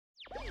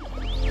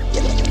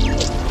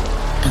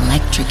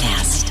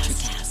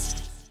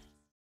NutraCast.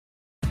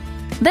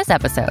 This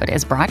episode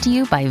is brought to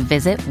you by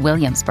Visit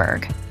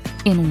Williamsburg.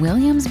 In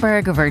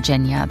Williamsburg,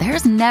 Virginia,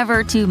 there's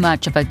never too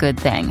much of a good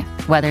thing.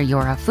 Whether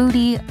you're a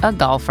foodie, a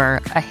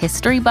golfer, a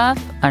history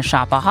buff, a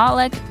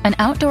shopaholic, an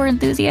outdoor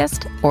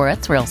enthusiast, or a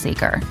thrill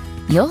seeker,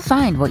 you'll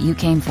find what you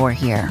came for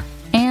here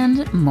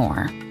and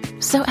more.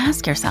 So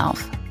ask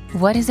yourself,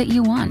 what is it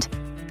you want?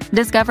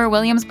 Discover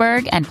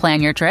Williamsburg and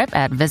plan your trip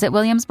at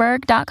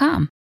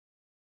visitwilliamsburg.com.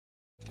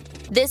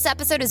 This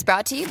episode is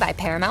brought to you by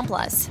Paramount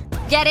Plus.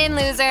 Get in,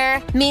 loser!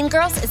 Mean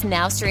Girls is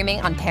now streaming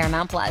on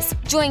Paramount Plus.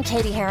 Join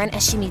Katie Heron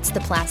as she meets the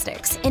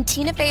plastics in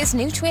Tina Fey's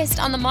new twist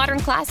on the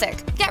modern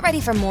classic. Get ready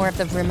for more of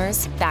the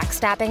rumors,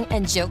 backstabbing,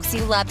 and jokes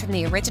you loved from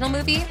the original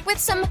movie with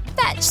some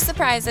fetch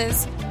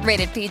surprises.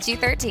 Rated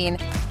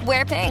PG-13.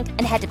 Wear pink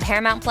and head to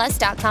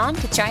ParamountPlus.com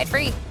to try it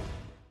free.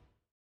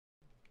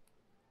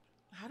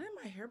 How did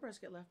my hairbrush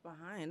get left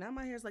behind? Now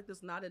my hair's like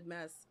this knotted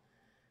mess.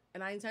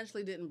 And I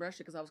intentionally didn't brush it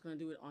because I was going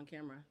to do it on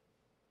camera.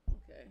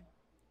 Okay.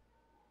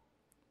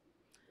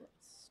 What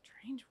a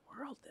strange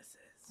world this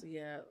is.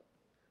 Yeah.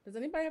 Does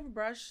anybody have a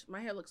brush? My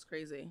hair looks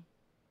crazy.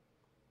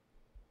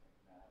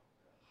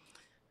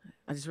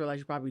 I just realized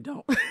you probably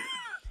don't. I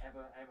have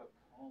a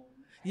comb.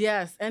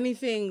 Yes,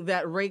 anything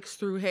that rakes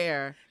through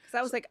hair. Because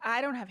I was like, I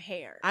don't have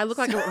hair. I look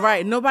like,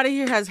 right, nobody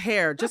here has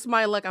hair. Just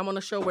my luck, I'm on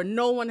a show where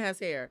no one has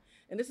hair.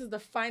 And this is the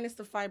finest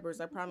of fibers,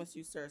 I promise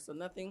you, sir. So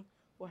nothing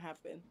will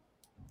happen.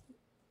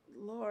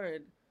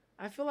 Lord,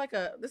 I feel like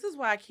this is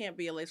why I can't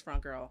be a lace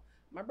front girl.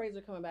 My braids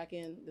are coming back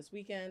in this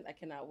weekend. I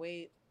cannot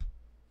wait.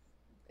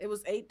 It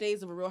was 8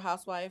 days of a Real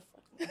Housewife.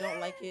 I don't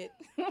like it.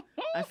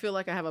 I feel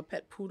like I have a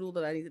pet poodle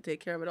that I need to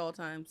take care of at all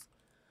times.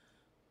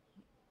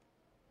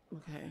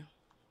 Okay.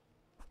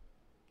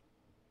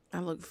 I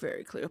look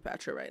very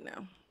Cleopatra right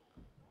now.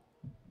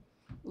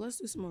 Let's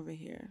do some over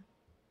here.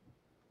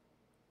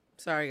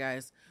 Sorry,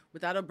 guys.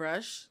 Without a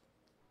brush,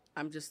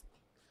 I'm just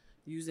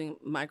using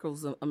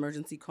Michael's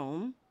emergency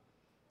comb.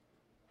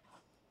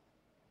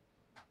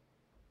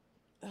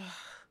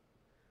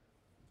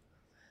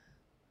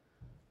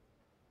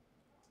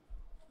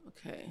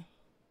 Okay.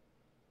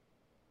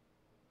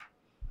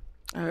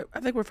 All right,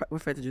 I think we're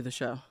ready to do the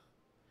show.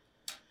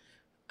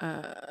 All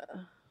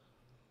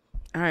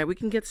right, we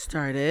can get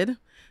started.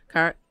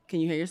 Cara, can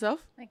you hear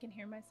yourself? I can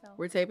hear myself.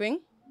 We're taping?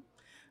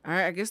 All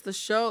right, I guess the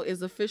show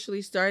is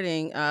officially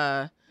starting.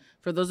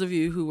 For those of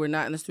you who were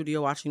not in the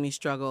studio watching me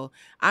struggle,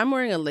 I'm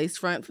wearing a lace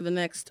front for the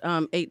next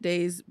 8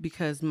 days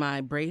because my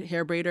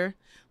hair braider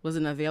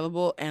wasn't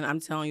available. And I'm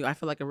telling you, I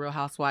feel like a Real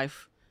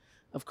Housewife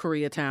of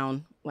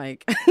Koreatown.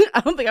 Like,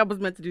 I don't think I was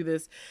meant to do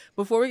this.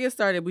 Before we get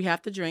started, we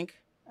have to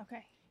drink.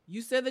 Okay.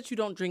 You said that you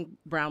don't drink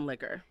brown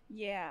liquor.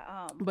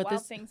 Yeah, but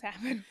wild things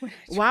happen.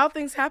 Wild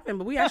things happen,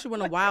 but we actually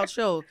went a wild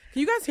show.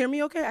 Can you guys hear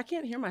me okay? I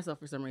can't hear myself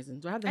for some reason.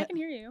 Do I have I can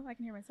hear you. I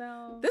can hear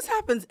myself. This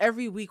happens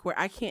every week where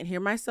I can't hear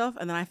myself,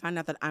 and then I find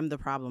out that I'm the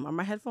problem. Are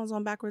my headphones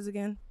on backwards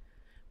again?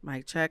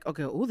 Mic check.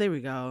 Okay. Oh, there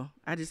we go.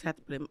 I just had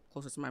to put it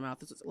closer to my mouth.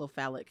 This is a little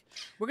phallic.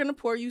 We're going to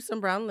pour you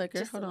some brown liquor.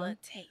 Just Hold a on. little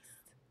taste.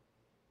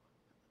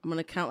 I'm going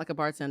to count like a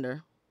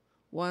bartender.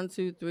 1,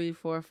 2, 3,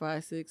 4,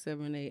 5, 6,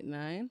 7, 8,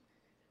 9.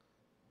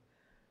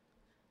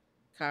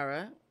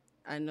 Cara,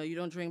 I know you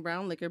don't drink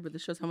brown liquor, but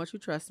this shows how much you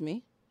trust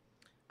me.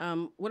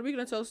 What are we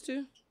going to toast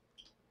to?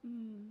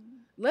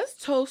 Let's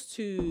toast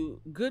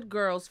to good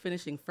girls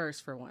finishing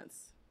first for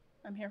once.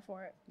 I'm here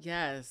for it.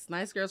 Yes,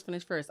 nice girls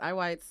finish first. I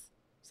whites.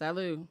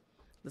 Salud.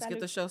 Let's get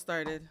the show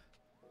started.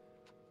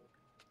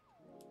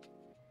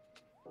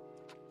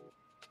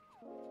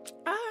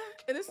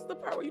 And this is the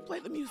part where you play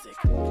the music.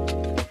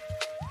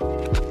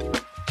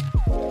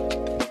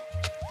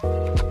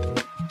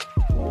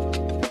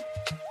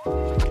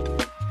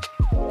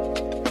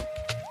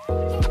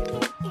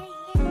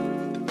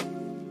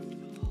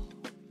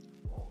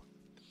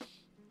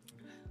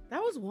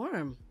 That was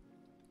warm.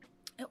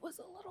 It was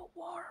a little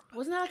warm.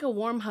 Wasn't that like a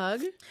warm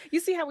hug? You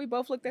see how we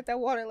both looked at that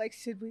water like,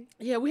 should we?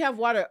 Yeah, we have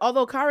water.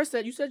 Although Cara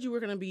said, you said you were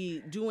going to be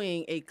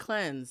doing a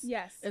cleanse.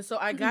 Yes. And so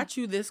I got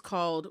you this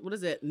called, what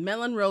is it?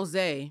 Melon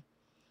Rosé.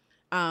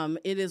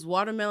 It is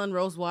watermelon,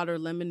 rose water,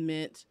 lemon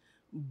mint,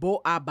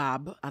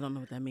 boabab. I don't know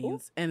what that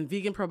means. Ooh. And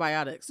vegan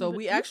probiotics. So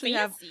we actually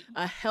have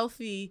a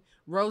healthy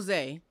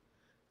rosé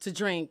to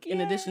drink. Yay.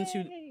 In addition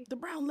to the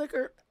brown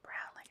liquor.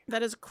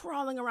 That is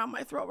crawling around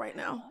my throat right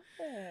now.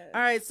 All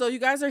right, so you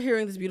guys are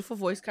hearing this beautiful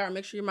voice. Cara,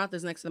 make sure your mouth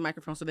is next to the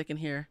microphone so they can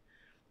hear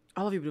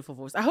all of your beautiful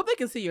voice. I hope they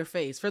can see your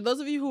face. For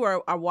those of you who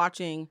are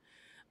watching,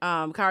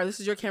 Cara, this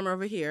is your camera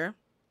over here.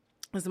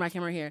 This is my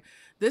camera here.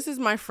 This is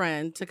my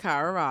friend,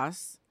 Toccara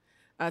Ross.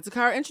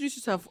 Toccara, introduce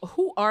yourself.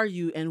 Who are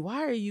you and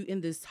why are you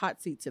in this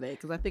hot seat today?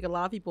 Because I think a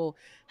lot of people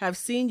have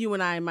seen you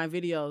and I in my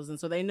videos, and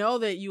so they know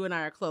that you and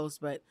I are close,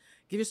 but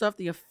give yourself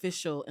the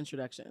official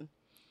introduction.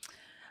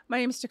 My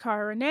name is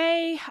Toccara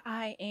Renee.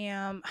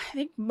 I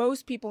think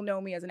most people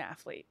know me as an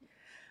athlete.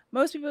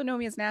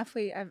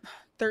 I've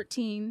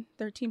 13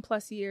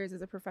 plus years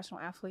as a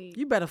professional athlete.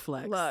 You better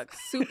flex. Look,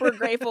 super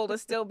grateful to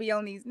still be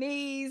on these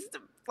knees.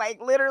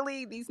 Like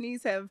literally, these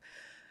knees have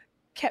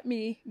kept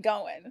me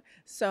going.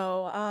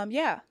 So,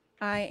 yeah.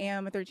 I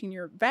am a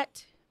 13-year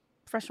vet,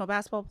 professional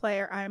basketball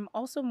player. I'm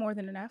also more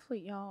than an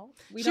athlete, y'all.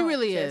 She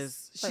really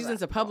is. She's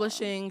into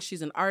publishing.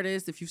 She's an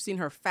artist. If you've seen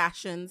her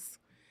fashions,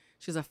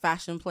 she's a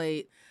fashion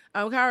plate.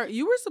 Cara,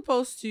 you were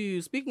supposed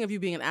to, speaking of you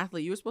being an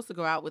athlete, you were supposed to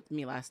go out with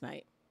me last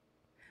night.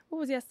 What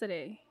was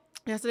yesterday?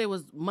 Yesterday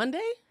was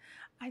Monday?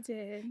 I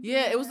did.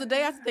 Yeah, it was the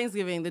day after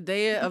Thanksgiving, the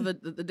day of the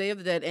Day of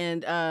the Dead.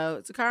 And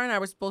Toccara and I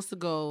were supposed to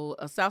go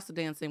salsa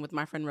dancing with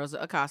my friend Rosa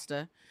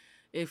Acosta.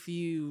 If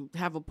you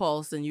have a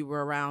pulse and you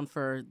were around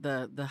for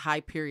the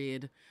high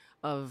period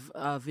of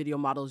video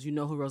models, you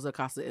know who Rosa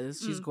Acosta is.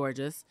 She's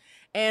gorgeous.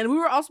 And we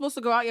were all supposed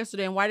to go out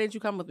yesterday. And why didn't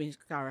you come with me,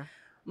 Toccara?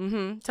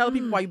 Tell the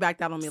people why you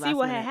backed out on me last night. See,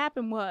 what had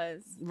happened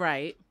was...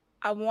 Right.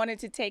 I wanted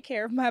to take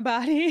care of my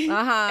body,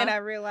 and I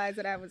realized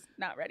that I was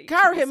not ready.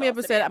 Cara hit me up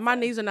and said, my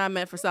knees are not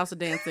meant for salsa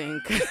dancing.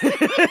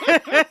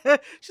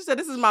 She said,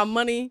 this is my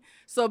money.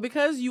 So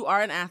because you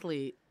are an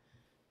athlete,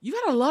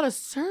 you've had a lot of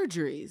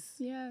surgeries.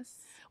 Yes.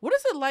 What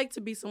is it like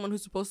to be someone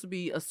who's supposed to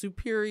be a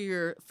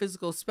superior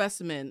physical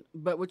specimen,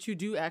 but what you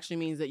do actually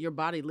means that your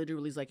body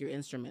literally is like your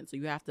instrument. So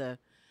you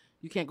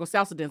can't go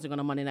salsa dancing on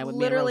a Monday night with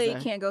me and Rosa.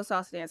 Literally can't go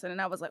salsa dancing.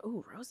 And I was like,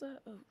 ooh, Rosa?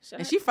 Oh,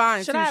 and she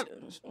fine, shout out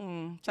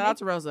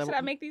to Rosa. Should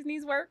I make these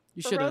knees work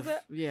You for should have.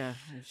 Rosa? Yeah.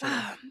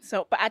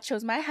 But I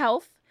chose my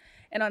health.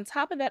 And on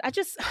top of that,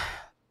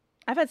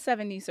 I've had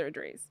 7 knee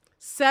surgeries.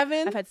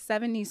 7? I've had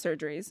 7 knee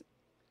surgeries.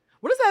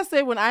 What does that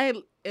say when I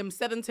am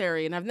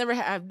sedentary and I've never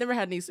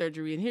had knee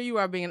surgery, and here you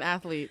are being an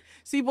athlete?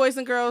 See, boys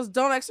and girls,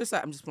 don't exercise.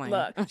 I'm just playing.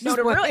 Look,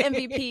 the real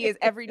MVP is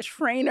every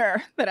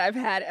trainer that I've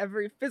had,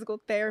 every physical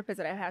therapist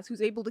that I've had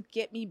who's able to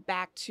get me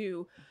back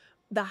to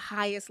the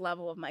highest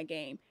level of my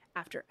game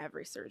after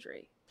every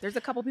surgery. There's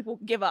a couple people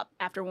give up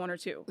after 1 or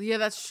 2. Yeah,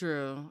 that's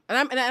true.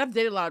 And I've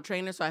dated a lot of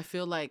trainers, so I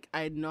feel like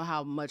I know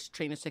how much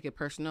trainers take it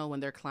personal when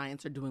their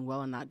clients are doing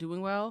well and not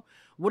doing well.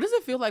 What does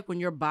it feel like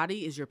when your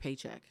body is your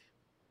paycheck?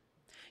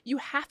 You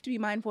have to be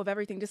mindful of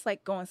everything, just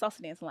like going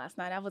salsa dancing last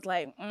night. I was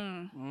like,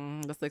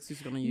 that's the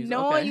excuse you're going to use.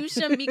 No, okay. You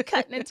shouldn't be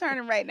cutting and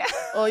turning right now.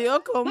 Oh, yo,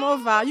 como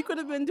va? You could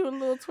have been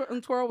doing a little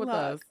twirl with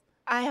us.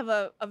 I have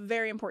a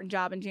very important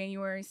job in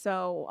January,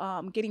 so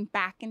getting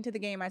back into the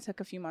game, I took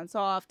a few months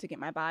off to get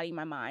my body,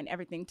 my mind,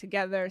 everything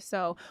together.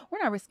 So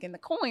we're not risking the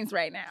coins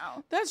right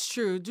now. That's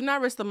true. Do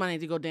not risk the money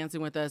to go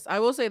dancing with us. I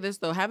will say this,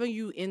 though. Having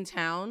you in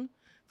town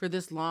for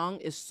this long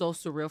is so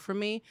surreal for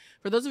me.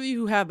 For those of you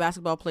who have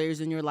basketball players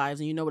in your lives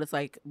and you know what it's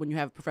like when you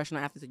have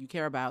professional athletes that you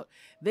care about,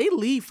 they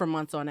leave for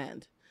months on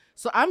end.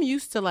 So I'm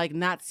used to like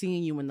not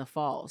seeing you in the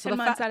fall. So 10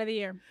 months out of the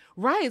year.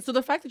 Right. So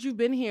the fact that you've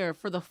been here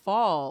for the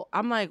fall,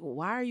 I'm like,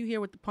 why are you here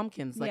with the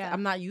pumpkins? Like, Yeah.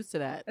 I'm not used to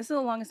that. This is the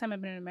longest time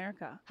I've been in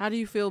America. How do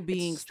you feel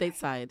being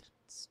stateside?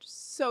 It's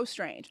so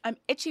strange. I'm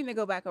itching to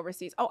go back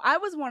overseas. Oh, I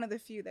was one of the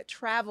few that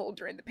traveled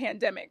during the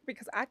pandemic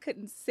because I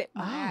couldn't sit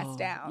my ass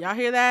down. Y'all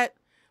hear that?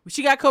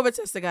 She got COVID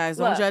tested, guys.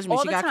 Don't judge me.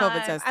 She got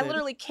COVID tested. I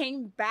literally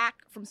came back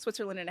from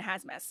Switzerland in a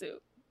hazmat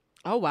suit.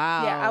 Oh,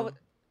 wow. Yeah,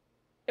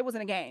 it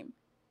wasn't a game.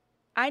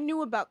 I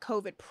knew about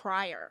COVID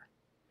prior.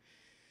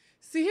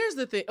 See, here's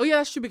the thing. Oh, yeah,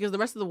 that's true because the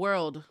rest of the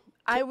world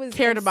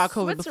cared about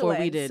COVID before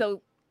we did.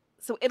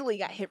 So Italy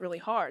got hit really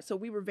hard. So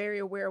we were very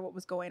aware of what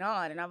was going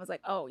on. And I was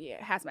like, oh,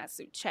 yeah, hazmat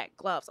suit, check,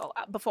 gloves,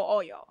 before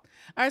all y'all.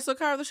 All right, so,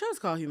 Cara, the show's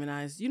called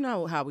Humanized. You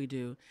know how we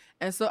do.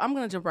 And so I'm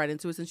going to jump right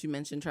into it since you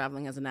mentioned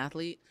traveling as an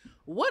athlete.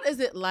 What is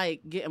it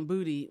like getting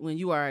booty when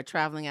you are a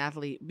traveling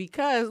athlete?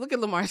 Because look at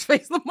Lamar's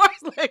face.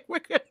 Lamar's like,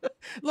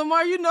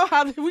 Lamar, you know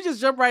how we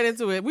just jump right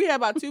into it. We had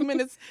about 2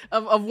 minutes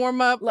of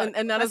warm-up,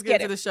 and now let's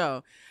get into the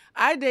show.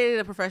 I dated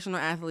a professional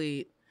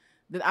athlete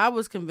that I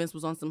was convinced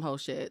was on some whole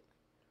shit.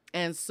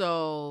 And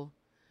so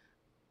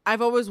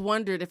I've always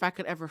wondered if I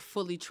could ever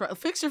fully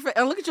fix your face.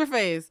 And look at your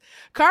face.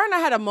 Cara and I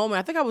had a moment.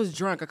 I think I was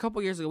drunk a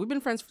couple years ago. We've been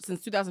friends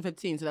since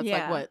 2015. So that's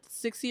like, what,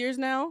 6 years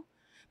now?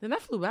 Then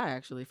that flew by,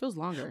 actually. It feels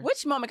longer.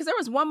 Which moment? Because there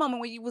was one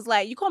moment where you was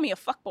like, you called me a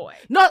fuckboy.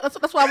 No, that's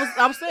what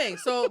I was saying.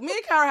 So me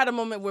and Cara had a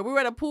moment where we were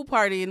at a pool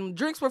party and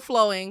drinks were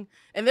flowing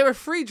and they were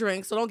free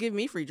drinks. So don't give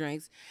me free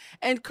drinks.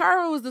 And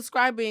Cara was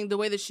describing the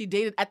way that she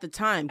dated at the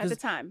time. At the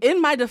time.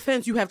 In my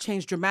defense, you have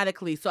changed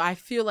dramatically. So I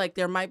feel like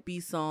there might be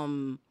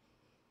some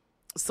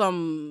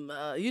credence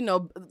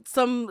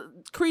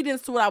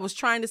to what I was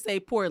trying to say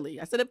poorly.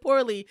 I said it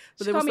poorly,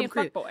 but there was some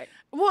credence. Fuckboy.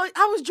 Well,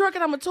 I was drunk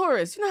and I'm a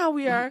tourist. You know how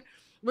we are.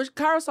 But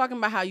Cara's talking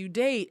about how you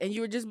date, and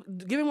you were just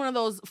giving one of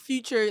those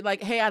future,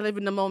 like, hey, I live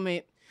in the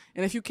moment,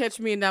 and if you catch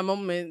me in that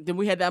moment, then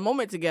we had that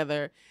moment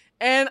together.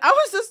 And I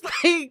was just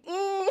like,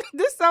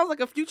 this sounds like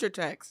a future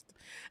text.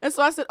 And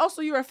so I said, oh,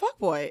 so you're a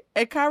fuckboy.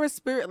 And Cara's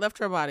spirit left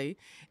her body.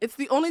 It's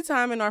the only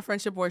time in our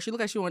friendship where she looked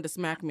like she wanted to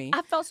smack me.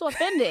 I felt so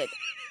offended.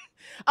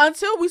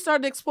 Until we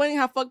started explaining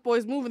how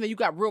fuckboys move, and then you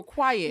got real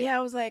quiet. Yeah,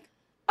 I was like,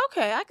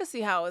 okay, I can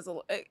see how it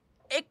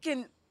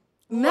can...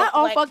 Not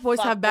all fuckboys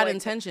have bad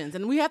intentions,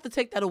 and we have to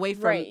take that away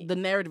from the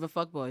narrative of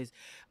fuckboys.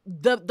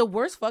 The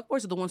worst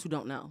fuckboys are the ones who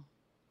don't know.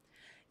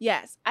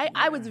 Yes,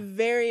 I was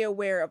very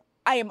aware of.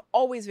 I am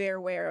always very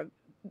aware of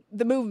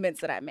the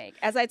movements that I make.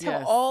 As I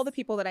tell all the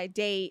people that I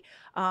date,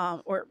 I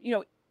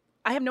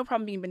have no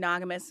problem being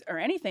monogamous or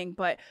anything,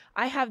 but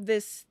I have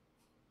this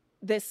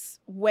this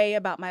way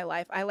about my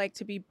life. I like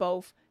to be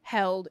both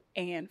held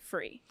and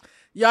free.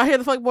 Y'all hear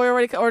the fuck boy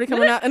already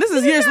coming out? And this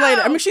is years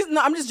later. I mean,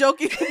 I'm just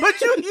joking.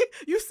 But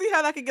you see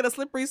how that could get a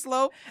slippery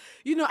slope?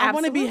 You know, I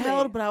want to be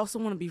held, but I also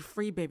want to be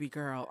free, baby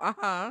girl.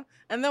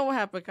 And then what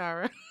happened,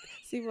 Cara?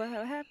 See, what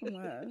happened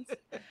was...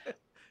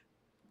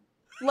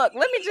 Look,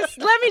 let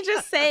me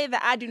just say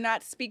that I do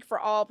not speak for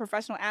all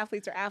professional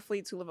athletes or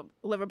athletes who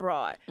live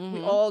abroad. Mm-hmm.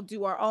 We all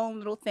do our own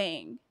little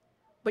thing.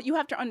 But you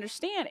have to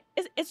understand,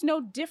 it's no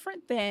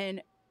different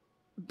than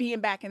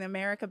being back in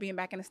America, being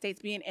back in the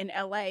States, being in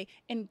LA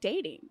and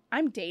dating.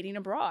 I'm dating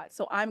abroad.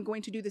 So I'm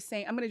going to do the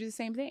same. I'm going to do the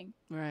same thing.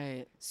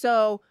 Right.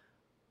 So,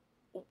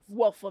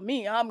 well, for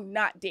me, I'm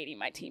not dating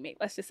my teammate.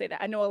 Let's just say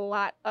that. I know a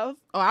lot of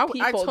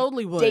people I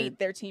totally would date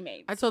their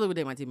teammates. I totally would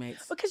date my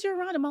teammates. Because you're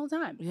around them all the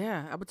time.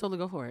 Yeah, I would totally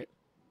go for it.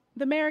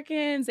 The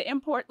Americans, the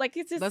import, like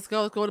it's just... Let's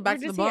go back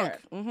to the bunk.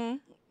 Mm-hmm.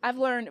 I've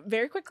learned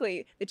very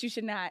quickly that you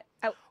should not...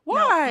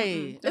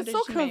 Why? No, it's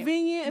so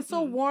convenient. It's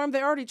so warm.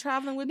 They're already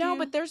traveling with you. No,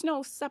 but there's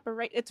no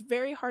separate... It's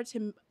very hard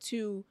to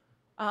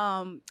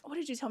what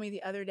did you tell me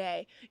the other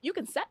day? You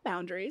can set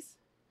boundaries.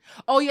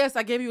 Oh, yes.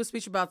 I gave you a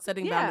speech about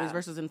setting boundaries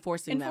versus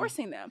enforcing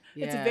them.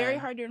 Yeah. It's very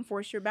hard to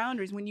enforce your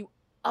boundaries when you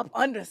up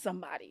under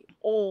somebody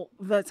all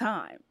the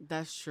time.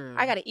 That's true.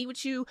 I got to eat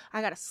with you.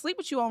 I got to sleep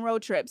with you on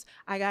road trips.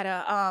 I got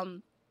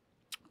to...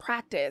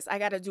 practice. I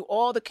got to do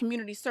all the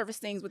community service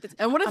things with it.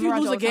 And what if you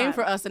lose a game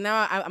for us and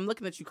now I'm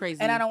looking at you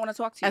crazy? And I don't want to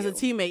talk to you. As a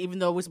teammate, even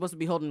though we're supposed to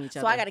be holding each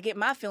other. So I got to get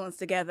my feelings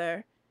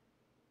together.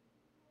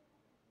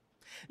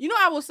 You know,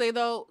 I will say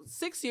though,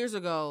 6 years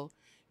ago,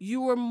 you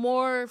were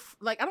more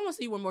I don't want to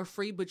say you were more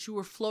free, but you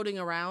were floating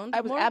around. I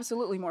was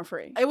absolutely more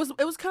free. It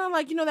was kind of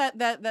like, you know,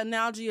 that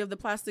analogy of the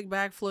plastic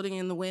bag floating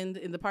in the wind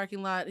in the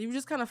parking lot. You were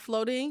just kind of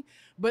floating.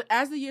 But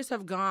as the years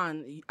have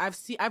gone,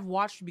 I've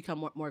watched you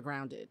become more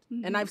grounded,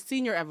 and I've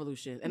seen your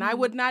evolution. And I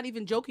would not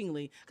even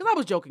jokingly, because I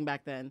was joking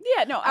back then.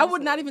 Yeah, no, absolutely. I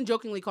would not even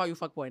jokingly call you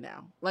fuckboy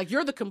now. Like,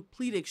 you're the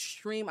complete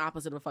extreme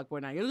opposite of a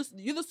fuckboy now.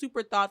 You're the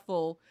super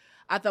thoughtful.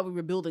 I thought we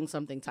were building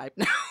something type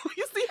now.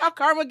 You see how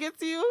karma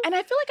gets you? And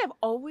I feel like I've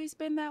always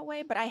been that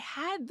way, but I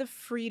had the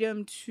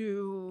freedom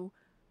to...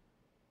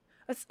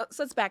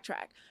 Let's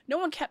backtrack. No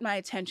one kept my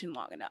attention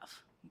long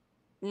enough.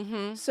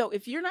 Mm-hmm. So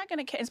if you're not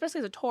going to... Especially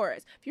as a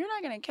Taurus, if you're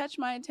not going to catch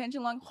my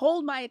attention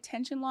hold my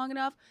attention long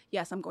enough,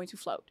 yes, I'm going to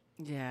float.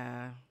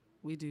 Yeah.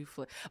 We do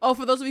flip. Oh,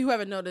 for those of you who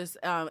haven't noticed,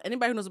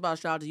 anybody who knows about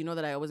astrology, you know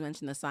that I always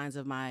mention the signs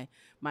of my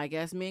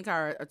guests. Me and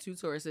Cara are two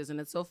Tauruses, and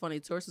it's so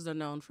funny. Tauruses are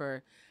known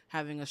for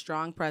having a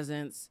strong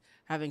presence,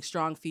 having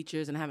strong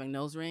features, and having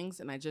nose rings.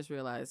 And I just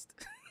realized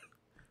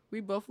we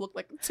both look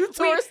like two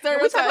Taurus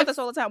stereotypes. We talk about this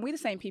all the time. We're the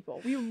same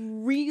people. We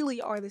really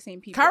are the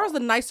same people. Cara's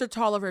the nicer,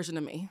 taller version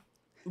of me.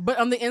 But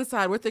on the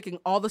inside, we're thinking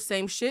all the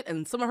same shit,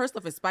 and some of her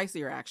stuff is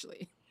spicier,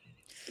 actually.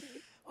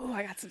 Oh,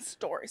 I got some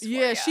stories for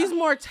ya. She's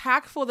more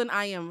tactful than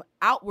I am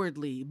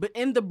outwardly. But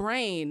in the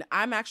brain,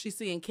 I'm actually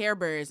seeing Care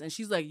Bears. And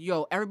she's like,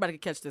 yo, everybody can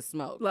catch this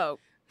smoke. Low.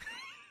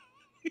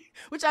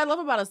 Which I love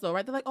about us, though,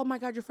 right? They're like, oh, my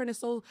God, your friend is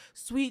so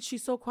sweet.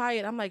 She's so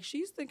quiet. I'm like,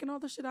 she's thinking all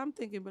the shit I'm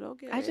thinking, but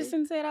okay. I just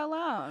didn't say it out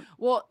loud.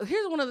 Well,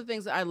 here's one of the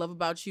things that I love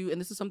about you. And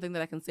this is something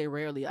that I can say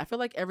rarely. I feel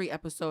like every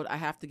episode I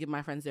have to give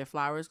my friends their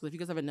flowers. Because if you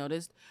guys haven't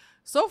noticed,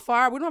 so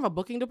far, we don't have a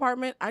booking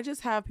department. I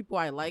just have people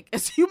I like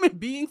as human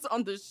beings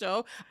on the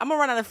show. I'm going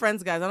to run out of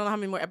friends, guys. I don't know how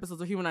many more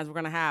episodes of Humanize we're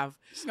going to have.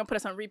 She's going to put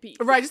us on repeat.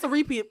 Right, just a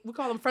repeat. We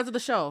call them friends of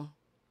the show.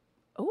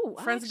 Oh,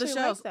 friends of the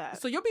show. Like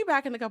so you'll be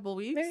back in a couple of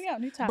weeks. There you go,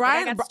 new topic.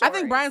 Brian, I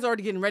think Brian's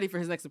already getting ready for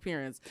his next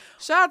appearance.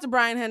 Shout out to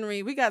Brian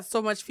Henry. We got so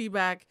much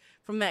feedback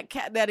from that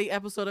Cat Daddy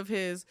episode of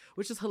his,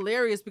 which is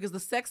hilarious because the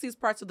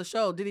sexiest parts of the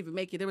show didn't even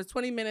make it. There was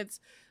 20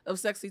 minutes of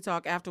sexy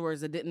talk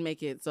afterwards that didn't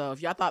make it. So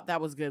if y'all thought that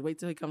was good, wait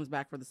till he comes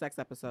back for the sex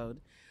episode.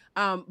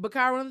 But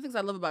Cara, one of the things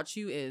I love about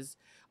you is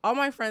all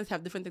my friends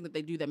have different things that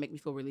they do that make me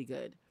feel really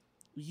good.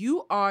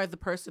 You are the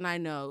person I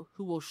know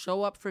who will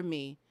show up for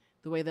me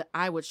the way that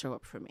I would show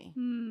up for me.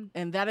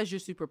 And that is your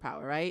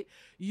superpower, right?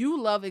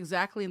 You love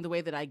exactly in the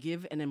way that I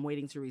give and am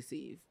waiting to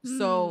receive.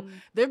 So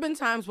there have been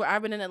times where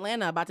I've been in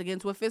Atlanta about to get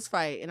into a fist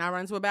fight and I run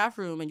into a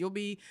bathroom and you'll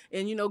be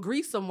in,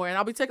 Greece somewhere and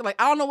I'll be taking I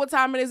don't know what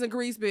time it is in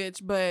Greece,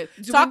 bitch, but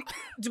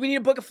do we need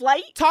to book a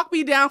flight? Talk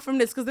me down from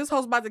this because this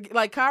hoe's about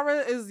to Cara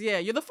is,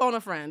 you're the phone a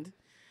friend.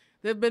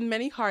 There have been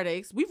many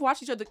heartaches. We've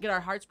watched each other get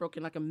our hearts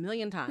broken like a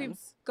million times. We've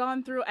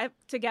gone through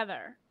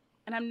together.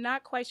 And I'm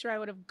not quite sure I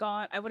would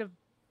have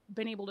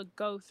been able to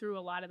go through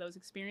a lot of those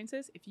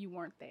experiences if you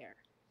weren't there.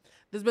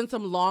 There's been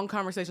some long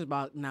conversations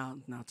about now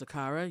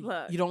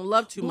Toccara, you don't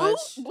love too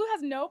much. Blue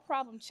has no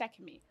problem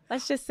checking me.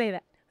 Let's just say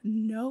that.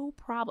 No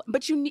problem.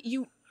 But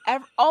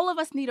all of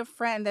us need a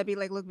friend that be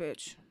like, look,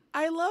 bitch,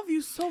 I love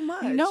you so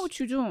much. You know what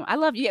you're doing. I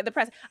love you. Yeah, the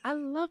press. I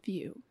love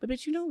you. But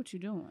bitch, you know what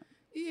you're doing.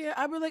 Yeah,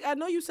 I'd be like, I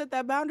know you set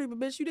that boundary, but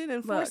bitch, you didn't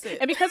enforce it.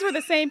 And because we're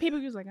the same people,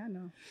 he was like, I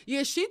know.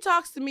 Yeah, she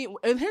talks to me.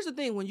 And here's the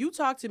thing. When you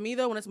talk to me,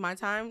 though, when it's my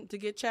time to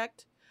get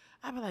checked,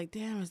 I'd be like,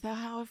 damn, is that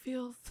how it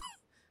feels?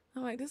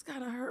 I'm like, this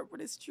kind of hurt,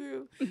 but it's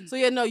true. So,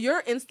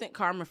 you're instant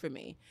karma for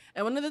me.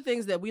 And one of the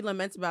things that we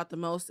lament about the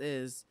most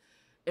is,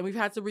 and we've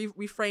had to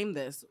reframe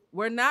this,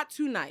 we're not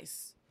too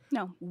nice.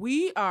 No.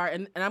 We are,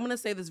 and I'm going to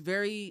say this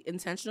very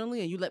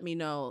intentionally, and you let me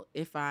know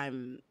if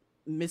I'm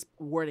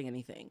miswording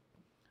anything.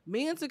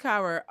 Me and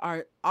Toccara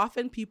are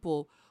often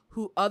people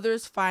who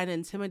others find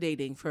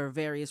intimidating for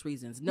various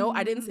reasons. No,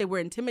 I didn't say we're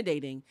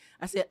intimidating.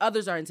 I said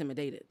others are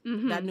intimidated.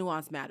 That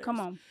nuance matters. Come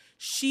on.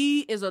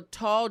 She is a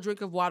tall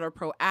drink of water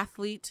pro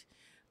athlete.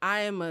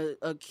 I am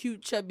a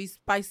cute, chubby,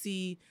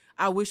 spicy,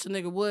 I wish a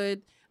nigga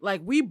would.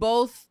 Like, we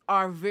both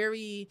are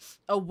very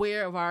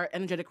aware of our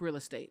energetic real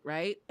estate,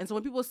 right? And so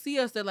when people see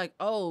us, they're like,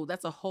 oh,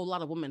 that's a whole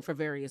lot of women for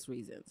various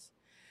reasons.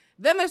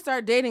 Then they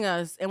start dating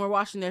us, and we're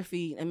washing their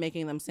feet and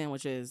making them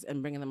sandwiches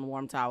and bringing them a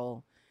warm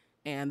towel.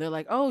 And they're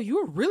like, oh,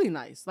 you're really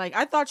nice. Like,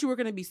 I thought you were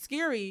going to be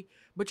scary,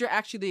 but you're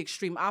actually the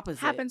extreme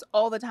opposite. Happens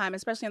all the time,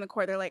 especially in the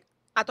court. They're like,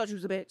 I thought you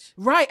was a bitch.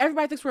 Right.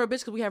 Everybody thinks we're a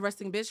bitch because we have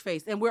resting bitch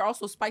face. And we're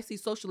also spicy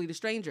socially to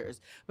strangers.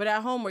 But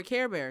at home, we're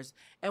Care Bears.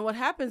 And what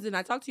happens, and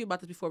I talked to you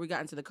about this before we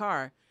got into the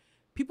car,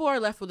 people are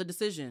left with a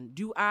decision.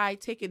 Do I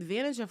take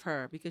advantage of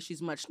her because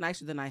she's much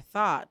nicer than I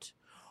thought?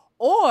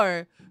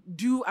 Or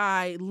do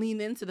I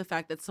lean into the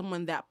fact that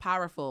someone that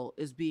powerful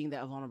is being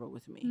that vulnerable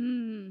with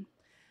me?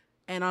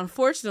 And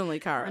unfortunately,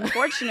 Cara,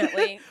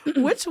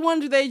 which one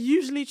do they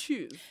usually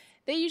choose?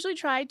 They usually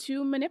try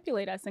to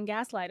manipulate us and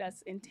gaslight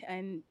us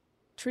and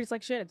treat us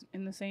like shit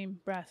in the same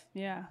breath.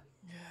 Yeah.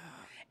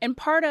 And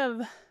part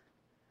of,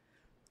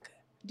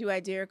 do I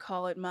dare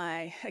call it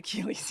my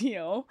Achilles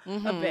heel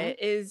a bit,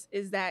 is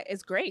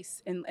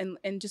grace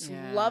and just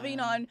loving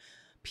on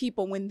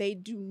people when they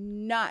do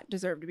not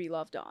deserve to be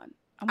loved on.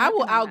 I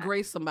will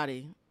outgrace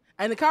somebody.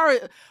 And the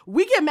Cara,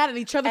 we get mad at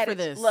each other for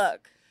this.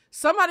 Look.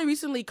 Somebody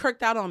recently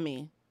kirked out on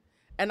me,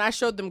 and I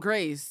showed them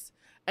grace.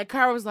 And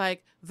Cara was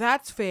like,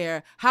 that's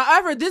fair.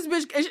 However, this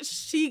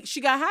bitch,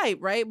 she got hype,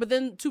 right? But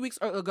then 2 weeks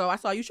ago, I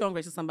saw you showing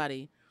grace to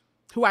somebody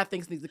who I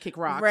think needs to kick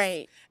rocks.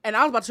 Right. And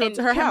I was about to show it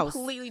to her house.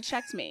 Completely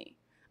checked me.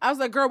 I was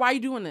like, girl, why are you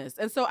doing this?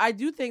 And so I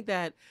do think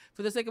that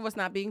for the sake of us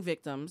not being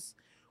victims,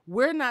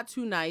 we're not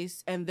too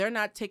nice and they're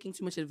not taking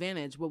too much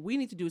advantage. What we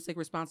need to do is take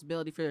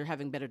responsibility for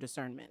having better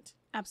discernment.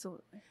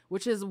 Absolutely.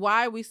 Which is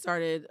why we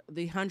started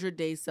the 100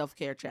 Days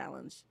Self-Care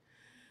Challenge.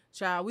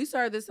 Child, we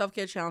started this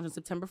self-care challenge on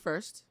September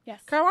 1st.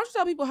 Yes. Cara, why don't you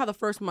tell people how the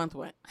first month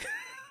went?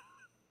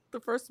 The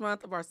first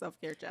month of our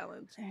self-care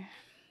challenge.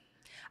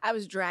 I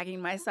was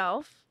dragging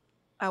myself.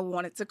 I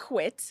wanted to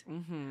quit.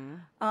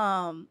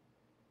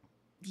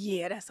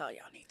 Yeah, that's all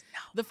y'all need to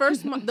know. The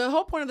first month, the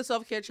whole point of the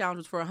self-care challenge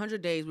was for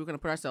 100 days, we were going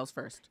to put ourselves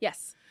first.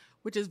 Yes.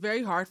 Which is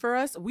very hard for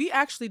us. We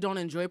actually don't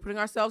enjoy putting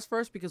ourselves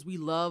first because we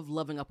love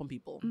loving up on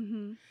people.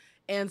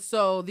 And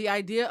so the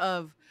idea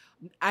of,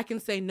 I can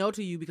say no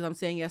to you because I'm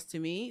saying yes to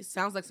me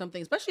sounds like something,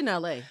 especially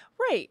in LA.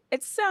 Right.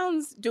 It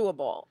sounds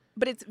doable,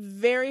 but it's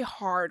very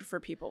hard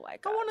for people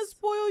like us. I want to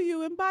spoil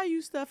you and buy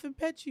you stuff and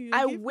pet you.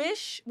 I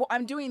wish, well,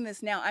 I'm doing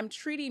this now. I'm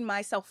treating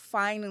myself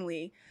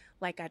finally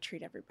like I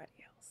treat everybody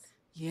else.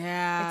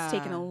 Yeah. It's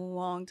taken a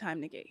long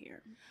time to get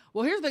here.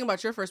 Well, here's the thing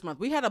about your first month.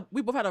 We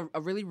both had a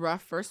really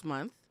rough first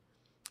month.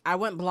 I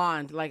went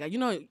blonde. Like, you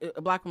know,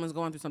 a black woman's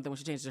going through something when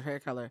she changes her hair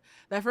color.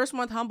 That first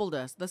month humbled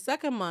us. The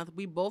second month,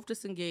 we both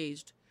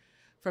disengaged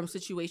from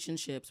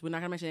situationships. We're not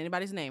going to mention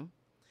anybody's name.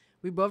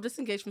 We both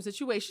disengaged from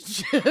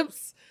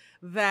situationships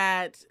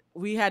that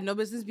we had no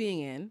business being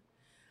in.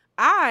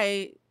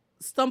 I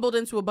stumbled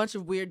into a bunch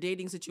of weird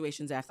dating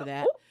situations after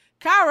that.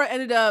 Cara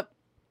ended up...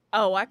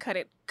 Oh, I cut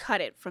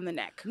it from the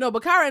neck. No,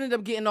 but Cara ended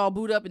up getting all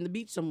booed up in the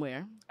beach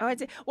somewhere. Oh, I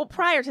did. Well,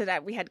 prior to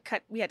that, we had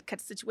cut the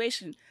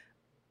situation.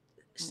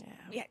 Yeah.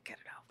 We had cut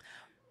it off.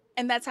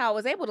 And that's how I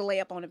was able to lay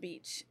up on a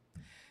beach.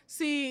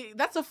 See,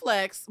 that's a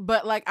flex,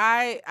 but like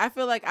I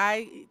feel like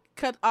I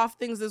cut off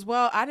things as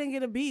well. I didn't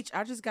get a beach.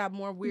 I just got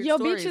more weird stories.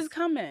 Your beach is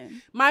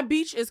coming. My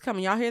beach is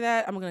coming. Y'all hear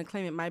that? I'm going to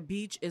claim it. My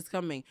beach is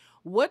coming.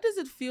 What does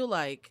it feel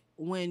like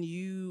when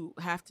you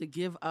have to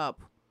give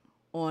up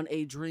on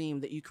a dream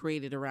that you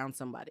created around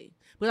somebody?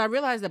 But I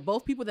realized that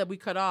both people that we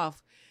cut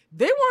off,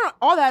 they weren't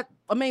all that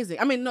amazing.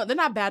 I mean, no, they're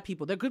not bad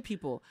people. They're good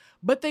people.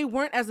 But they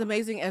weren't as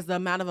amazing as the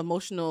amount of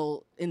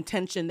emotional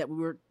intention that we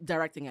were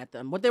directing at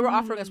them. What they were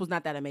offering us was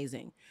not that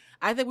amazing.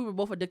 I think we were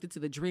both addicted to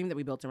the dream that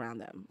we built around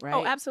them, right?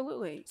 Oh,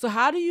 absolutely. So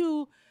how do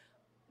you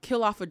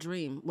kill off a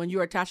dream when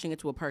you're attaching it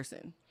to a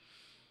person?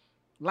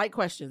 Light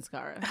questions,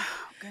 Cara. Oh,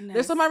 goodness.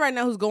 There's somebody right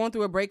now who's going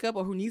through a breakup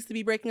or who needs to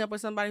be breaking up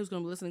with somebody who's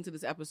going to be listening to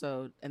this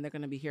episode and they're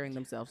going to be hearing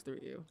themselves through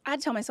you. I'd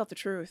tell myself the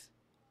truth.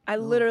 I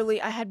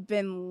had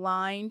been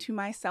lying to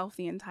myself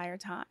the entire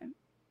time.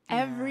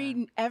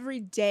 Yeah. Every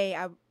day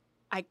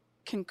I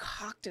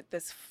concocted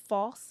this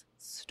false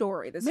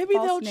story, this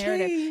false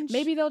narrative. Change.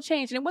 Maybe they'll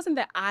change. And it wasn't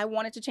that I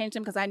wanted to change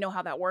them because I know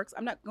how that works.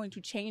 I'm not going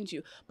to change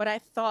you. But I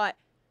thought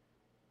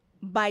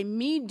by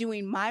me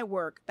doing my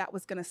work, that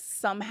was going to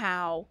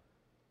somehow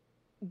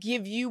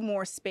give you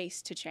more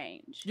space to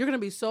change. You're going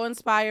to be so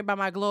inspired by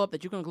my glow up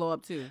that you're going to glow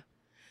up too.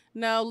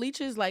 No,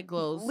 leeches like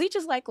glows.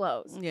 Leeches like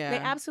glows. Yeah. They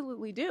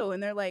absolutely do.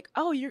 And they're like,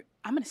 oh,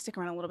 I'm going to stick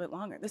around a little bit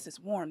longer. This is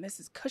warm. This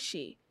is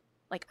cushy.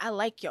 Like, I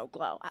like your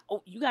glow.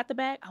 You got the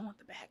bag? I want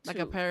the bag too. Like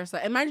a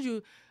parasite. And mind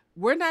you,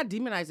 we're not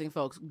demonizing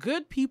folks.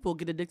 Good people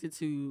get addicted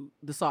to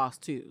the sauce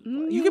too.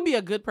 You can be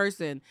a good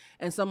person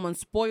and someone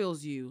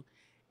spoils you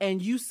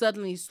and you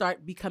suddenly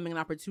start becoming an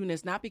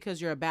opportunist, not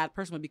because you're a bad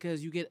person, but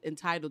because you get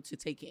entitled to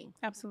taking.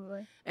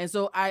 Absolutely. And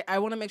so I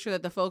want to make sure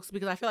that the folks,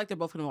 because I feel like they're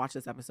both going to watch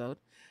this episode,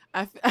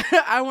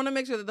 I want to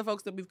make sure that the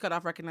folks that we've cut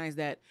off recognize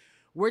that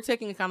we're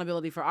taking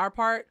accountability for our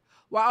part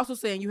while also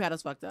saying you had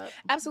us fucked up.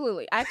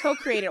 Absolutely. I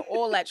co-created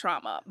all that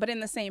trauma, but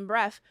in the same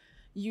breath,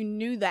 you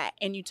knew that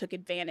and you took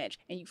advantage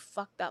and you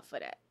fucked up for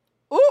that.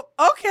 Oh,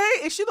 okay.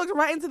 And she looked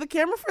right into the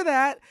camera for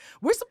that.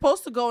 We're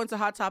supposed to go into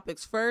hot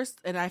topics first.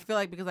 And I feel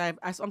like because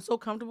I'm so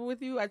comfortable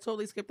with you, I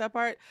totally skipped that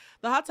part.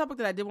 The hot topic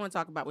that I did want to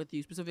talk about with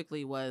you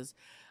specifically was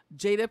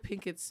Jada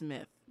Pinkett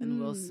Smith and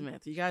Will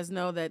Smith. You guys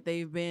know that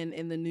they've been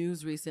in the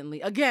news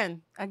recently.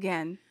 Again.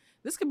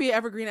 This could be an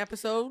evergreen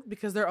episode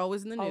because they're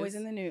always in the news. Always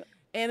in the news.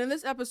 And in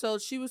this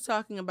episode, she was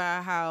talking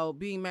about how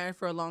being married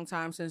for a long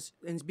time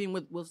and being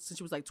with Will since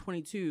she was like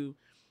 22,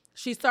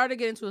 she started to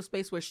get into a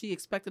space where she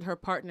expected her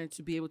partner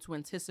to be able to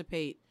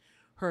anticipate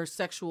her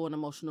sexual and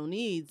emotional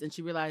needs, and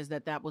she realized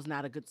that that was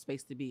not a good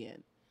space to be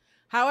in.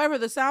 However,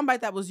 the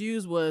soundbite that was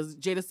used was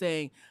Jada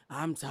saying,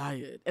 "I'm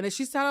tired." And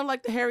she sounded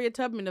like the Harriet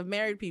Tubman of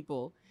married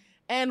people.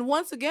 And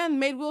once again,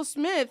 made Will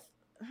Smith...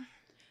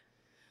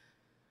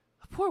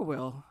 Poor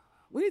Will.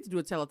 We need to do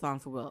a telethon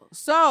for Will.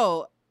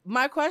 So...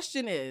 my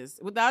question is,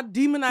 without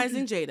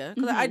demonizing Jada,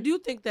 because I do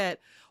think that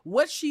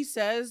what she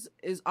says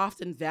is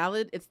often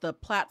valid. It's the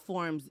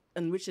platforms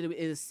in which it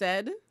is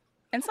said.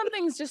 And some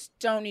things just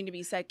don't need to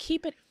be said.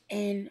 Keep it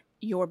in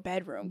your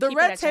bedroom. The Keep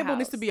red table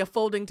needs to be a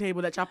folding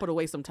table that y'all put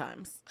away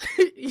sometimes.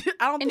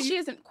 And she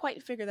hasn't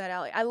quite figured that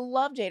out. Like, I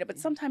love Jada, but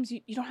sometimes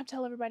you don't have to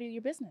tell everybody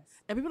your business.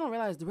 And people don't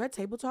realize the red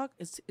table talk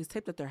is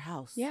taped at their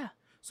house. Yeah.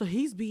 So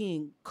he's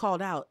being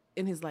called out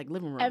in his like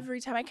living room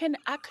every time. I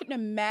couldn't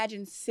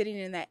imagine sitting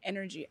in that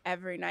energy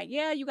every night.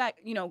 Yeah, you got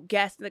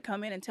guests that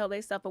come in and tell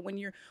their stuff, but when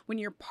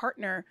your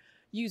partner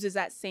uses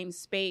that same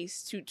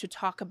space to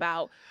talk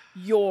about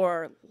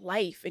your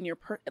life and your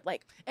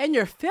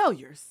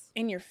failures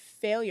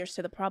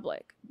to the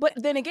public. But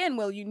then again,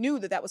 Will, you knew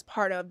that was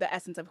part of the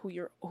essence of who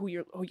your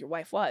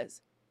wife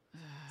was.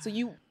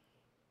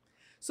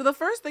 So the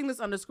first thing this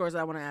underscores that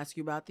I want to ask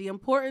you about the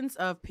importance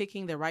of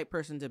picking the right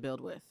person to build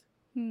with.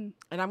 And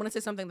I'm going to say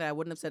something that I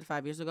wouldn't have said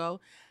 5 years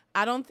ago.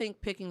 I don't think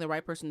picking the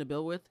right person to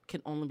build with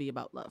can only be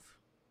about love.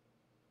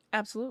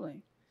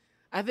 Absolutely.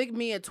 I think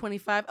me at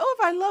 25, if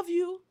I love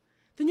you,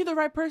 then you're the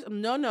right person.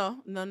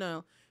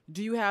 No.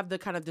 Do you have the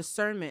kind of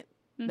discernment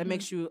that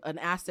makes you an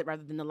asset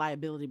rather than a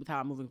liability with how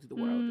I'm moving through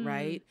the world,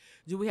 right?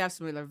 Do we have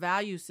similar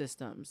value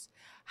systems?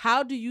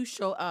 How do you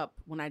show up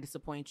when I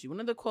disappoint you? One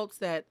of the quotes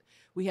that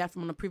we had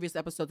from a previous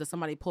episode that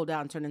somebody pulled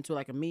out and turned into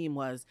like a meme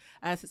was,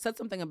 I said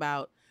something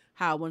about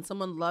how when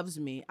someone loves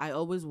me, I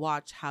always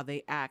watch how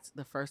they act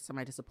the first time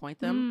I disappoint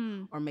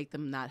them or make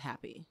them not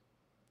happy.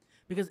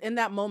 Because in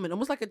that moment,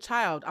 almost like a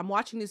child, I'm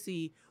watching to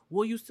see,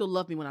 will you still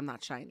love me when I'm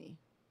not shiny?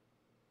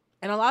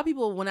 And a lot of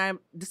people, when I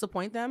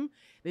disappoint them,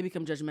 they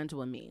become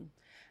judgmental and mean.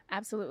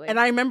 Absolutely. And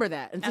I remember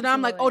that. And so now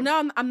I'm like,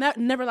 now I'm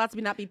never allowed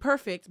to not be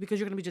perfect because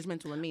you're going to be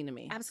judgmental and mean to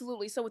me.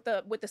 Absolutely. So with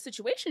the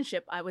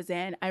situationship I was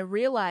in, I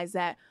realized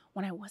that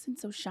when I wasn't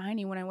so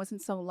shiny, when I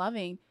wasn't so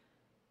loving,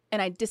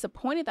 and I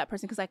disappointed that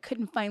person because I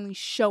couldn't finally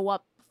show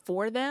up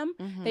for them,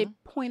 they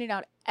pointed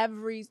out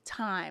every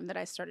time that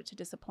I started to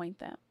disappoint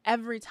them,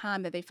 every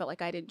time that they felt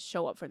like I didn't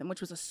show up for them,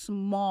 which was a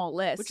small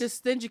list. Which is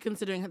stingy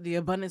considering the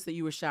abundance that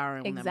you were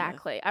showering them with.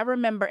 Exactly. I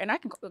remember, and I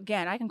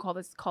can call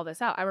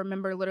this out. I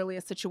remember literally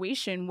a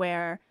situation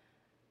where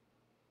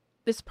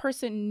this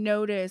person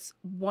noticed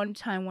one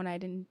time when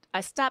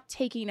I stopped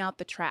taking out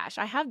the trash.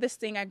 I have this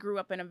thing, I grew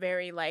up in a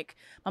very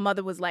my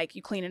mother was like,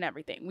 you cleaning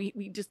everything.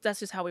 That's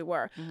just how we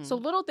were. So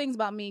little things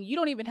about me, you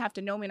don't even have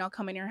to know me and I'll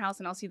come in your house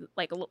and I'll see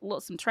like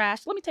some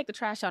trash. Let me take the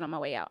trash out on my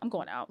way out. I'm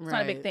going out. It's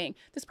not a big thing.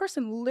 This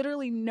person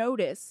literally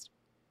noticed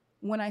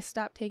when I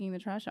stopped taking the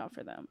trash out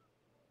for them.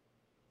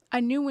 I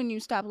knew when you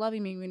stopped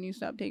loving me, when you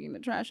stopped taking the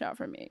trash out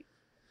for me.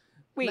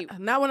 Wait,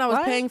 not when I was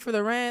paying for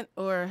the rent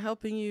or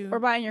helping you or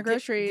buying your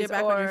groceries get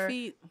back or on your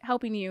feet,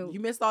 helping you. You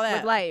missed all that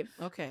with life.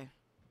 Okay,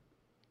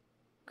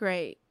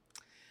 great.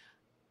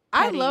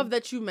 I love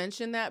that you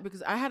mentioned that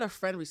because I had a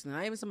friend recently,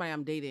 not even somebody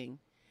I'm dating,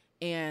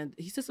 and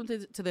he said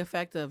something to the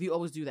effect of, "You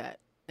always do that,"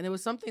 and it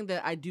was something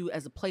that I do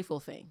as a playful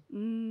thing,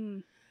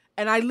 and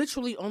I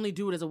literally only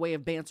do it as a way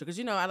of banter because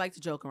I like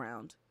to joke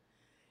around,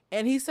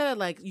 and he said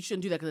like, "You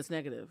shouldn't do that because it's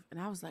negative,"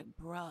 and I was like,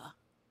 "Bruh."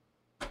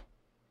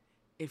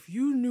 If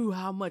you knew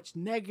how much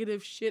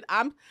negative shit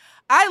I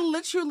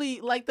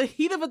literally like the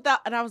heat of a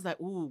thought, and I was like,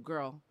 ooh,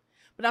 girl.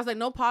 But I was like,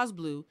 no, pause,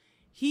 Blue.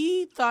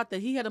 He thought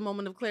that he had a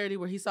moment of clarity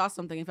where he saw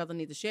something and felt the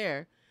need to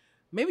share.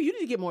 Maybe you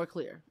need to get more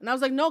clear. And I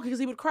was like, no, because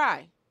he would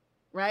cry,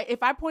 right?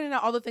 If I pointed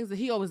out all the things that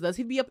he always does,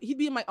 he'd be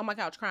on my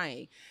couch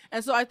crying.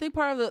 And so I think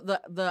part of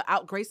the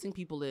outgracing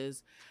people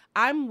is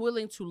I'm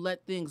willing to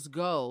let things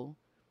go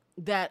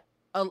that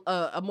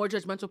a more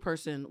judgmental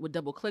person would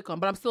double click on,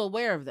 but I'm still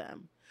aware of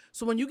them.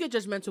 So when you get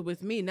judgmental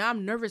with me, now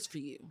I'm nervous for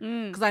you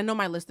because I know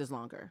my list is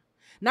longer.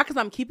 Not because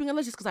I'm keeping a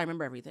list, just because I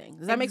remember everything.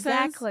 Does that make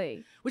sense?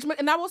 Exactly.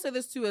 And I will say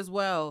this too as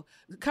well.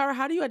 Cara,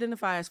 how do you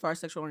identify as far as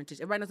sexual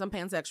orientation? Everybody knows I'm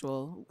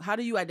pansexual. How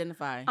do you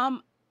identify?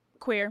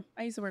 Queer.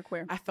 I use the word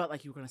queer. I felt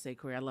like you were going to say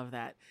queer. I love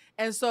that.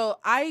 And so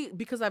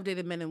because I've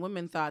dated men and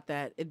women, thought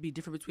that it'd be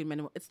different between men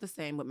and women. It's the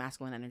same with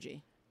masculine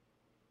energy.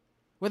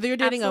 Whether you're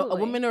dating a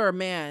woman or a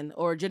man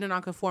or gender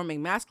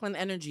nonconforming, masculine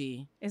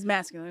energy is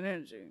masculine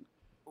energy.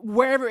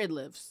 Wherever it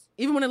lives,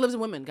 even when it lives in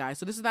women, guys.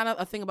 So this is not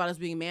a thing about us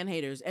being man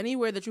haters.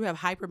 Anywhere that you have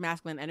hyper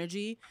masculine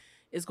energy,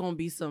 is going to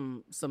be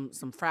some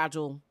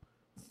fragile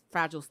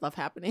stuff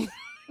happening.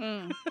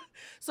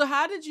 So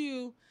how did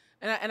you?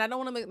 And I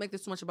don't want to make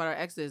this too much about our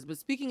exes, but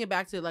speaking it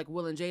back to like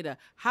Will and Jada,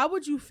 how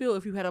would you feel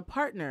if you had a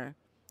partner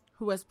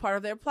who, as part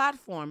of their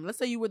platform, let's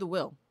say you were the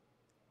Will.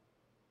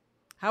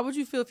 How would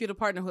you feel if you had a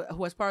partner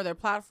who, as part of their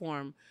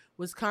platform,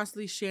 was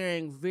constantly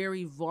sharing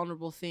very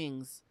vulnerable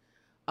things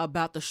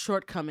about the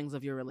shortcomings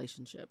of your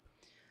relationship?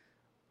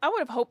 I would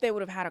have hoped they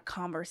would have had a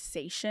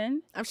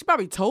conversation. She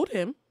probably told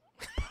him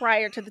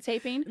prior to the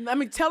taping. I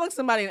mean, telling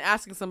somebody and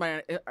asking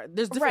somebody,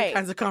 there's different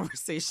kinds of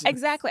conversations.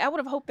 Exactly. I would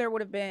have hoped there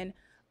would have been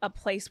a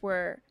place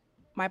where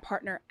my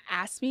partner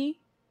asked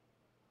me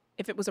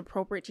if it was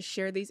appropriate to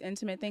share these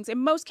intimate things. In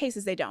most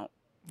cases, they don't.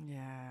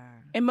 Yeah.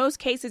 In most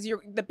cases,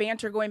 the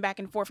banter going back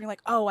and forth. And you're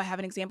like, oh, I have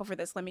an example for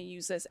this. Let me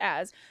use this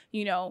as,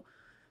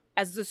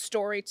 as the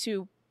story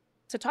to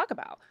talk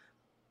about.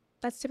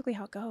 That's typically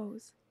how it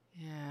goes.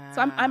 Yeah.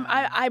 So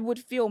I would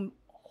feel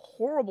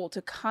horrible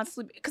to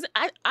constantly, because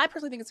I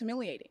personally think it's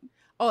humiliating.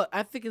 Oh,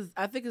 I think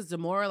it's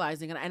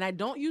demoralizing, and I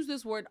don't use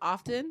this word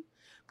often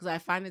because I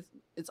find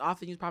it's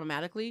often used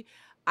problematically.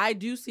 I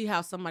do see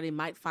how somebody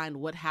might find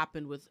what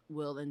happened with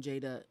Will and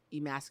Jada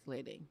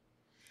emasculating.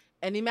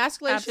 And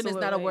emasculation is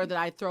not a word that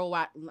I throw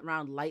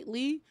around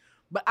lightly,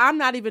 but I'm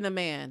not even a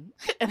man.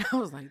 And I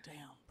was like, damn,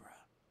 bro,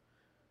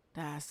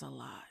 that's a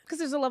lot. Because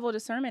there's a level of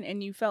discernment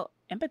and you felt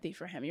empathy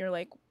for him. You're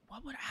like,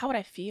 how would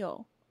I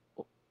feel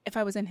if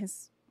I was in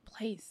his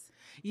place?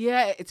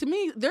 Yeah, to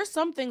me, there's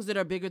some things that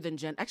are bigger than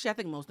gender. Actually, I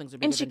think most things are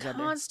bigger than gender. And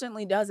she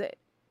constantly does it.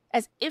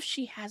 As if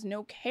she has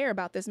no care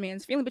about this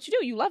man's feeling. But you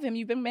do. You love him.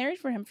 You've been married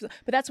for him. But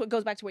that's what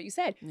goes back to what you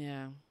said.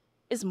 Yeah.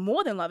 It's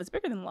more than love. It's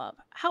bigger than love.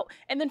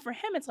 And then for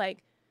him, it's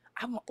like,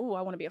 I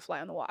want to be a fly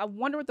on the wall. I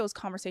wonder what those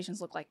conversations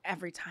look like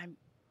every time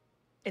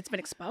it's been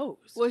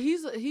exposed. Well,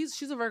 she's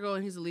a Virgo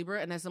and he's a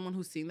Libra. And as someone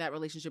who's seen that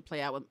relationship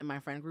play out in my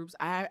friend groups,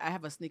 I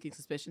have a sneaking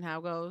suspicion how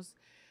it goes.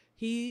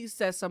 He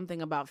says something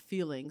about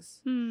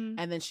feelings, and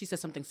then she says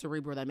something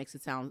cerebral that makes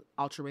it sound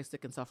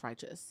altruistic and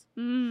self-righteous.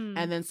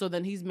 And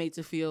then he's made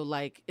to feel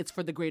like it's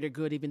for the greater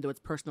good, even though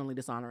it's personally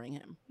dishonoring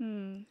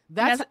him.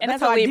 That's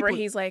how Libra,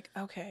 he's like,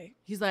 okay.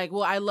 He's like,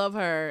 well, I love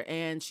her,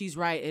 and she's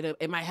right.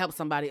 It might help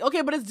somebody.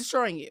 Okay, but it's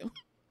destroying you.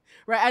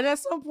 Right? And at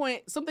some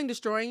point, something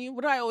destroying you,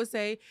 what do I always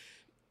say?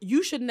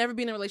 You should never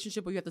be in a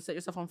relationship where you have to set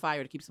yourself on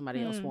fire to keep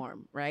somebody else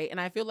warm, right? And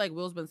I feel like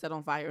Will's been set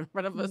on fire in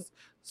front of us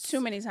too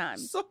many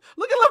times. So,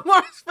 look at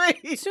Lamar's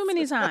face. Too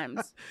many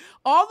times.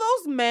 All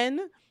those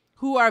men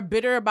who are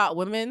bitter about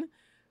women,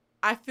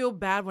 I feel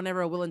bad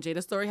whenever a Will and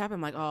Jada story happens.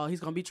 I'm like, oh, he's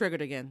gonna be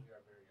triggered again.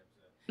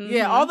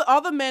 Yeah,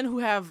 all the men who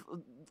have.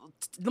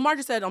 Lamar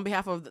just said on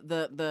behalf of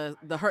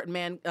the hurt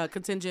man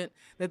contingent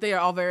that they are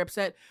all very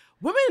upset.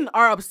 Women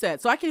are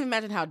upset, so I can't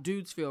imagine how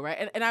dudes feel,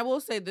 right? And I will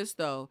say this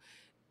though.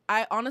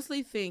 I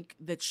honestly think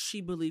that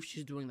she believes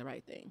she's doing the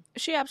right thing.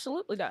 She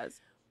absolutely does.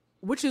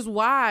 Which is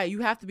why you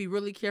have to be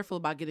really careful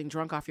about getting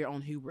drunk off your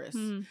own hubris.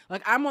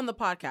 Like, I'm on the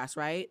podcast,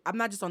 right? I'm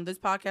not just on this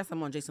podcast.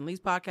 I'm on Jason Lee's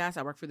podcast.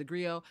 I work for The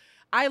Griot.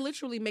 I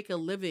literally make a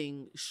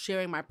living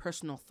sharing my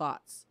personal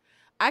thoughts.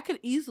 I could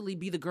easily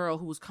be the girl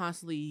who was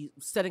constantly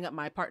setting up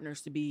my partners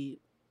to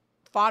be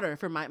fodder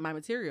for my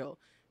material.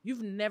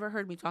 You've never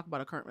heard me talk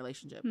about a current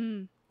relationship.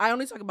 I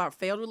only talk about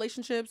failed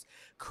relationships,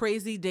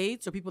 crazy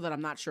dates, or people that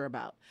I'm not sure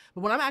about.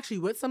 But when I'm actually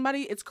with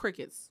somebody, it's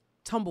crickets,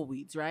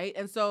 tumbleweeds, right?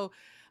 And so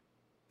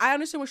I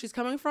understand where she's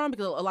coming from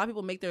because a lot of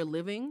people make their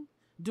living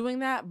doing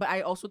that, but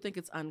I also think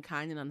it's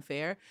unkind and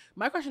unfair.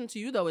 My question to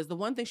you, though, is the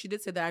one thing she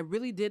did say that I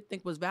really did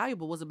think was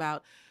valuable was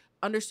about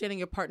understanding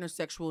your partner's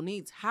sexual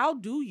needs. How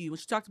do you, when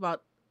she talked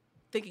about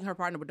thinking her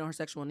partner would know her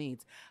sexual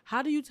needs,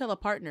 how do you tell a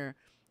partner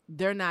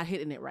they're not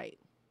hitting it right?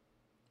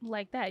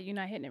 Like that, you're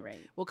not hitting it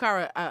right. Well,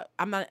 Cara,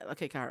 I'm not.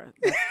 Okay, Cara,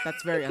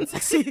 that's very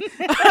unsexy.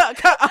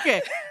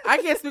 Okay, I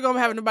can't speak on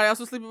having nobody else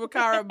who's sleeping with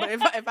Cara, but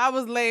if I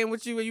was laying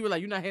with you and you were like,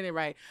 you're not hitting it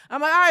right,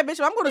 I'm like, all right,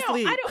 bitch, I'm going to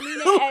sleep. I don't mean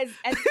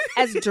it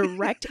as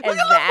direct as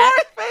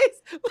that.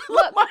 Face.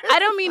 Look, I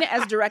don't mean it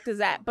as direct as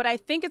that, but I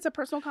think it's a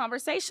personal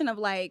conversation of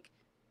like,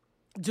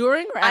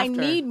 during or after? I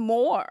need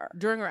more.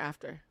 During or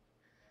after?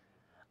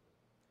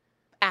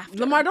 After.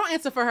 Lamar, don't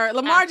answer for her.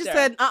 Lamar just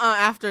said,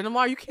 after.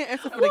 Lamar, you can't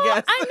answer for the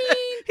guest. I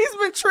mean, he's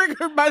been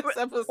triggered by this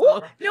episode.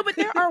 Ooh, no, but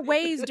there are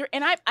ways,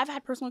 and I've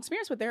had personal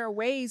experience with, there are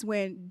ways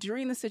when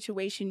during the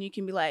situation you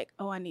can be like,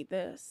 oh, I need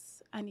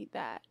this, I need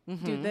that,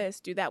 do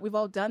this, do that. We've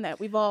all done that.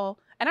 And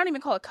I don't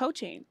even call it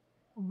coaching.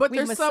 But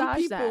there's some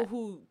people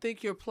who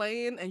think you're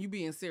playing and you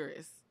being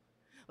serious.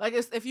 Like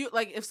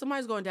if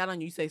somebody's going down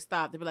on you, you say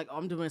stop. They'll be like, "Oh,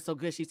 I'm doing so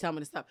good. She's telling me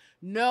to stop."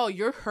 No,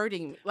 you're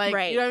hurting me. Like,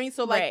 you know what I mean?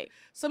 So like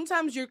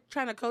sometimes you're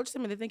trying to coach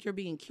them and they think you're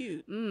being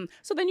cute.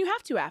 So then you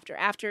have to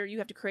after you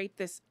have to create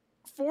this.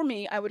 For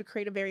me, I would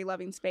create a very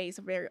loving space,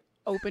 a very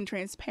open,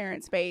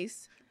 transparent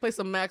space. Play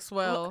some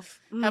Maxwell.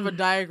 Have a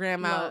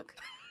diagram out.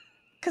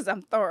 Because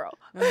I'm thorough.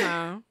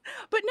 Uh-huh.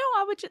 But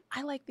no,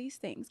 I like these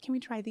things. Can we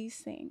try these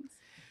things?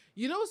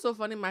 You know what's so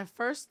funny? My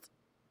first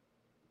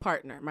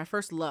partner, my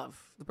first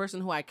love, the person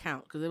who I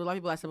count, because there were a lot of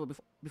people I said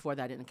before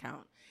that I didn't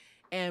count,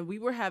 and we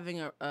were having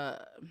an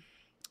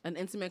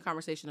intimate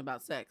conversation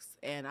about sex,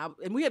 and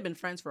we had been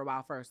friends for a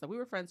while first. Like we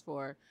were friends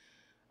for,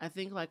 I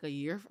think like a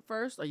year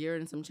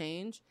and some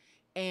change,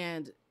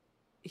 and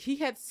he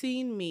had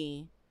seen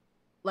me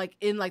like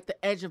in like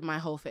the edge of my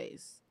whole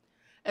phase.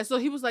 And so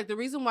he was like, the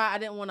reason why I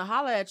didn't want to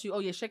holler at you, oh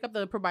yeah, shake up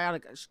the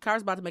probiotic.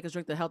 Kara's about to make us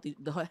drink the healthy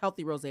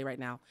rosé right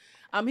now.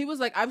 He was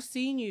like, I've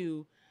seen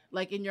you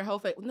like in your whole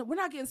face. No, we're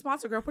not getting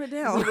sponsored, girl. Put it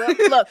down.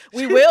 Look,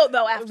 we will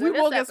though after we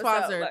this will get episode.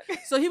 sponsored.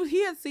 So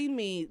he had seen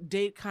me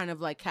date kind of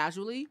like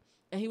casually,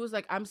 and he was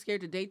like, I'm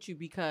scared to date you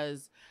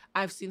because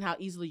I've seen how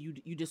easily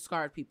you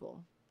discard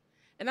people.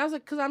 And I was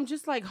like, because I'm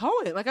just like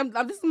hoeing. Like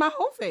this is my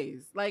whole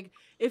phase. Like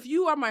if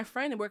you are my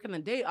friend and we're gonna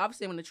date,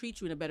 obviously I'm gonna treat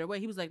you in a better way.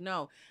 He was like,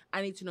 no,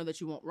 I need to know that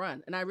you won't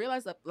run. And I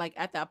realized that like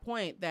at that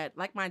point that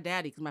like my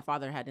daddy, because my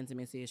father had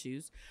intimacy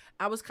issues,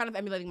 I was kind of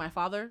emulating my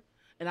father.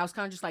 And I was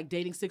kind of just like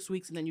dating 6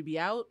 weeks and then you be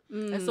out.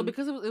 And so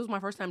because it was my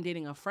first time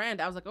dating a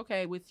friend, I was like,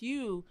 okay, with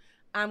you,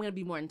 I'm gonna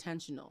be more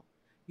intentional.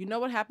 You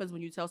know what happens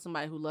when you tell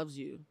somebody who loves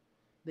you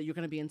that you're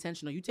going to be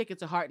intentional. You take it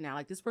to heart now.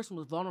 Like this person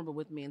was vulnerable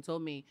with me and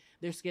told me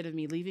they're scared of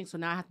me leaving. So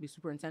now I have to be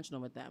super intentional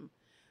with them.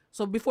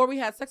 So before we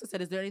had sex, I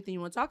said, is there anything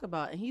you want to talk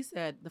about? And he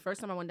said, the first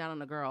time I went down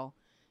on a girl,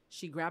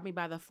 she grabbed me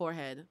by the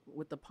forehead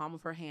with the palm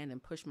of her hand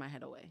and pushed my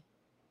head away.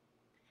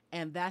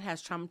 And that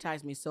has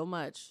traumatized me so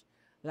much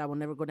that I will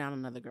never go down on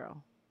another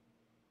girl.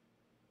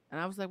 And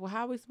I was like, well,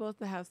 how are we supposed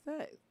to have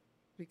sex?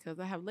 Because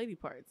I have lady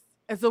parts.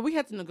 And so we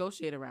had to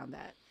negotiate around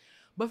that.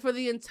 But for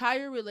the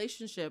entire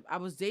relationship, I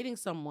was dating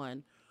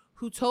someone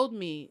who told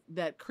me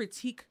that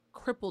critique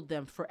crippled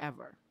them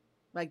forever.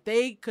 Like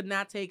they could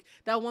not take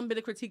that one bit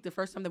of critique the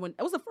first time they went.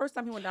 It was the first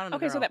time he went down on a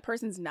girl. Okay, so that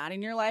person's not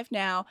in your life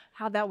now.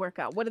 How'd that work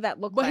out? What did that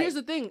look like? But here's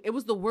the thing. It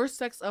was the worst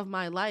sex of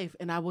my life,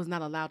 and I was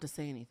not allowed to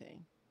say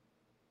anything.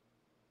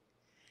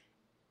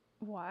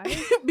 Why?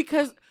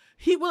 Because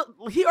he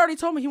already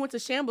told me he went to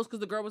shambles because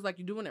the girl was like,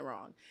 you're doing it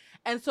wrong.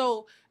 And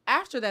so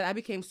after that, I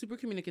became super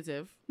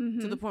communicative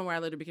to the point where I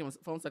later became a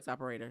phone sex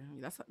operator.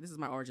 This is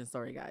my origin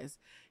story, guys.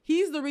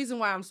 He's the reason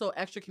why I'm so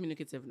extra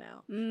communicative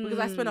now. Because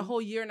I spent a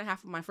whole year and a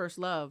half of my first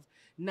love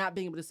not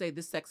being able to say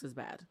this sex is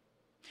bad.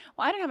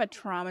 Well, I didn't have a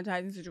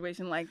traumatizing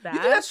situation like that.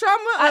 You think that's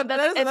trauma? That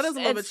is a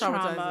little bit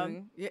traumatizing.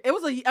 Trauma. Yeah, it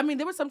was I mean,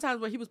 there were some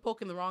times where he was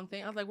poking the wrong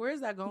thing. I was like, where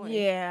is that going?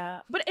 Yeah.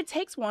 But it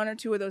takes one or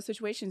two of those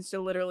situations to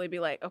literally be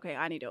like, okay,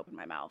 I need to open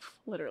my mouth,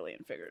 literally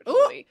and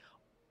figuratively,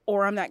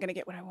 or I'm not going to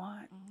get what I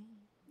want.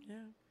 Yeah.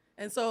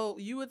 And so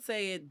you would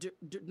say it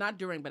not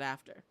during, but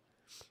after.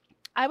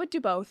 I would do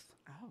both.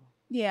 Oh.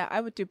 Yeah,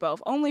 I would do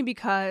both. Only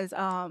because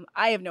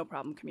I have no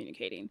problem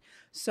communicating.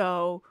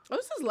 So. Oh,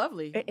 this is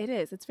lovely. It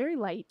is. It's very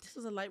light. This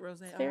is a light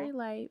rosé. It's very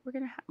light. We're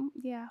going to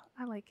yeah,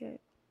 I like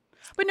it.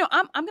 But no,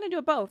 I'm going to do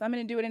it both. I'm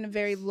going to do it in a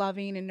very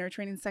loving and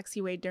nurturing and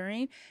sexy way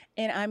during.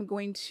 And I'm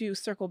going to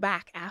circle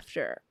back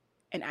after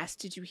and ask,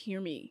 did you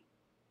hear me?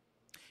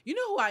 You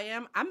know who I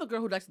am? I'm the girl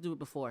who likes to do it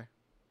before.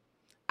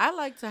 I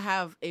like to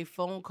have a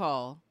phone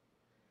call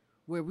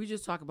where we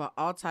just talk about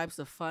all types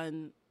of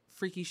fun,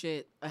 freaky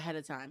shit ahead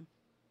of time.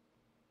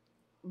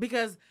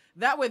 Because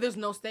that way there's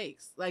no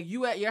stakes. Like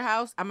you at your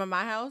house, I'm at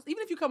my house.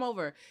 Even if you come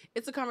over,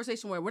 it's a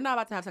conversation where we're not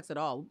about to have sex at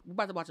all. We're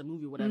about to watch a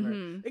movie or whatever.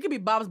 It could be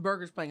Bob's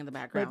Burgers playing in the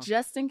background. But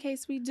just in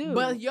case we do.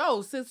 But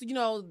yo, since you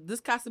know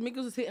this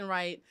Casamigos is hitting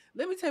right,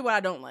 let me tell you what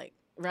I don't like.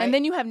 Right? And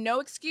then you have no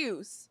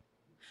excuse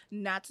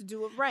not to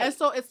do it right. And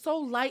so it's so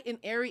light and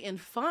airy and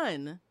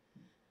fun.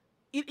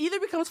 It either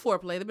becomes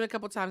foreplay. There've been a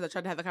couple times I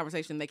tried to have the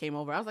conversation. They came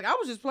over. I was like, I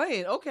was just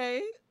playing.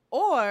 Okay.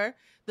 Or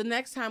the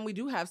next time we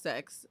do have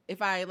sex, if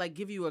I like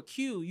give you a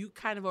cue, you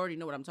kind of already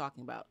know what I'm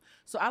talking about.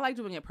 So I like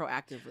doing it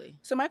proactively.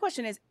 So my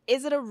question is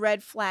it a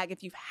red flag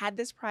if you've had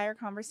this prior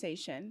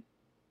conversation,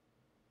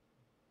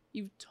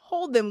 you've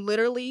told them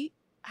literally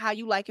how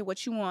you like it,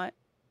 what you want,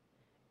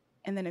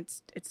 and then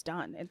it's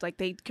done? It's like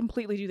they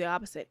completely do the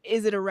opposite.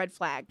 Is it a red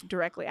flag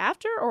directly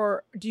after,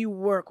 or do you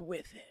work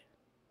with it?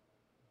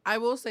 I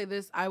will say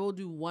this. I will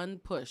do one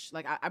push.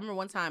 Like I remember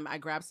one time I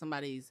grabbed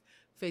somebody's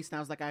face and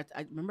I was like, I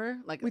remember?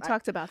 Like we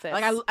talked about this.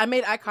 Like I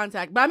made eye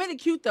contact, but I made it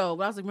cute though.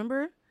 But I was like,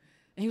 remember?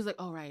 And he was like,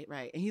 oh, right.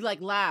 And he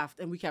like laughed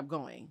and we kept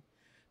going.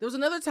 There was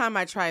another time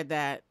I tried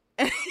that.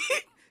 And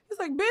he's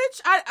like,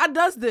 bitch, I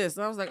does this.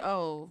 And I was like,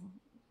 oh,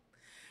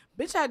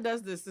 bitch, I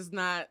does this is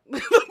not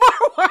the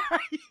part where are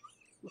you?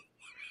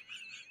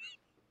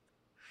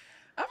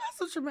 I've had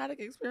some traumatic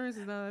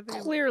experiences now. I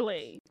think.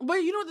 Clearly. But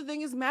you know what the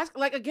thing is,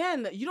 like,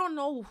 again, you don't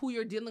know who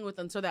you're dealing with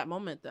until that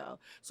moment, though.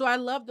 So I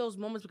love those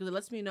moments because it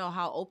lets me know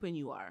how open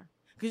you are.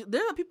 Because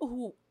there are people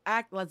who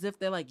act as if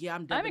they're like, yeah,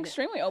 I'm debonair. I'm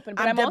extremely open,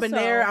 but I'm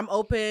debonair. also... I'm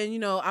open. You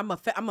know, I'm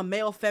a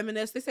male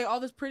feminist. They say all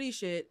this pretty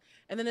shit,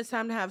 and then it's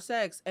time to have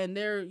sex, and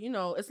they're, you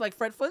know, it's like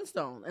Fred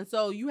Flintstone, and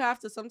so you have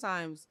to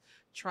sometimes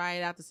try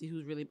it out to see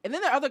who's really. And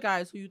then there are other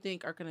guys who you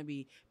think are gonna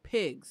be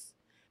pigs,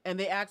 and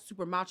they act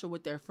super macho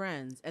with their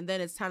friends, and then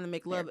it's time to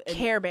make love. And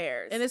Care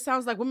Bears, and it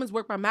sounds like Women's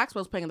Work by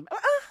Maxwell's playing in the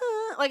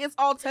like it's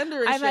all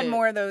tender. And I've shit. had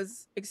more of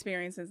those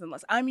experiences than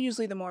less. I'm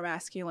usually the more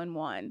masculine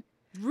one.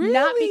 Really?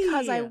 Not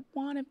because I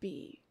want to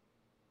be.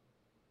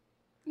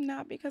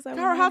 Not because I want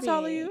to be. Cara, how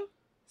tall are you?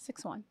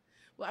 6'1".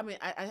 Well, I mean,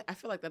 I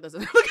feel like that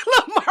doesn't look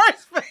at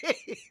Lamar's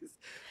face.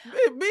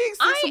 Being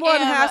 6'1"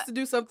 has to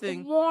do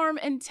something warm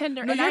and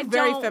tender. No, and you're I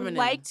very don't feminine.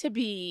 like to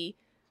be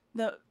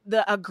the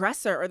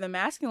aggressor or the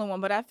masculine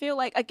one, but I feel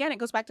like, again, it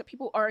goes back to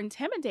people are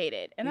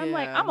intimidated. And I'm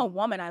like, Yeah. I'm a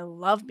woman. I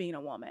love being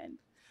a woman.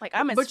 Like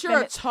I'm But you're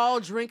a tall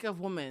drink of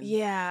woman.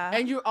 Yeah.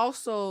 And you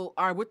also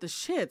are with the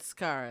shits,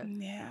 Cara.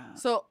 Yeah.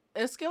 So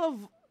a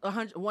scale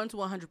of 1 to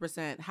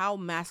 100%, how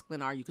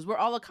masculine are you? Because we're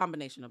all a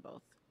combination of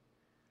both.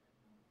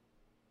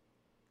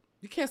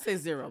 You can't say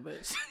 0,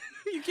 bitch.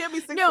 You can't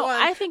be 6'1". No,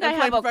 I think I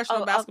have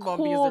professional a basketball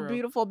and be cool, 0.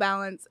 beautiful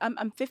balance.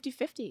 I'm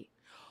 50-50.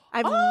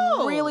 I've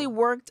Oh. really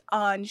worked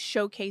on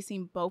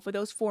showcasing both of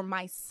those for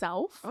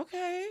myself.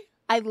 Okay.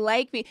 I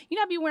like being,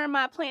 I be wearing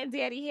my plant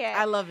daddy hat.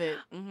 I love it.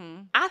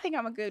 Mm-hmm. I think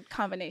I'm a good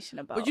combination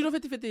of both. But you know,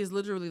 50-50 is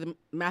literally the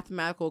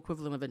mathematical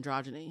equivalent of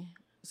androgyny.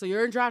 So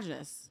you're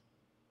androgynous.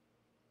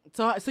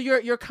 So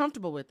you're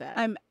comfortable with that.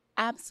 I'm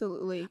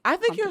absolutely. I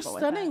think you're comfortable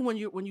with stunning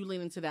that. when you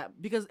lean into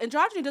that, because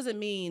androgyny doesn't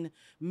mean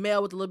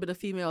male with a little bit of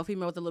female,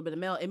 female with a little bit of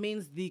male. It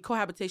means the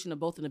cohabitation of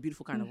both in a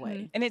beautiful kind of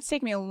way. And it's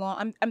taken me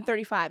I'm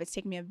 35. It's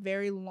taken me a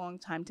very long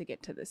time to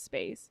get to this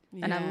space.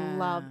 And I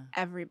love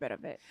every bit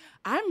of it.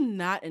 I'm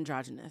not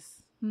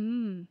androgynous.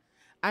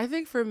 I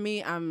think for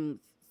me, I'm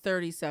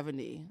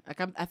 30-70.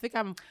 Like I think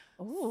I'm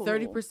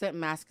 30%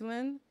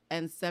 masculine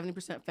and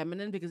 70%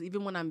 feminine, because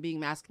even when I'm being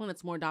masculine,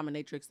 it's more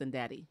dominatrix than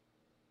daddy.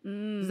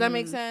 Does that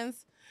make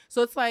sense?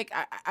 So it's like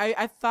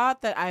I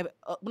thought that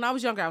when I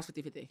was younger, I was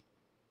 50-50.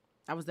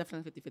 I was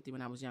definitely 50-50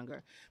 when I was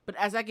younger. But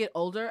as I get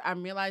older,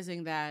 I'm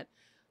realizing that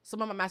some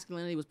of my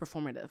masculinity was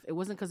performative. It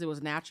wasn't because it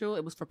was natural.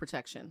 It was for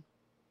protection.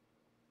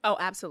 Oh,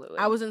 absolutely.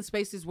 I was in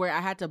spaces where I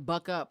had to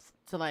buck up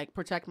to like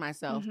protect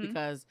myself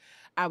because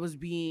I was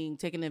being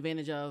taken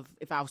advantage of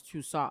if I was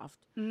too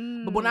soft.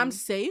 But when I'm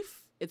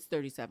safe, it's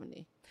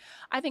 30-70.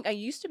 I think I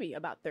used to be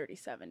about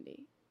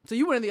 30-70. So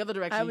you went in the other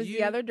direction. I was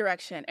the other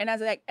direction. And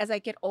as I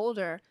get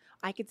older,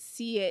 I could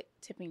see it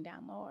tipping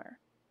down lower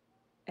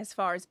as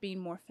far as being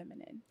more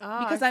feminine.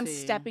 Because I'm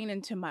stepping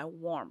into my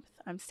warmth.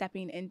 I'm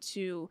stepping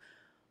into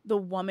the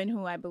woman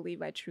who I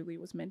believe I truly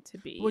was meant to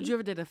be. Would you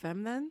ever date a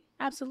femme then?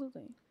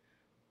 Absolutely.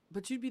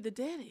 But you'd be the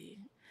daddy.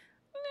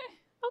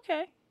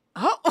 Okay.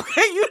 Oh,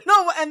 okay. You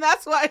know what? And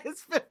that's why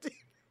it's 50.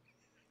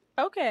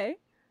 Okay.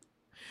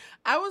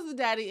 I was the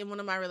daddy in one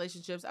of my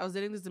relationships. I was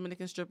dating this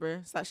Dominican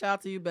stripper. So shout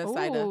out to you,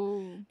 Bethsaida.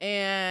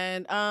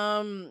 And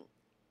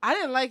I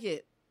didn't like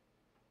it.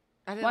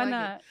 Why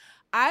not?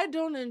 I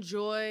don't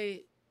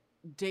enjoy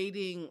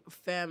dating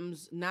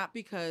femmes, not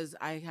because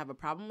I have a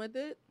problem with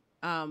it,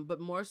 but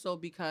more so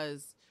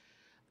because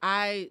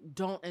I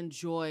don't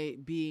enjoy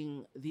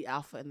being the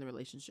alpha in the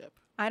relationship.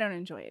 I don't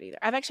enjoy it either.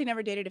 I've actually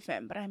never dated a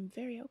femme, but I'm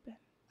very open.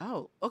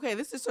 Oh, okay.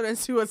 This is sort of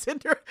into a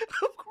Tinder.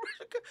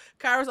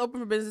 Kyra's open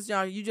for business,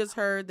 y'all. You just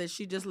heard that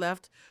she just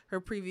left her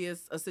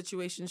previous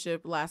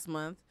situationship last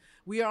month.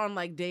 We are on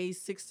like day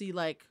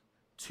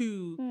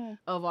 62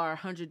 of our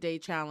 100-day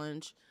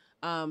challenge.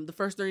 The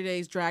first 30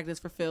 days dragged us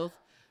for filth.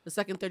 The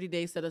second 30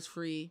 days set us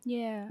free.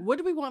 Yeah. What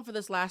do we want for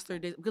this last 30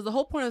 days? Because the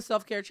whole point of the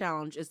self-care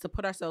challenge is to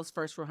put ourselves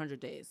first for 100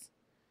 days.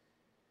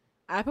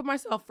 I put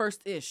myself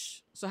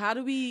first-ish. So how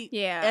do we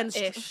end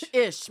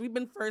ish? We've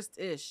been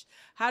first-ish.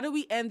 How do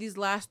we end these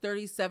last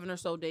 37 or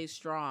so days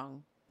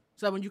strong?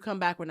 So that when you come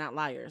back, we're not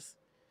liars.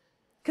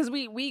 Because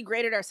we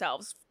graded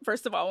ourselves,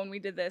 first of all, when we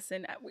did this.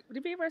 And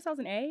did we give ourselves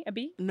an A, a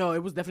B? No,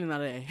 it was definitely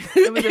not an A.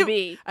 It was a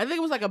B. I think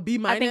it was like a B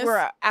minus. I think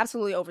we're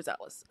absolutely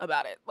overzealous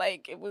about it.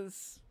 Like, it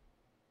was...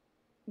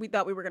 We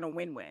thought we were going to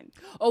win-win.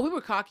 Oh, we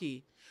were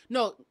cocky.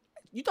 No,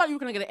 you thought you were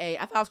going to get an A.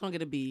 I thought I was going to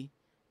get a B.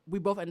 We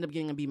both ended up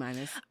getting a B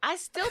minus. I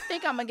still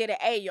think I'm going to get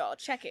an A, y'all.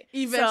 Check it.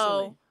 Eventually.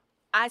 So,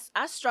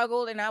 I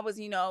struggled, and I was,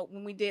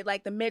 when we did,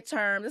 like, the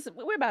midterm.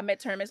 We're about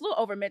midterm. It's a little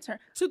over midterm.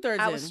 2/3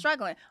 I was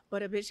struggling.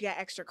 But a bitch got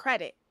extra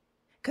credit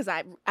because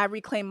I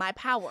reclaimed my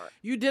power.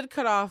 You did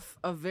cut off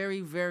a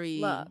very, very...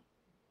 Love.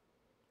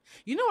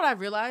 You know what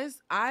I've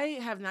realized? I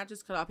have not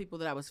just cut off people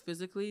that I was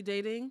physically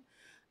dating.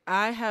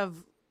 I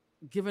have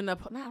given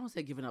up... No, I don't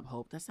say given up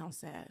hope. That sounds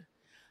sad.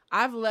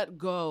 I've let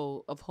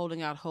go of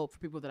holding out hope for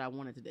people that I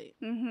wanted to date.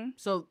 Mm-hmm.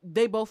 So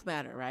they both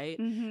matter, right?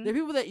 Mm-hmm. There are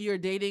people that you're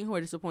dating who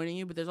are disappointing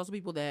you, but there's also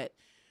people that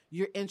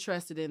you're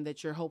interested in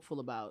that you're hopeful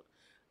about.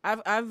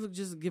 I've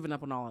just given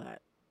up on all of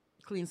that.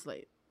 Clean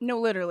slate. No,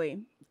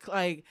 literally.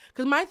 Like,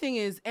 because my thing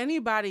is,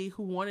 anybody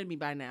who wanted me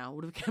by now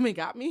would have come and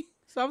got me.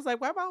 So I was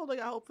like, why am I holding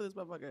out hope for this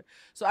motherfucker?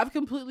 So I've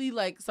completely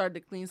like started a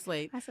clean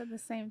slate. I said the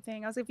same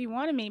thing. I was like, if you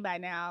wanted me by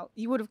now,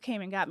 you would have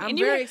came and got me. I'm and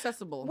very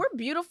accessible. We're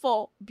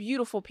beautiful,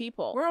 beautiful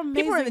people. We're amazing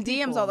people are in the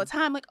DMs all the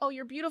time. Like, oh,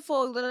 you're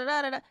beautiful. Da, da,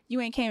 da, da.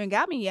 You ain't came and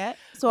got me yet.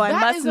 So I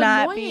must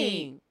not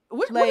be.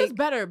 What is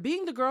better,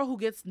 being the girl who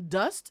gets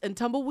dust and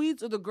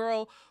tumbleweeds, or the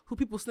girl who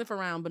people sniff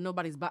around but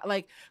nobody's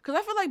like? Because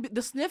I feel like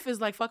the sniff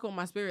is like fucking with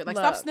my spirit. Like,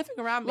 stop sniffing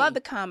around me. Love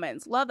the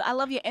comments. I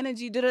love your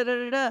energy. Da da da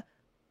da da.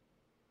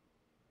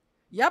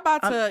 Y'all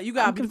about to. You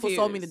got I'm beautiful confused.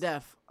 soul me to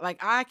death. Like,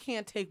 I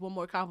can't take one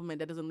more compliment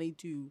that doesn't lead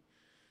to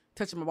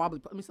touching my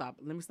wobbly. Let me stop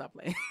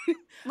playing.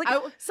 Like,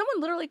 someone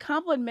literally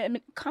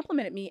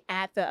complimented me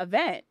at the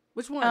event.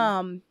 Which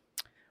one?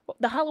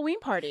 The Halloween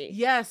party.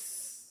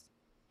 Yes.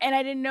 And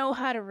I didn't know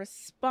how to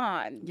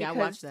respond. Yeah, I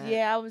watched that.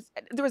 Yeah,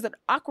 there was an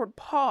awkward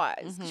pause.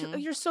 Mm-hmm. She was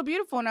like, you're so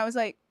beautiful. And I was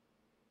like,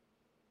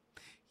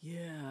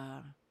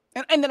 yeah.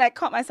 And then I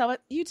caught myself,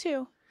 you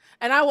too.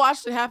 And I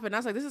watched it happen. I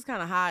was like, this is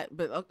kind of hot.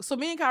 But so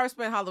me and Kyra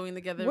spent Halloween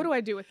together. What do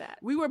I do with that?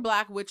 We were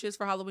black witches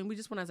for Halloween. We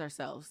just went as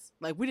ourselves.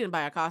 Like, we didn't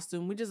buy a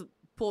costume. We just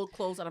pulled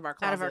clothes out of our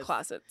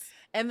closets.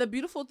 And the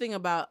beautiful thing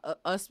about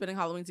us spending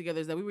Halloween together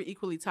is that we were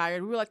equally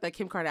tired. We were like that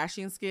Kim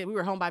Kardashian skit. We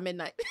were home by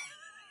midnight.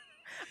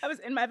 I was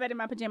in my bed in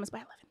my pajamas by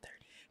 11:30.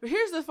 But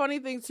here's the funny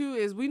thing, too,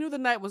 is we knew the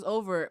night was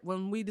over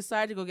when we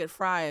decided to go get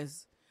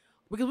fries.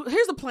 Because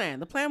here's the plan.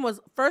 The plan was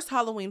first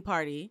Halloween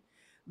party,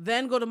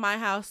 then go to my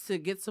house to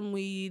get some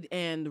weed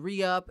and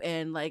re-up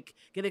and, like,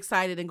 get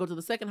excited and go to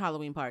the second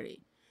Halloween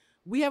party.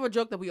 We have a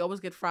joke that we always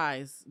get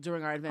fries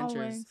during our adventures.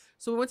 Always.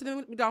 So we went to the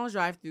McDonald's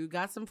drive-thru,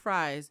 got some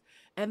fries,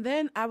 and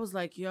then I was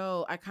like,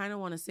 yo, I kind of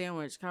want a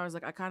sandwich. Kyra was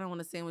like, I kind of want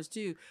a sandwich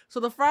too. So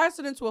the fries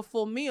turned into a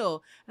full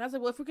meal. And I was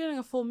like, well, if we're getting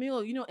a full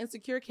meal, you know,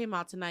 Insecure came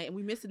out tonight and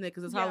we missing it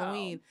because it's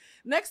Halloween.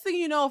 Next thing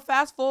you know,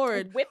 fast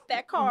forward. Whip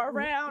that car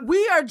around.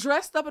 We are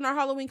dressed up in our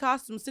Halloween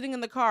costumes, sitting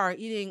in the car,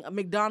 eating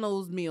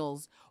McDonald's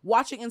meals,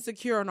 watching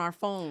Insecure on our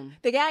phone.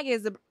 The gag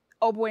is the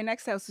old boy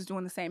next house is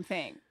doing the same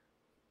thing.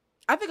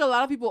 I think a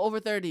lot of people over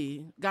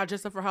 30 got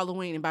dressed up for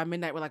Halloween, and by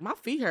midnight, we're like, my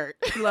feet hurt.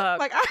 Look.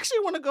 Like, I actually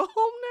want to go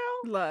home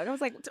now. Look, I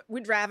was like,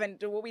 we're driving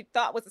to what we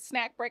thought was a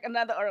snack break, or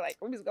like,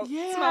 we was going to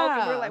Yeah. smoke,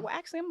 and we're like, well,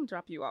 actually, I'm going to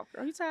drop you off.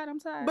 Are you tired? I'm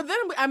tired. But then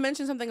I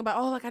mentioned something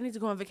about, like, I need to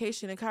go on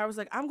vacation, and Kyra was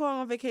like, I'm going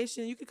on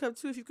vacation. You could come,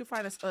 too, if you could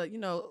find us,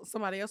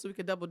 somebody else so we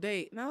could double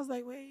date. And I was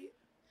like, wait.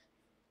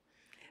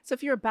 So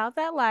if you're about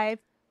that life,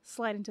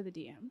 slide into the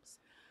DMs.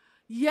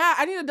 Yeah,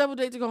 I need a double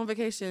date to go on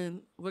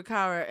vacation with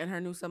Kyra and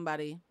her new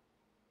somebody.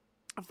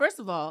 First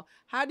of all,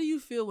 how do you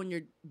feel when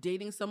you're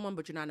dating someone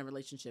but you're not in a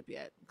relationship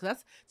yet?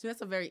 Because that's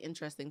a very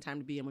interesting time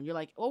to be in, when you're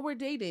like, oh, we're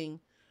dating,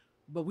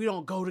 but we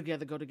don't go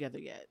together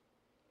yet.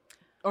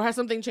 Or has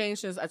something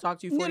changed since I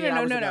talked to you 40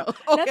 hours ago? No.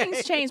 Okay.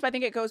 Nothing's changed, but I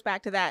think it goes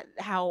back to that,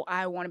 how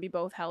I want to be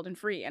both held and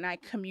free. And I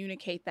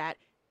communicate that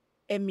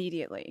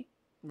immediately.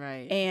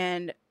 Right.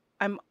 And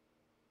I'm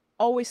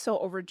always so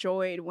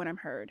overjoyed when I'm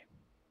heard.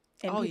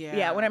 And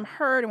yeah, when I'm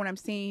heard and when I'm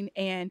seen,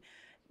 and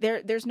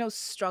there's no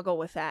struggle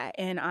with that,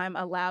 and I'm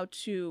allowed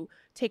to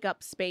take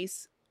up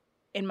space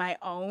in my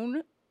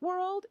own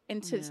world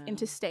and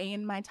to stay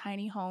in my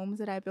tiny homes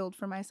that I build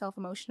for myself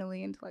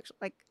emotionally, intellectually.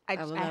 Like I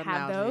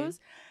have those,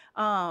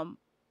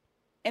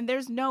 and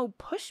there's no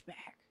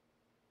pushback.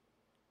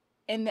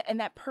 And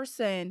that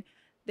person,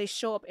 they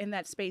show up in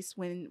that space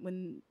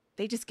when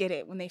they just get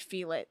it, when they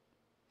feel it.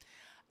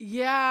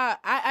 Yeah,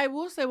 I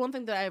will say one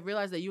thing that I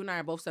realized that you and I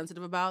are both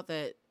sensitive about,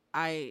 that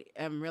I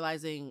am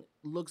realizing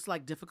looks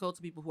like difficult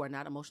to people who are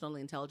not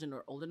emotionally intelligent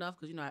or old enough,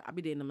 because, you know, I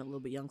be dating them a little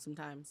bit young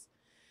sometimes.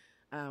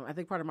 I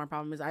think part of my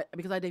problem is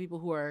because I date people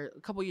who are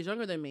a couple years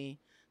younger than me,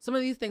 some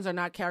of these things are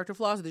not character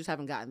flaws, they just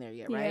haven't gotten there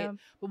yet, right?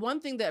 But one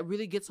thing that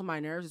really gets on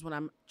my nerves is when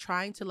I'm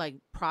trying to, like,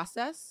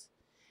 process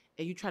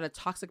and you try to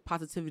toxic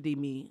positivity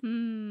me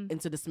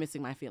into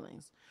dismissing my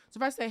feelings. So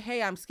if I say,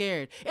 hey, I'm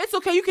scared, it's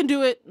okay, you can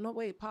do it. No,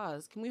 wait,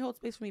 pause. Can we hold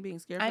space for me being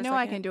scared for I know a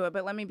I second? can do it,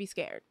 but let me be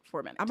scared for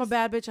a minute. I'm a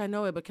bad bitch, I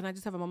know it, but can I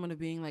just have a moment of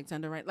being, like,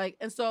 tender, right? Like,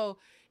 and so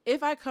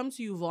if I come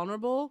to you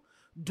vulnerable,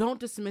 don't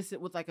dismiss it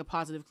with, like, a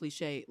positive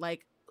cliche.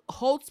 Like,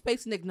 hold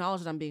space and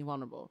acknowledge that I'm being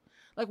vulnerable.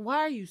 Like, why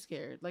are you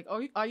scared? Like,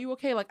 are you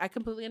okay? Like, I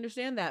completely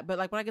understand that, but,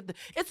 like, when I get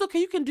it's okay,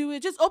 you can do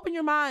it, just open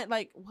your mind.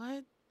 Like,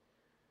 what?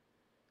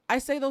 I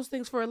say those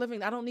things for a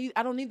living. I don't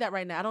need that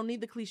right now. I don't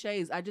need the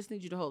cliches. I just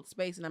need you to hold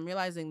space. And I'm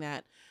realizing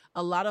that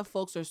a lot of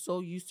folks are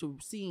so used to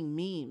seeing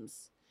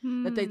memes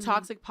that they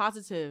toxic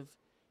positive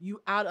you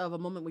out of a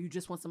moment where you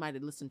just want somebody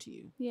to listen to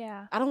you.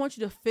 Yeah. I don't want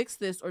you to fix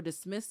this or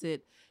dismiss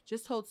it.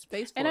 Just hold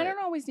space for it. And I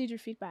don't always need your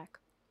feedback.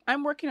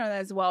 I'm working on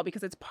that as well,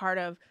 because it's part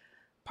of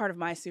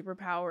my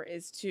superpower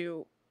is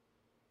to,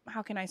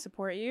 how can I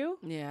support you?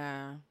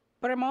 Yeah.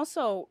 But I'm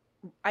also,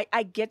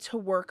 I get to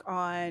work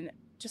on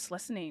just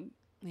listening.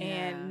 Yeah.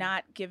 And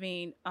not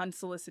giving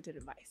unsolicited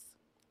advice.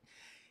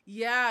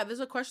 Yeah,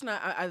 there's a question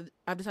I've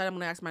decided I'm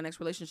going to ask my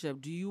next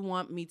relationship. Do you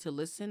want me to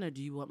listen, or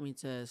do you want me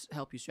to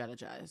help you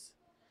strategize?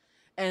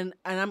 And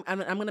I'm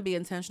going to be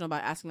intentional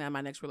about asking that in my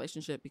next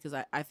relationship, because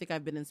I think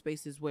I've been in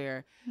spaces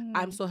where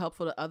I'm so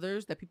helpful to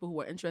others that people who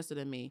are interested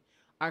in me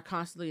are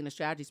constantly in a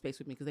strategy space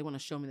with me because they want to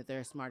show me that they're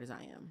as smart as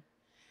I am.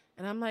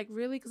 And I'm like,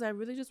 really? Because I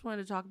really just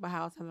wanted to talk about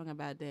how I was having a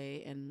bad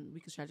day and we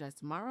can strategize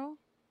tomorrow.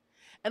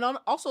 And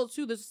also,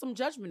 too, there's some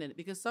judgment in it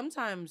because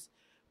sometimes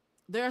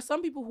there are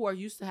some people who are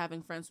used to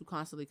having friends who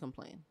constantly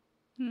complain.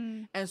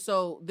 And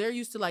so they're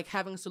used to like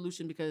having a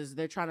solution because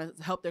they're trying to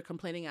help their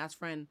complaining ass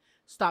friend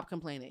stop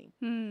complaining.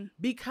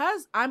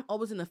 Because I'm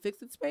always in a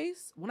fix-it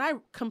space, when I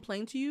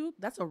complain to you,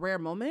 that's a rare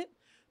moment.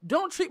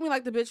 Don't treat me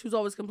like the bitch who's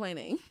always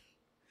complaining.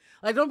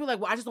 Like, don't be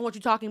like, well, I just don't want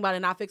you talking about it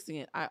and not fixing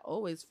it. I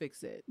always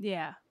fix it.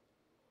 Yeah.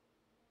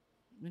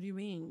 What do you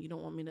mean you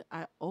don't want me to?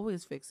 I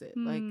always fix it.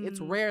 Like, it's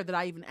rare that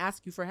I even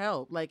ask you for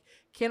help. Like,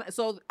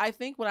 so I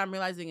think what I'm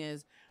realizing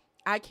is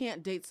I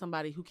can't date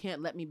somebody who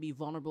can't let me be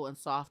vulnerable and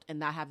soft and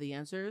not have the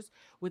answers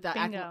without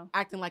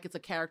acting like it's a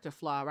character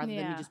flaw rather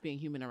than me just being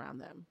human around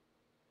them.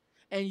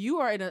 And you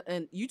are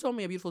and you told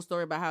me a beautiful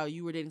story about how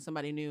you were dating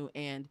somebody new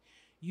and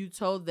you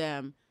told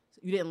them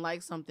you didn't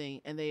like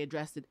something and they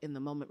addressed it in the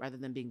moment rather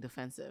than being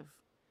defensive.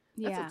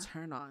 That's a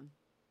turn on.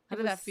 How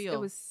did that feel? It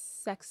was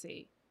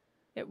sexy.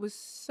 It was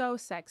so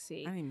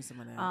sexy. I need me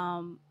some of that.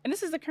 And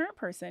this is the current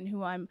person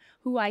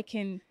who I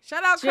can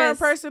shout out current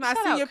person. I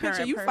see your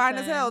picture. You person. fine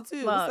as hell too.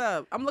 Look, what's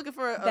up? I'm looking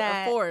for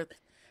a fourth,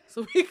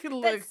 so we can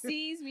look. That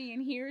sees me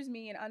and hears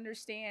me and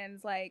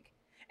understands like.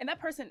 And that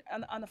person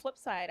on the flip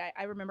side,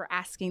 I remember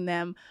asking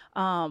them,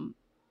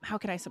 "How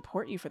can I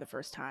support you for the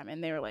first time?"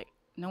 And they were like,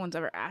 "No one's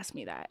ever asked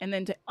me that." And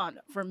then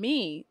for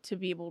me to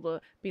be able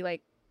to be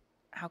like,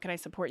 "How can I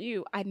support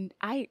you?"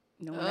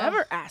 No one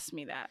ever asked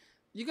me that.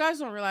 You guys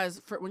don't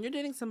realize when you're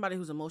dating somebody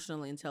who's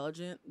emotionally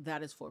intelligent,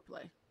 that is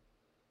foreplay.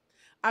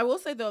 I will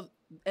say though,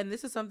 and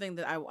this is something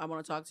that I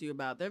want to talk to you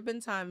about. There have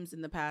been times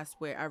in the past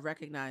where I've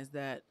recognized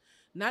that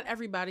not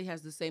everybody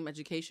has the same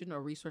education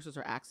or resources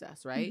or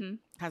access, right?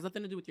 Has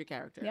nothing to do with your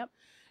character. Yep.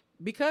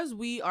 Because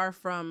we are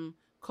from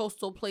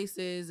coastal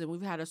places and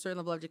we've had a certain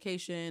level of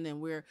education and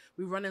we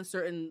run in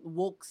certain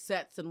woke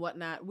sets and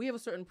whatnot, we have a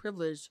certain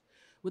privilege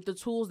with the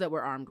tools that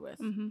we're armed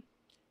with.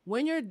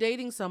 When you're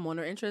dating someone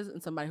or interested in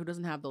somebody who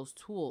doesn't have those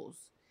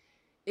tools,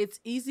 it's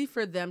easy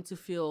for them to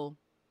feel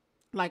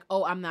like,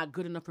 oh, I'm not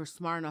good enough or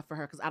smart enough for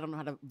her because I don't know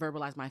how to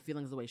verbalize my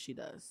feelings the way she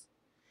does.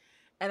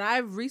 And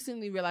I've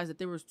recently realized that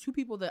there was 2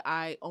 people that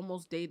I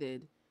almost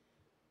dated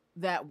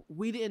that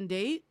we didn't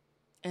date,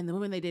 and the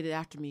women they dated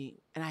after me,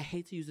 and I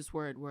hate to use this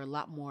word, were a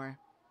lot more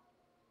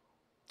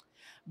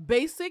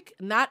basic,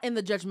 not in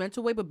the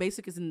judgmental way, but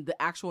basic is in the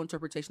actual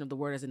interpretation of the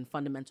word as in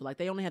fundamental. Like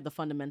they only had the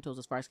fundamentals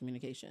as far as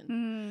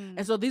communication.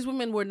 And so these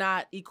women were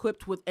not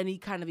equipped with any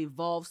kind of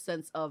evolved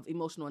sense of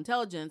emotional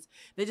intelligence.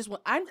 They just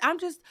went, I'm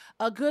just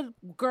a good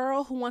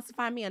girl who wants to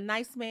find me a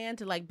nice man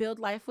to like build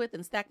life with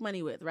and stack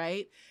money with,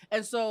 right?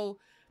 And so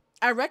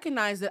I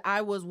recognized that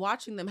I was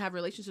watching them have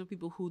relationships with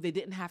people who they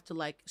didn't have to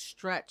like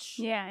stretch.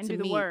 Yeah, and to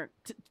do the work.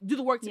 To do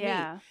the work to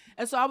me.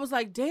 And so I was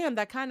like, damn,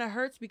 that kind of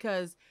hurts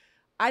because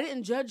I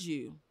didn't judge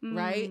you,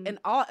 right?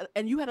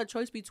 And you had a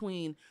choice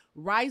between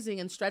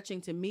rising and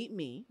stretching to meet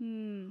me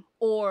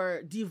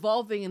or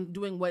devolving and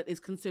doing what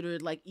is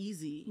considered like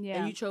easy. Yeah.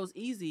 And you chose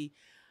easy.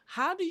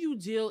 How do you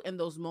deal in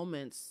those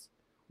moments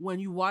when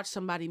you watch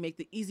somebody make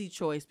the easy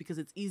choice because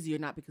it's easier,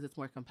 not because it's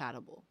more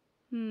compatible?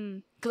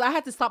 Because I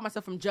had to stop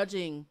myself from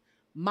judging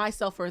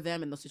myself or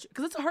them in those situations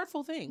because it's a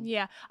hurtful thing.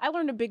 Yeah. I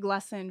learned a big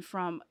lesson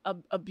from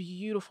a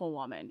beautiful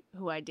woman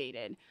who I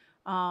dated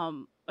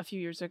a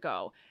few years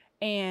ago.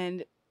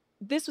 And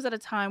this was at a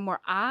time where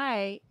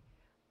I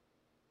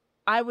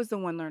was the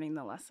one learning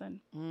the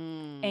lesson.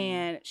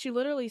 And she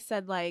literally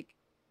said, like,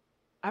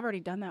 I've already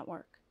done that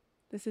work.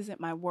 This isn't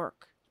my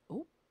work.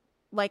 Ooh.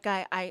 Like,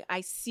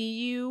 I see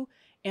you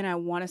and I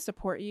want to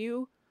support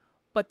you,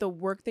 but the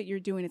work that you're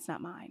doing, it's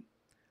not mine.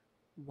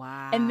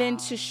 Wow. And then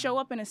to show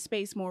up in a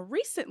space more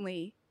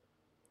recently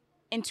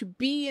and to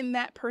be in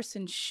that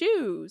person's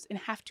shoes and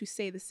have to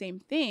say the same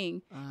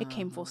thing, it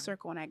came full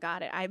circle and I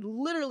got it. I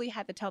literally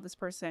had to tell this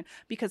person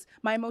because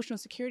my emotional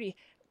security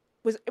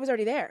was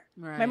already there.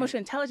 Right. My emotional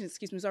intelligence,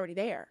 was already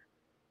there.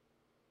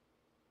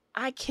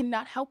 I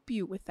cannot help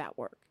you with that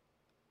work.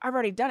 I've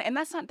already done it. And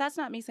that's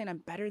not me saying I'm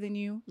better than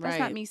you. That's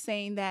not me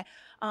saying that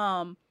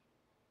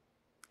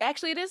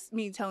actually it is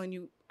me telling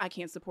you I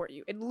can't support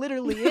you. It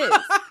literally is.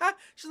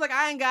 She's like,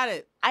 I ain't got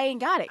it. I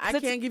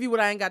can't give you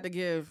what I ain't got to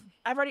give.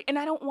 I'm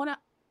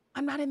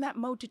not in that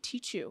mode to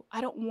teach you.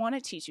 I don't want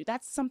to teach you.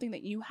 That's something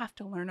that you have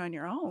to learn on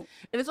your own.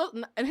 And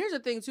here's the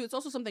thing too, it's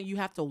also something you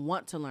have to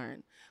want to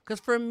learn. Because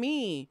for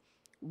me,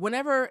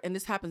 whenever, and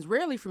this happens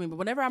rarely for me, but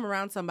whenever I'm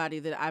around somebody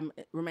that I'm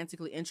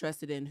romantically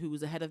interested in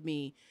who's ahead of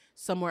me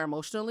somewhere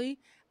emotionally,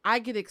 I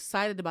get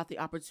excited about the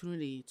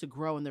opportunity to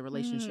grow in the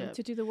relationship.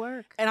 To do the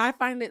work. And I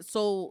find it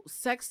so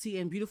sexy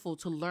and beautiful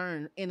to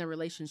learn in a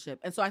relationship.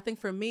 And so I think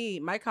for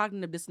me, my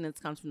cognitive dissonance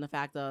comes from the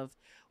fact of,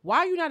 why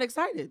are you not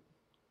excited?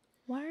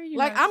 Why are you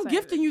like, not I'm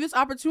excited? gifting you this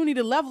opportunity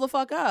to level the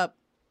fuck up.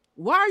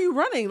 Why are you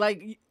running?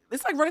 Like,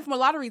 it's like running from a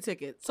lottery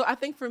ticket. So I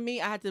think for me,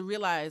 I had to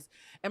realize,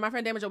 and my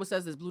friend Damage always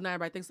says this, Blue, not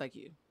everybody thinks like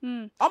you.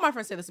 All my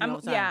friends say this to me all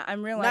the time. Yeah,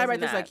 I'm realizing not everybody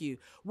that. thinks like you.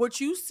 What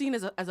you've seen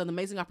as an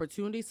amazing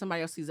opportunity,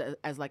 somebody else sees it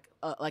as like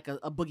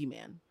a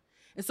boogeyman.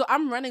 And so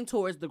I'm running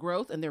towards the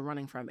growth and they're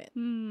running from it.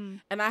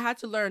 Mm. And I had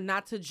to learn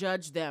not to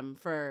judge them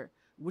for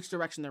which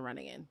direction they're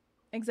running in.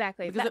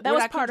 Exactly. Because That we're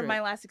was not part of kindred.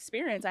 my last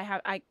experience.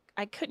 I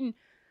couldn't.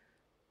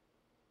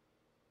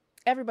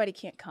 Everybody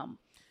can't come.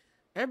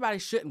 Everybody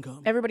shouldn't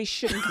come. Everybody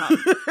shouldn't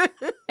come.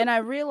 And I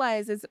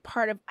realize it's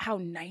part of how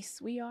nice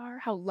we are,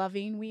 how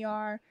loving we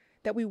are,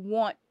 that we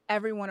want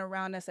everyone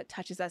around us that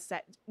touches us,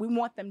 that we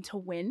want them to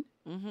win.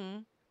 Mm-hmm.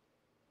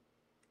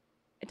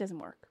 It doesn't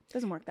work. It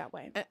doesn't work that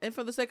way. And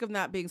for the sake of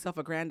not being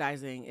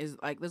self-aggrandizing, is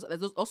like there's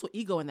also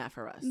ego in that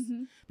for us.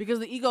 Mm-hmm. Because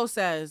the ego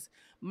says,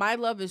 my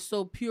love is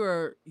so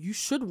pure, you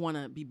should want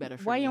to be better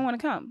for Why me. you don't want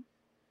to come?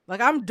 Like,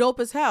 I'm dope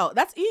as hell.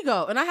 That's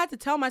ego. And I had to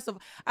tell myself,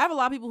 I have a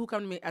lot of people who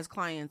come to me as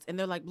clients and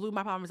they're like, Blue,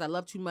 my problem is I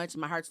love too much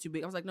and my heart's too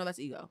big. I was like, no, that's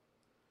ego.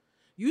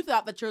 You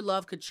thought that your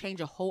love could change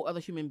a whole other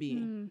human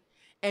being.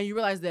 And you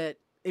realize that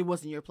it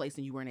wasn't your place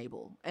and you weren't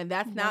able. And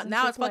that's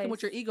now it's fucking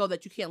with your ego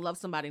that you can't love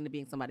somebody into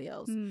being somebody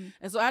else. And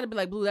so I had to be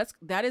like, Blue,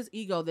 that is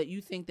ego, that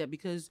you think that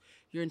because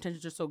your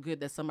intentions are so good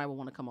that somebody will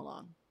want to come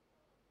along.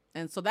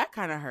 And so that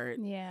kind of hurt.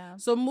 Yeah.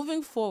 So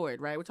moving forward,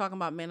 right, we're talking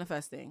about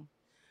manifesting.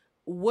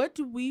 What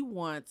do we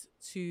want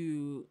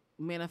to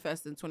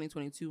manifest in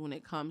 2022 when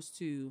it comes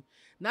to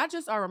not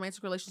just our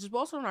romantic relationships, but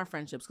also in our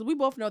friendships? Because we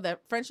both know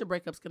that friendship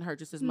breakups can hurt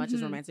just as much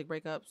as romantic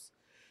breakups.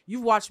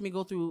 You've watched me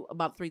go through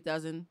about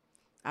 3,000.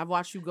 I've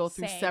watched you go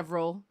through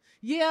several.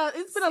 Yeah,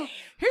 it's been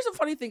here's the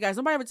funny thing, guys.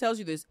 Nobody ever tells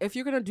you this. If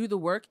you're going to do the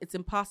work, it's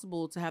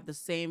impossible to have the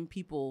same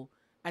people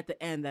at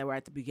the end that were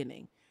at the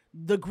beginning.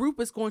 The group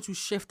is going to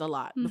shift a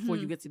lot before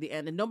you get to the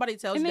end. And nobody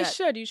tells you that. And they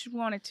should. You should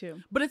want it to.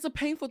 But it's a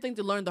painful thing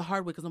to learn the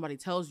hard way because nobody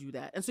tells you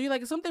that. And so you're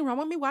like, is something wrong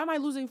with me? Why am I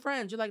losing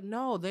friends? You're like,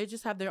 no, they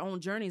just have their own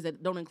journeys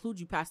that don't include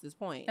you past this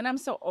point. And I'm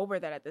so over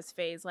that at this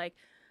phase. Like,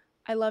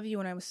 I love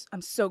you and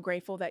I'm so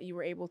grateful that you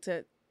were able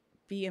to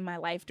be in my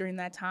life during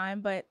that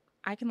time. But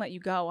I can let you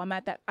go. I'm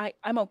at that.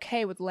 I'm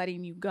okay with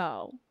letting you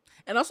go.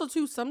 And also,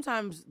 too,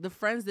 sometimes the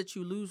friends that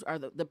you lose are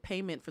the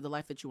payment for the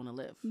life that you want to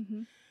live.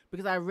 Mm-hmm.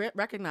 Because I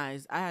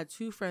recognize I had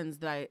two friends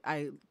that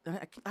I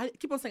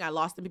keep on saying I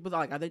lost them. People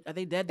are like, are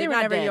they dead? They were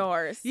not never dead.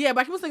 yours. Yeah,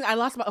 but I keep on saying I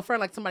lost a friend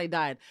like somebody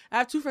died. I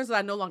have two friends that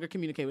I no longer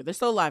communicate with. They're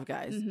still alive,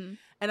 guys. Mm-hmm.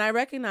 And I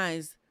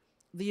recognize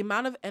the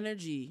amount of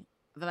energy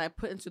that I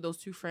put into those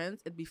two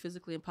friends, it'd be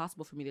physically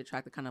impossible for me to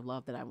attract the kind of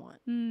love that I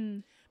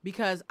want.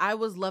 Because I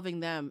was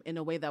loving them in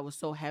a way that was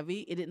so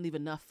heavy, it didn't leave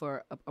enough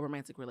for a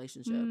romantic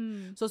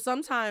relationship. So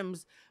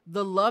sometimes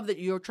the love that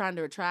you're trying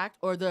to attract,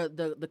 or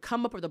the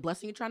come up or the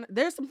blessing you're trying to,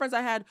 there's some friends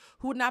I had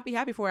who would not be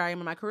happy for where I am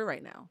in my career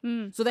right now.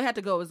 So they had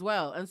to go as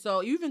well. And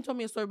so you even told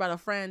me a story about a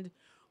friend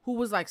who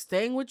was like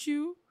staying with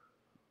you,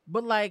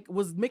 but like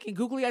was making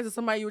googly eyes at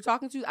somebody you were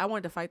talking to. I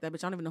wanted to fight that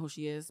bitch. I don't even know who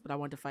she is, but I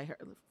wanted to fight her.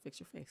 Fix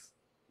your face.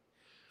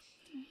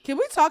 Can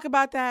we talk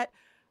about that?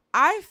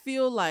 I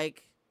feel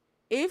like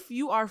if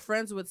you are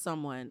friends with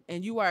someone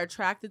and you are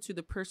attracted to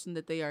the person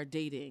that they are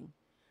dating,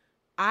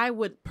 I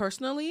would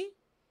personally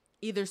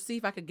either see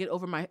if I could get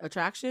over my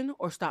attraction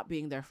or stop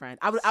being their friend.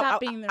 I would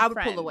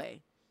pull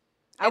away.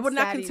 I would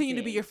not continue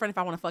to be your friend if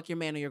I want to fuck your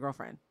man or your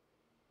girlfriend.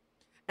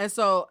 And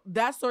so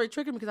that story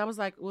triggered me because I was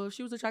like, well, if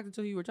she was attracted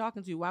to who you were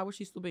talking to, why was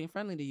she still being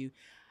friendly to you?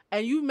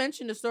 And you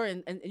mentioned the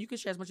story, and you can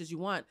share as much as you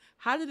want.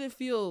 How did it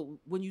feel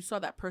when you saw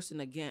that person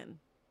again?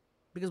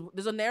 Because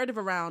there's a narrative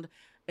around,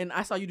 and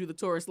I saw you do the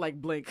tourist like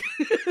blink.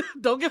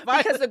 Don't get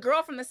fired. Because the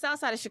girl from the south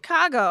side of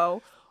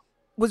Chicago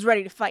was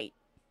ready to fight.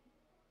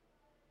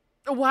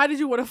 Why did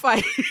you want to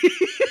fight?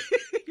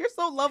 You're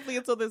so lovely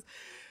until this.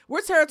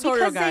 We're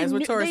territorial, because guys. We're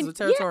tourists. We're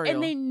territorial. Yeah,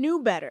 and they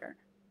knew better.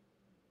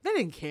 They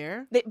didn't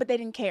care. But they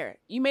didn't care.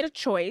 You made a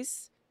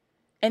choice,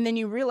 and then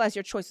you realize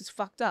your choice is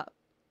fucked up.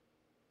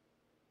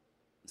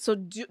 So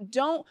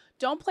don't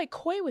play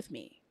coy with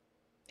me.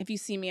 If you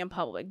see me in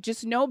public,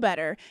 just know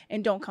better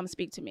and don't come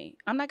speak to me.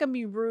 I'm not going to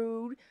be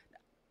rude.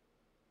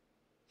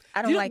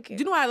 I don't like it.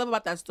 Do you know what I love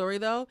about that story,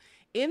 though?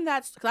 In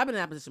that, because I've been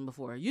in that position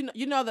before. You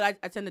know that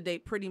I tend to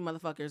date pretty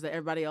motherfuckers that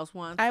everybody else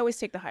wants. I always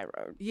take the high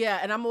road. Yeah,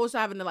 and I'm always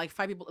having to like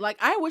fight people. Like,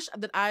 I wish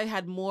that I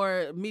had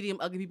more medium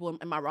ugly people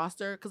in my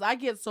roster, because I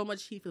get so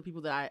much heat for the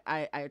people that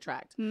I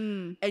attract.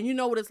 And you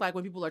know what it's like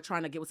when people are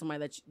trying to get with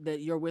somebody that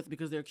you're with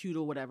because they're cute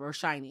or whatever, or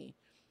shiny.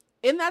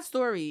 In that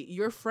story,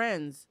 your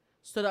friends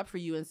stood up for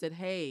you and said,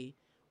 hey,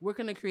 we're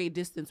going to create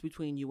distance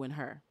between you and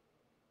her.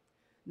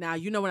 Now,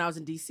 you know, when I was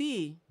in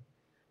D.C.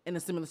 in a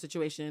similar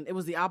situation, it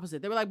was the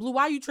opposite. They were like, Blue,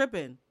 why are you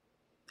tripping?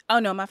 Oh,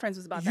 no, my friends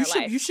was about that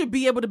life. You should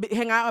be able to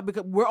hang out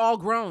because we're all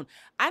grown.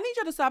 I need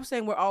you to stop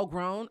saying we're all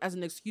grown as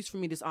an excuse for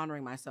me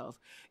dishonoring myself.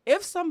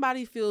 If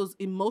somebody feels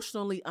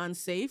emotionally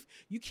unsafe,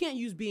 you can't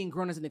use being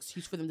grown as an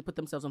excuse for them to put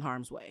themselves in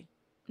harm's way.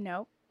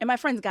 No. And my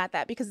friends got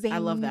that because I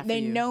love that for they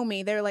you. know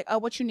me. They're like, oh,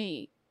 what you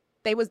need?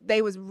 They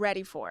was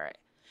ready for it.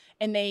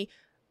 And they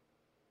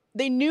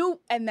knew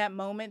in that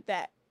moment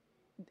that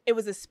it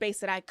was a space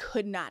that I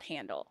could not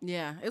handle.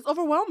 Yeah, it's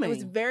overwhelming. It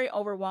was very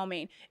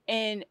overwhelming.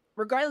 And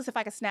regardless if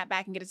I could snap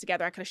back and get it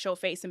together, I could have showed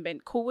face and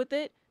been cool with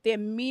it. They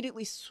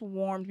immediately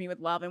swarmed me with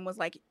love and was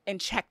like, and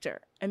checked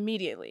her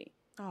immediately.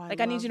 Oh,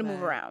 I need you to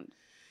move around.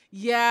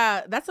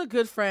 Yeah, that's a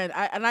good friend.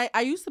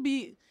 I used to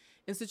be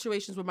in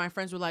situations where my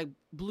friends were like,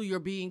 Blue, you're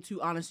being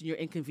too honest and you're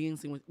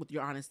inconveniencing with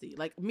your honesty.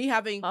 Like me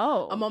having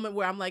a moment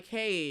where I'm like,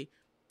 hey,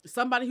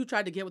 somebody who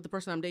tried to get with the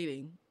person I'm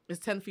dating is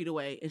 10 feet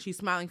away and she's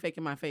smiling fake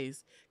in my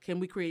face. Can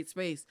we create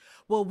space?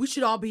 Well, we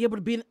should all be able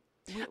to be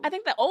I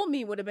think the old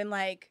me would have been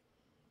like,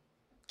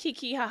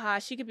 Kiki, haha,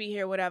 she could be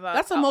here, whatever.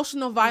 That's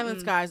emotional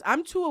violence, guys.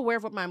 I'm too aware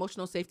of what my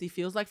emotional safety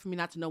feels like for me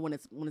not to know when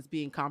it's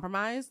being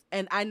compromised.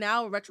 And I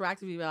now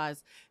retroactively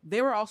realize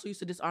they were also used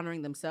to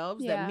dishonoring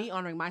themselves. That me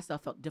honoring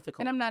myself felt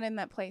difficult. And I'm not in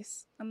that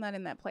place.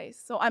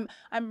 So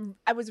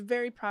I was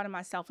very proud of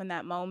myself in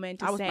that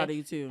moment. I was proud of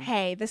you too.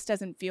 Hey, this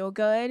doesn't feel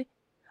good.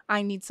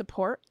 I need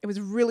support. It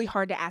was really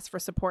hard to ask for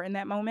support in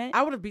that moment.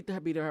 I would have beat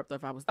her up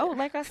if I was there. Oh,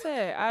 like I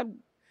said,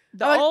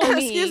 the old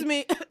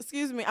me.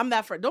 Excuse me. I'm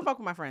that friend. Don't fuck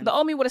with my friend. The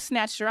old me would have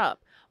snatched her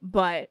up,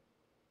 but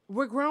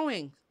we're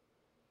growing.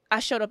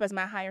 I showed up as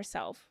my higher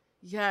self.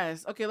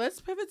 Yes. Okay,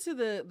 let's pivot to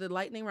the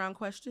lightning round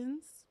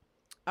questions.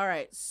 All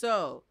right.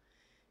 So,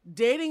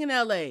 dating in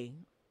LA,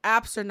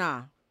 apps or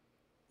nah?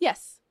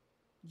 Yes.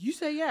 You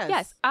say yes.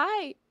 Yes.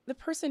 The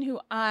person who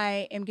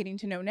I am getting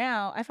to know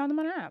now, I found them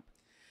on an app.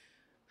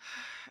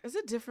 Is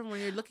it different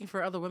when you're looking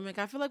for other women?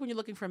 I feel like when you're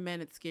looking for men,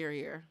 it's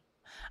scarier.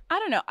 I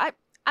don't know.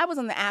 I was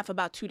on the app for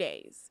about 2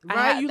 days.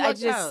 Right?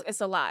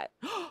 It's a lot.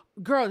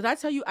 Girl, did I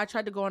tell you I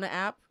tried to go on an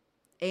app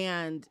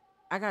and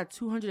I got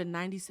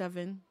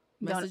 297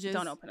 messages?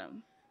 Don't open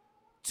them.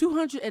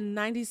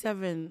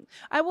 297.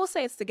 I will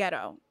say it's the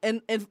ghetto.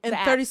 In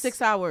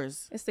 36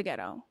 hours. It's the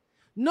ghetto.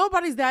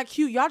 Nobody's that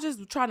cute. Y'all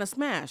just trying to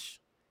smash.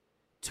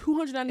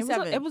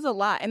 297. It was a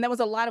lot. And there was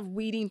a lot of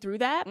weeding through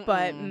that.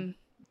 But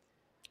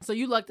so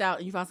you lucked out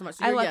and you found somebody.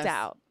 So I lucked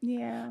out.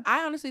 Yeah.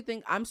 I honestly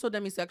think I'm so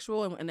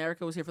demisexual, and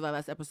Erica was here for that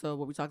last episode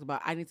where we talked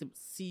about I need to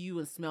see you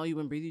and smell you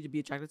and breathe you to be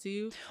attracted to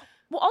you.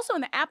 Well, also in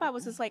the app, I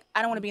was just like,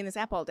 I don't want to be in this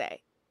app all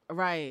day.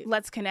 Right.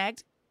 Let's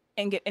connect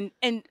and get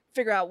and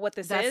figure out what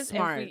this is.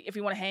 Smart. And if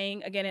we want to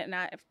hang again at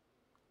night.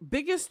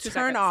 Biggest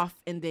turn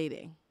off in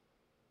dating.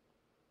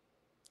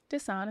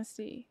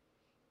 Dishonesty.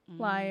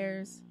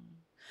 Liars.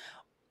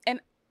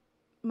 And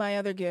my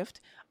other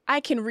gift, I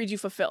can read you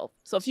for filth.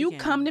 So if you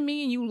come to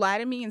me and you lie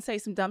to me and say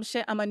some dumb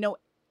shit, I'm going to know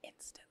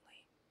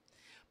instantly.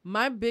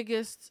 My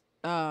biggest,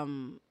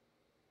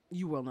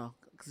 you will know.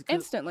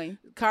 Instantly.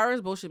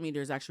 Kara's bullshit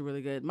meter is actually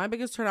really good. My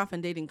biggest turnoff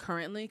in dating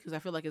currently, because I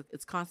feel like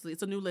it's constantly,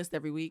 it's a new list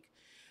every week.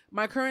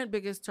 My current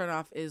biggest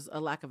turnoff is a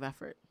lack of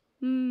effort.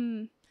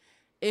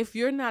 If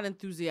you're not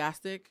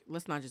enthusiastic,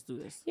 let's not just do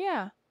this.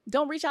 Yeah.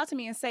 Don't reach out to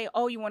me and say,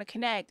 oh, you want to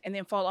connect, and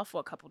then fall off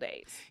for a couple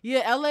days.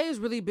 Yeah, LA is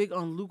really big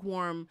on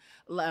lukewarm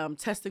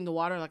testing the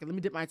water. Like, let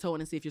me dip my toe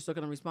in and see if you're still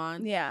going to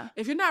respond. Yeah.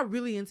 If you're not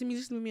really into me,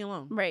 just leave me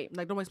alone. Right.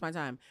 Like, don't waste my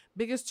time.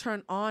 Biggest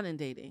turn on in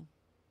dating.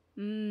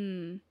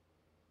 Ooh,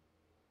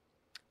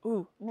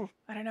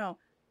 I don't know.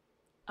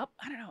 I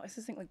don't know. It's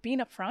this thing like being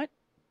up front.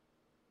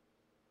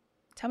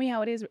 Tell me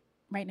how it is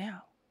right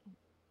now.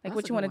 Like,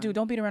 what you want to do.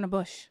 Don't beat around the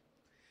bush.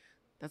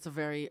 That's a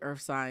very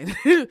earth sign.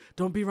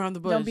 Don't beat around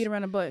the bush. Don't beat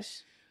around the bush.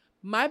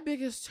 My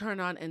biggest turn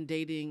on in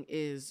dating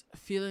is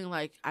feeling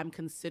like I'm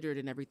considered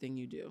in everything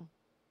you do.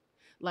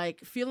 Like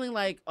feeling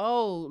like,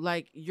 oh,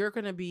 like you're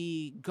going to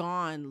be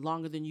gone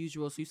longer than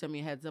usual. So you send me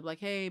a heads up like,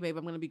 hey, babe,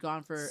 I'm going to be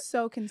gone for.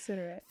 So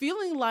considerate.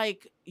 Feeling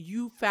like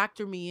you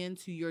factor me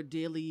into your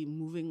daily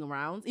moving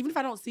around, even if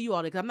I don't see you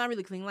all day, because I'm not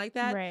really clean like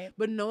that. Right.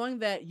 But knowing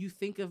that you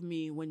think of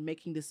me when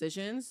making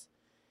decisions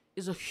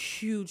is a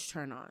huge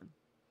turn on.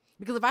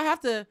 Because if I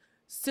have to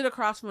sit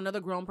across from another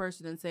grown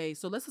person and say,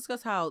 so let's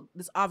discuss how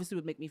this obviously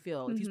would make me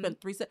feel. If you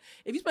spend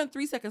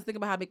 3 seconds thinking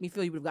about how it make me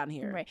feel, you would have gotten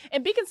here. Right.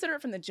 And be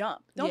considerate from the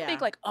jump. Don't think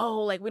like,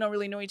 oh, like we don't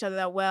really know each other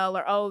that well,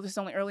 or oh, this is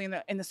only early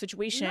in the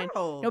situation.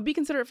 No, be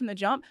considerate from the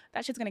jump.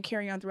 That shit's gonna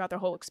carry on throughout their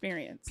whole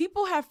experience.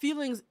 People have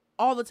feelings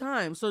all the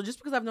time. So just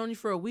because I've known you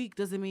for a week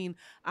doesn't mean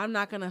I'm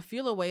not gonna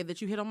feel a way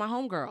that you hit on my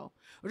homegirl.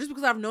 Or just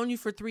because I've known you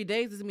for 3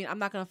 days doesn't mean I'm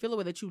not gonna feel a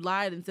way that you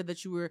lied and said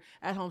that you were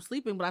at home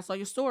sleeping, but I saw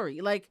your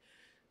story. Like,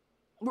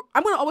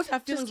 I'm gonna always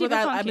have feelings whether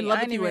I've been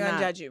loving you or not.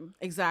 Judge you.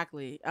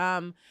 Exactly.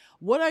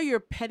 What are your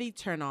petty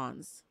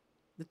turn-ons?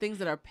 The things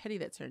that are petty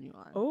that turn you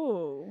on.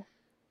 Oh,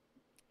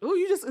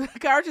 you just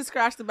Kara just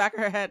scratched the back of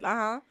her head.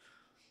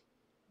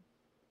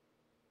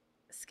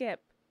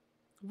 Skip.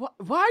 What?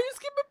 Why are you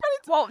skipping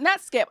petty? Well, not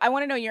skip. I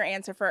want to know your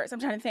answer first. I'm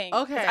trying to think.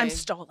 Okay, I'm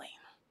stalling.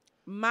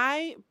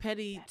 My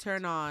petty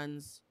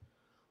turn-ons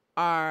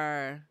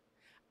are,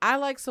 I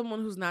like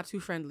someone who's not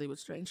too friendly with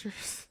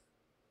strangers.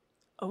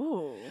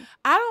 Oh,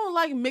 I don't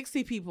like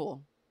mixy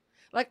people.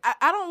 Like,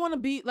 I don't want to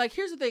be, like,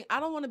 here's the thing. I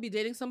don't want to be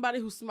dating somebody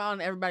who's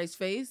smiling in everybody's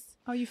face.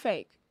 Oh, you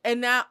fake.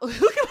 And now,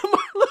 look at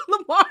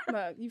Lamar.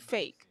 No, you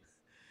fake.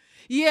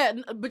 Yeah,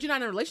 but you're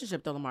not in a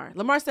relationship though, Lamar.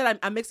 Lamar said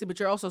I'm mixy, but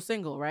you're also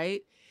single,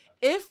 right?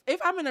 If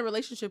I'm in a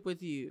relationship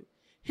with you,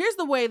 here's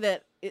the way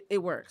that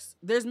it works.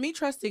 There's me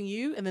trusting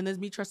you, and then there's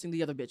me trusting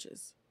the other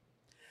bitches.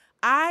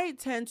 I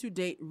tend to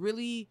date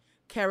really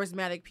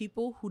charismatic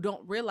people who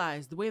don't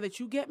realize the way that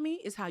you get me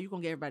is how you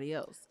gonna get everybody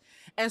else.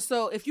 And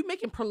so if you're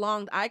making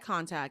prolonged eye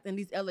contact in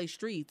these LA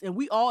streets, and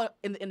we all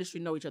in the industry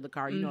know each other,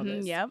 Cara, you know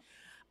this. Yep.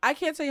 I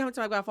can't tell you how many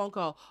times I got a phone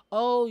call.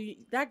 Oh,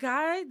 that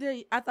guy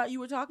that I thought you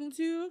were talking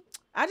to,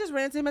 I just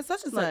ran into him at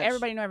such and Look, such.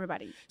 everybody know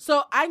everybody.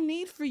 So I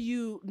need for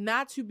you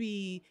not to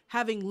be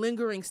having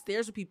lingering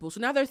stares with people.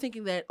 So now they're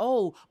thinking that,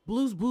 oh,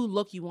 Blue's Boo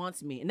Loki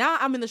wants me. Now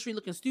I'm in the street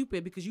looking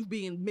stupid because you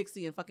being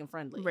mixy and fucking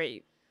friendly.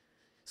 Right.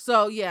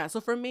 So yeah.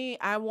 So for me,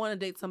 I want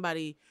to date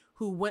somebody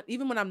who,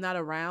 even when I'm not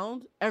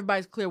around,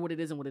 everybody's clear what it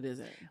is and what it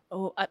isn't.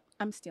 Oh,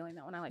 I'm stealing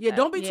that one. I like Yeah. that.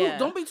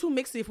 Don't be too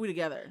mixy if we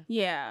together.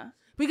 Yeah.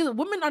 Because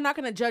women are not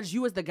going to judge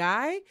you as the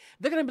guy.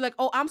 They're going to be like,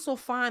 oh, I'm so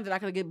fine that I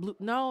could get blue.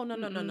 No.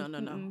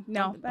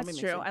 No, that's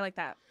true. I like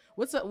that.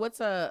 What's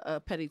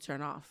a petty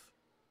turn off?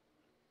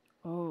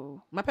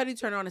 Oh. My petty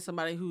turn on is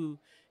somebody who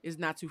is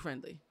not too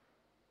friendly.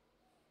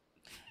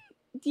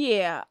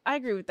 Yeah, I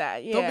agree with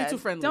that. Yeah. Don't be too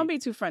friendly. Don't be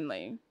too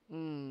friendly.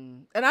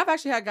 And I've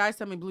actually had guys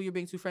tell me, Blue, you're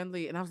being too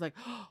friendly. And I was like,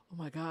 oh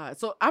my God.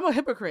 So I'm a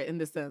hypocrite in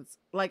this sense.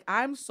 Like,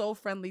 I'm so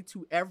friendly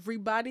to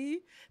everybody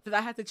that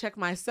I had to check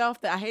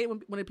myself. That I hate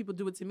when people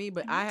do it to me,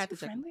 but I had to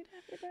check. Friendly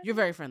to everybody? You're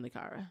very friendly,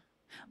 Cara.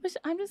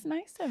 I'm just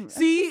nice to him.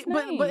 See,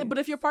 but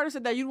if your partner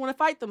said that, you'd want to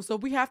fight them. So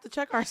we have to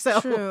check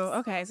ourselves. True.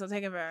 Okay, so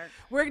take it back.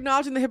 We're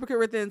acknowledging the hypocrite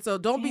within. So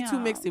don't be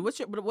too Damn. mixy.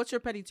 What's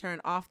your petty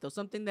turn off though?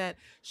 Something that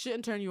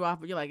shouldn't turn you off,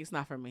 but you're like, it's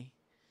not for me.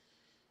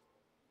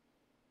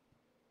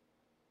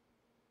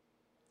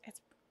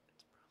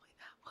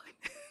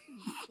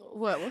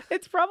 What?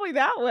 It's probably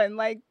that one.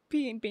 Like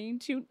being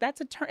too.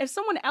 That's a turn. If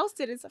someone else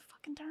did, it's a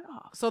fucking turn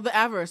off. So the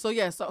ever. So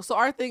yeah. So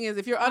our thing is,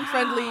 if you're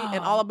unfriendly and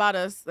all about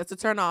us, that's a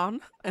turn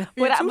on. And if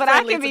you're But too I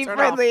friendly, can it's a be turn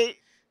friendly. off.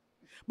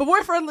 But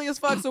we're friendly as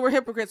fuck, so we're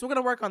hypocrites. We're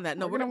gonna work on that.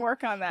 No, we're gonna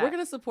work on that. We're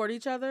gonna support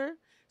each other.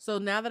 So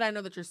now that I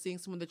know that you're seeing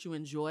someone that you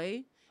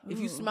enjoy, if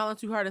you smiling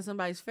too hard in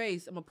somebody's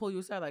face, I'm gonna pull you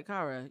aside like,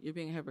 Cara, you're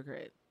being a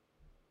hypocrite.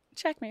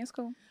 Check me. It's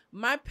cool.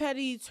 My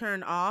petty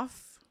turn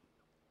off.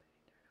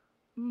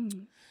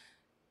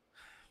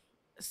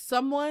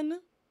 Someone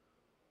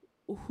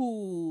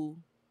who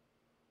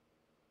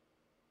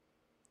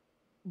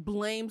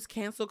blames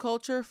cancel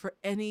culture for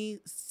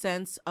any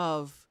sense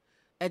of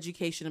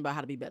education about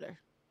how to be better.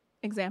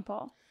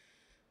 Example.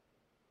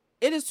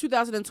 It is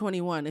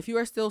 2021. If you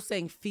are still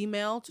saying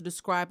female to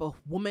describe a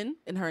woman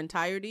in her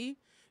entirety,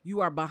 you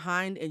are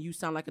behind and you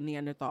sound like a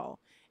Neanderthal.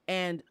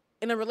 And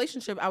in a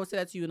relationship, I would say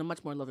that to you in a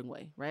much more loving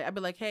way, right? I'd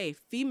be like, hey,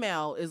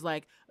 female is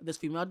like, there's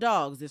female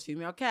dogs, there's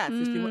female cats,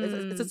 there's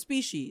female, it's a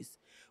species.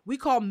 We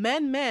call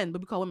men men,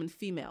 but we call women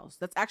females.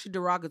 That's actually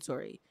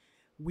derogatory.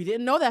 We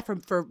didn't know that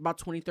for about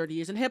 20, 30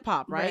 years in hip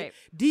hop, right?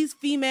 These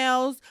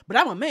females, but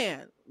I'm a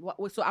man.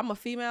 So I'm a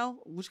female,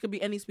 which could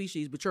be any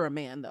species, but you're a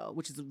man though,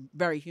 which is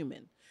very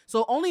human.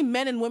 So only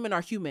men and women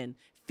are human.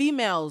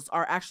 Females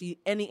are actually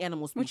any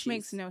animal species. Which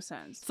makes no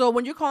sense. So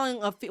when you're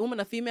calling a woman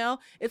a female,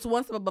 it's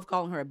one step above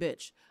calling her a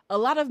bitch. A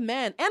lot of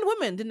men and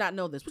women did not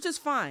know this, which is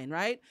fine,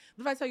 right?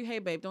 But if I tell you, hey,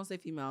 babe, don't say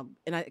female,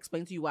 and I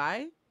explain to you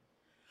why,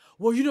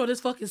 well, you know this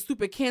fucking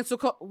stupid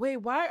cancel Wait,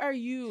 why are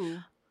you...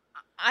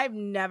 I've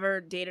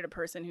never dated a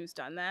person who's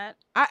done that.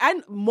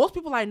 I most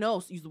people I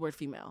know use the word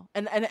female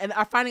and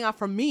are finding out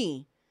from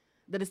me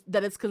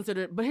that it's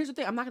considered. But here's the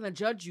thing: I'm not gonna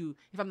judge you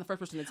if I'm the first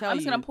person to tell you. I'm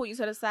just gonna pull you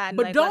to the side. And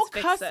but like, don't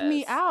let's cuss fix me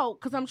this. out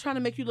because I'm trying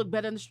to make you look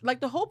better.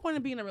 Like the whole point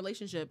of being in a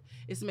relationship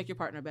is to make your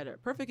partner better.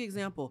 Perfect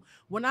example: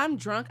 when I'm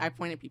drunk, I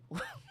point at people.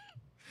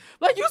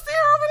 Like, you see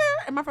her over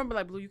there, and my friend be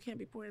like, "Blue, you can't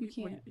be pointing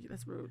at me.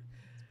 That's rude."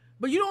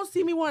 But you don't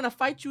see me wanting to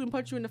fight you and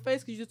punch you in the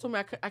face because you just told me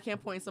I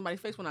can't point in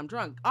somebody's face when I'm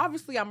drunk.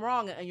 Obviously, I'm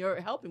wrong, and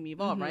you're helping me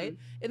evolve, right?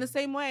 In the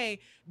same way,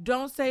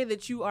 don't say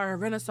that you are a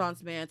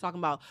Renaissance man talking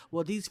about,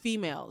 well, these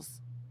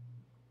females.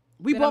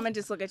 I'm gonna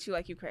just look at you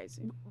like you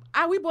crazy.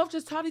 We both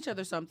just taught each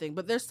other something,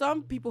 but there's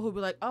some people who be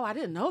like, oh, I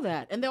didn't know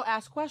that, and they'll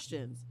ask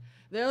questions.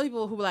 There are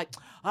people who be like,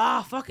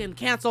 fucking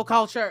cancel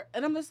culture,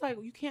 and I'm just like,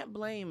 you can't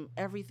blame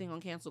everything on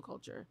cancel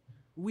culture.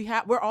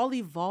 We're all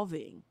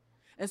evolving,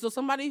 and so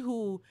somebody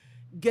who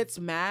gets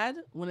mad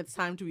when it's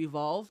time to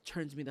evolve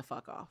turns me the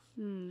fuck off.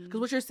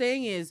 Because what you're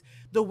saying is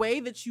the way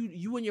that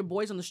you and your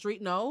boys on the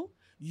street know,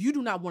 you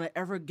do not want to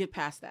ever get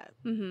past that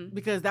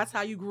because that's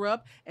how you grew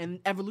up, and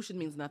evolution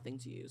means nothing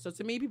to you. So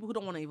to me, people who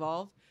don't want to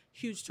evolve,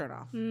 huge turn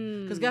off.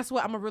 Because guess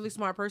what? I'm a really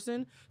smart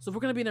person. So if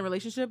we're going to be in a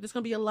relationship, there's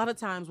going to be a lot of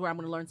times where I'm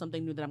going to learn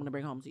something new that I'm going to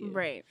bring home to you.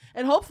 Right.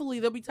 And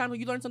hopefully there'll be times where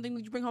you learn something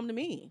that you bring home to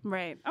me.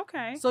 Right.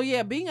 Okay. So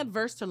yeah, being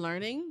adverse to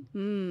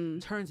learning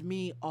turns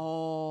me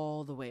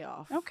all the way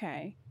off.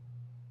 Okay.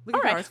 Look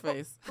at Cara's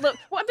face. Look,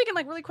 I'm thinking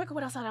like really quick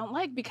what else I don't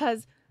like,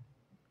 because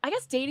I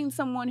guess dating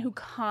someone who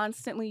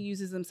constantly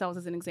uses themselves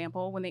as an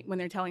example when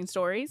they're telling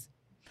stories.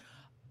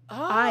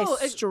 I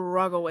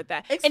struggle with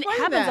that. And it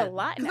happens a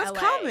lot in LA. That's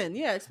common.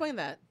 Yeah, explain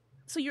that.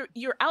 So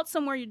you're out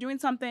somewhere, you're doing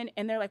something,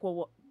 and they're like,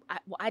 well,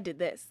 I did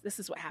this. This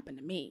is what happened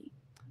to me.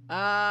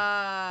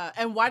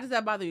 And why does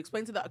that bother you?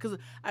 Explain to because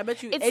I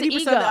bet you It's 80% the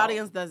of the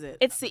audience does it.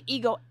 It's the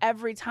ego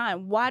every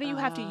time. Why do you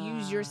have to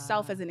use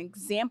yourself as an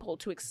example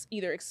to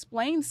either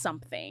explain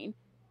something?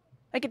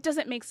 Like, it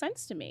doesn't make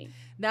sense to me.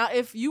 Now,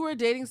 if you were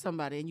dating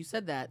somebody and you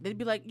said that, they'd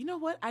be like, you know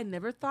what? I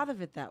never thought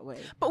of it that way.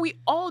 But we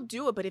all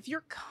do it. But if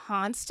you're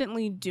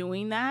constantly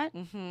doing that,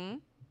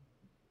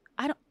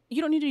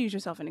 you don't need to use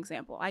yourself as an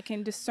example. I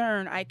can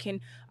discern. I can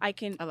I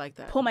like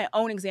that. pull my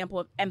own example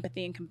of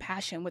empathy and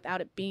compassion without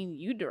it being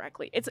you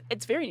directly.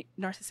 It's very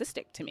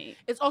narcissistic to me.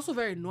 It's also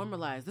very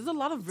normalized. There's a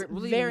lot of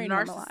really very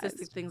narcissistic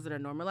normalized. things that are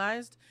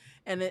normalized,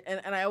 and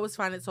I always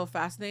find it so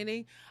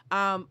fascinating.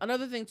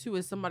 Another thing too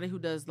is somebody who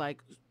does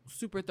like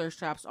super thirst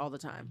traps all the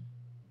time.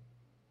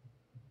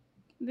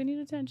 They need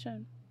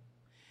attention.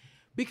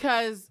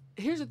 Because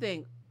here's the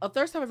thing. A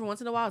thirst trap every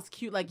once in a while is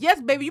cute. Like, yes,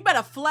 baby, you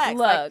better flex.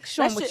 Look, like,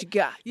 show them what you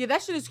got. Yeah,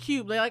 that shit is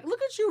cute. Like,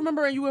 look at you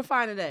remembering you were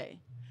fine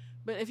today.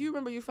 But if you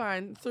remember you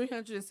fine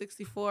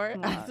 364,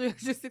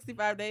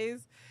 365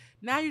 days,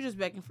 now you're just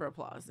begging for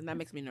applause. And that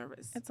makes me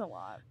nervous. It's a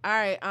lot. All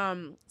right.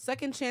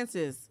 Second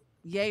chances,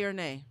 yay or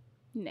nay?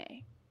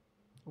 Nay.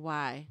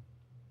 Why?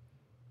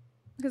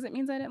 Because it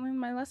means I didn't learn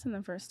my lesson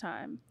the first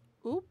time.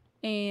 Oop.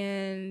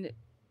 And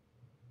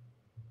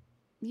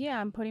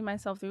yeah, I'm putting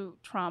myself through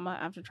trauma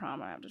after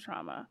trauma after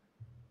trauma.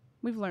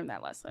 We've learned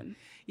that lesson.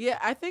 Yeah,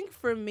 I think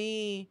for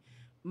me,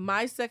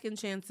 my second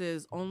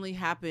chances only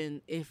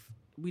happen if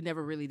we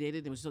never really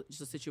dated. It was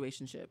just a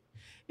situationship.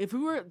 If we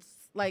were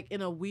like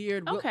in a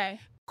weird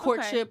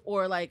courtship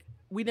or like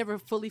we never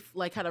fully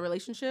like had a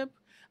relationship,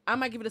 I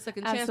might give it a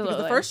second chance because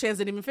the first chance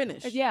didn't even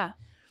finish. Yeah.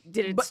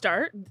 Did it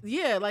start?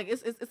 Yeah, like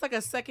it's like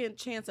a second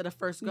chance at a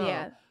first go.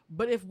 Yeah.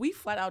 But if we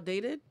flat out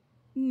dated,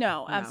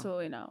 no,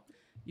 absolutely no.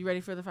 You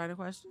ready for the final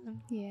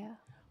question? Yeah.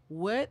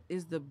 What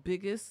is the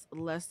biggest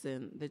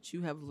lesson that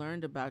you have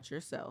learned about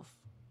yourself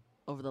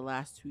over the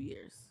last 2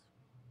 years?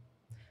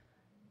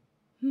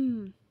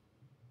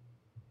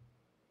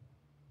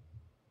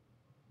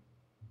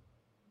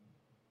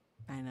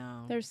 I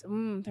know. There's a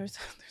lot of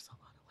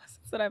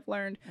lessons that I've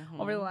learned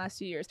over the last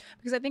 2 years,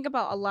 because I think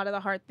about a lot of the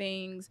hard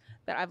things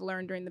that I've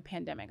learned during the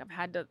pandemic.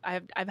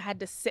 I've had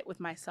to sit with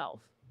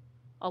myself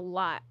a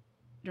lot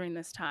during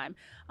this time.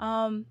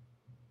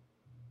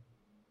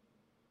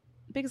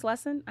 Biggest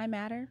lesson, I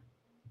matter.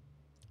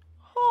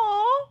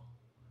 Aww.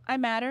 I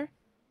matter.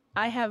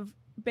 I have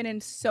been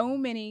in so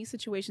many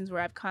situations where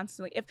I've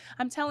constantly, if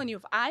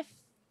I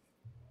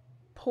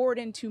poured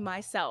into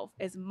myself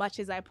as much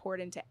as I poured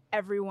into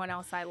everyone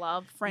else I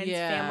love, friends,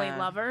 family,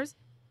 lovers,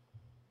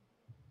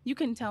 you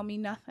can tell me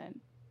nothing.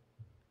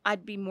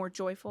 I'd be more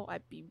joyful.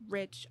 I'd be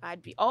rich.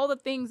 I'd be all the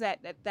things that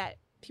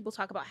people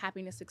talk about,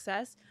 happiness,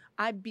 success.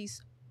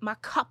 My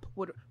cup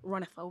would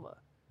runneth over.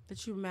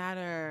 That you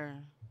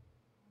matter.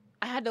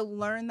 I had to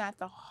learn that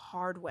the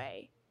hard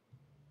way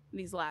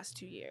these last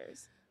 2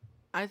 years.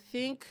 I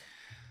think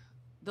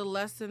the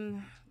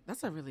lesson,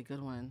 that's a really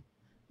good one.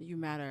 You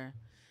matter.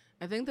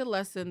 I think the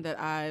lesson that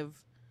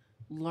I've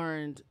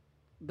learned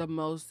the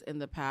most in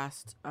the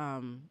past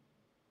 2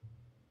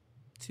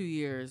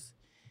 years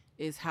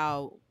is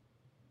how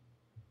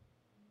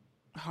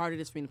hard it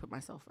is for me to put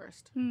myself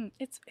first.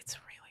 It's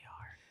really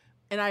hard.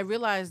 And I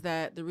realized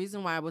that the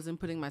reason why I wasn't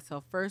putting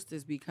myself first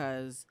is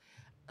because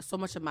so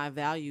much of my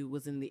value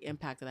was in the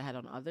impact that I had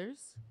on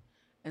others.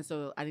 And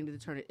so I needed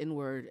to turn it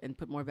inward and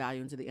put more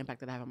value into the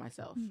impact that I have on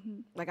myself.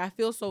 Like, I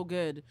feel so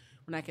good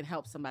when I can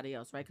help somebody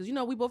else, right? Because,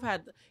 we both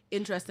had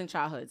interesting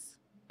childhoods.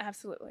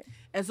 Absolutely.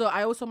 And so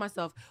I always told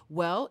myself,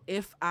 well,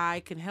 if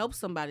I can help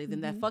somebody,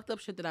 then that fucked up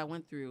shit that I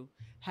went through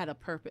had a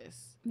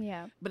purpose.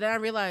 Yeah. But then I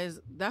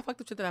realized that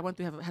fucked up shit that I went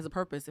through has a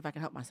purpose if I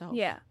can help myself.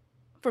 Yeah.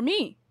 For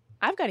me,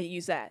 I've got to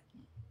use that.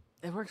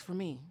 It works for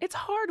me. It's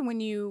hard when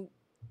you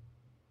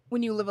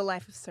live a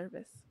life of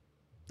service.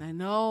 I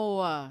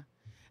know.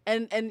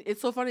 And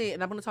it's so funny,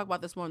 and I'm going to talk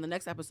about this more in the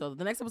next episode.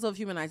 The next episode of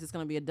Humanize is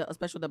going to be a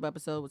special double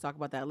episode. We'll talk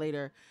about that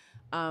later.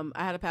 I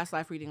had a past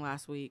life reading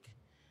last week,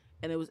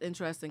 and it was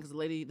interesting because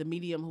the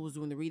medium who was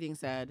doing the reading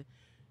said,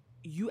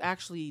 you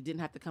actually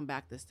didn't have to come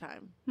back this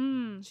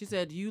time. She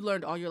said, you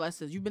learned all your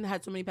lessons. You've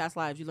had so many past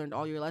lives. You learned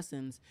all your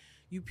lessons.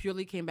 You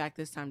purely came back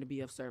this time to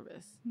be of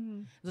service.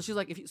 So she's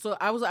like,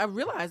 I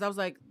realized, I was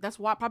like, that's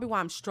probably why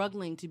I'm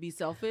struggling to be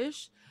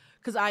selfish,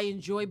 because I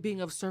enjoy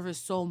being of service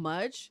so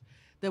much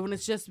that when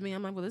it's just me,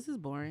 I'm like, well, this is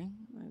boring.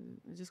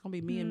 It's just going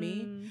to be me and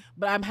me.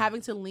 But I'm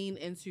having to lean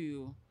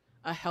into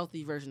a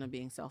healthy version of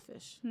being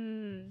selfish.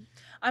 I'm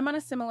on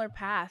a similar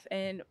path.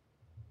 And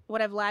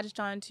what I've latched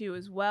on to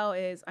as well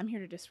is I'm here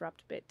to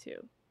disrupt a bit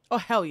too. Oh,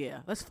 hell yeah.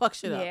 Let's fuck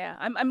shit up. Yeah.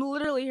 I'm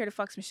literally here to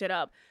fuck some shit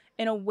up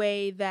in a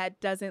way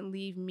that doesn't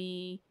leave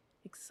me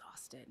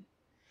exhausted.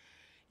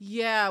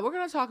 Yeah, we're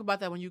going to talk about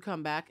that when you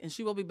come back, and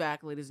she will be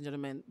back, ladies and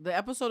gentlemen. The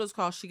episode is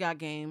called She Got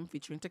Game,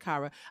 featuring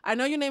Toccara. I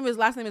know your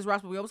last name is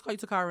Ross, but we always call you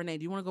Toccara Renee.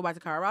 Do you want to go by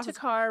Toccara Ross?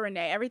 Toccara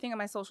Renee. Everything on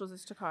my socials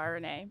is Toccara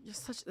Renee. It's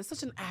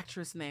such an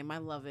actress name. I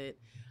love it.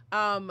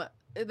 The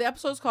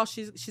episode is called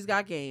She's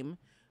Got Game.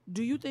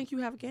 Do you think you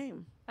have a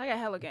game? I got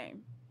hella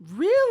game.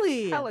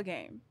 Really? Hella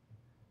game.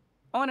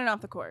 On and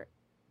off the court.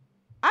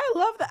 I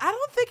love that. I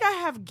don't think I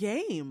have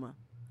game.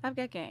 I've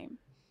got game.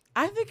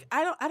 I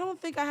don't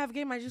think I have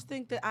game. I just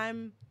think that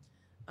I'm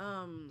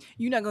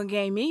You're not gonna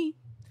game me.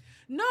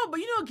 No, but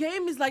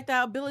game is like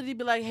that ability to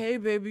be like, hey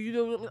baby,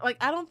 like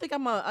I don't think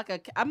I'm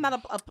I'm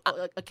not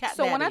a cat.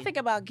 So daddy. when I think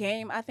about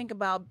game, I think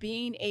about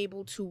being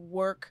able to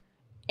work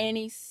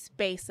any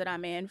space that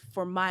I'm in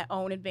for my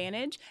own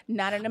advantage,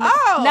 not in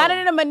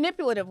a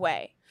manipulative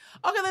way.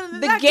 Okay,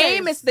 then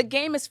the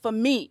game is for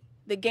me.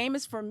 The game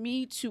is for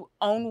me to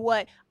own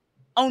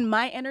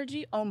my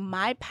energy, own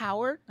my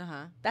power.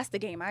 That's the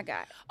game I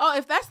got. Oh,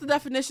 if that's the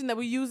definition that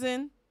we're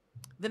using,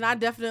 then I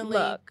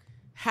definitely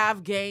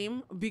have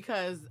game,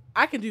 because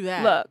I can do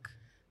that. Look.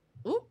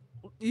 Ooh.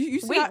 You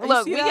see we that?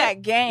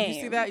 got game.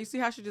 You see that? You see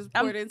how she just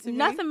poured into me?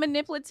 Nothing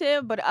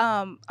manipulative, but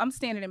I'm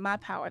standing in my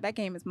power. That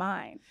game is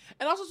mine.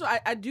 And also, so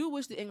I do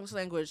wish the English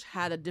language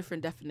had a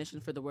different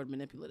definition for the word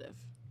manipulative,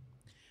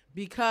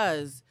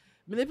 because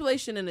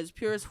manipulation in its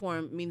purest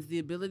form means the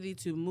ability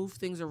to move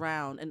things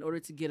around in order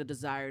to get a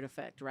desired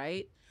effect,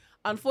 right?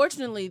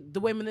 Unfortunately, the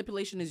way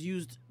manipulation is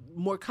used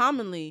more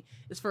commonly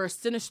is for a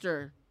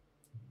sinister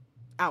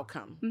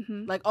outcome.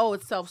 Like, oh,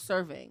 it's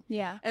self-serving.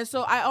 Yeah. And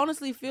so I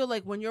honestly feel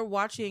like when you're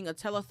watching a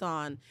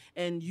telethon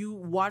and you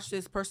watch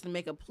this person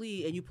make a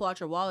plea and you pull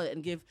out your wallet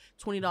and give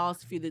 $20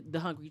 to feed the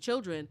hungry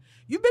children,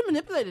 you've been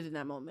manipulated in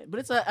that moment. But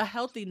it's a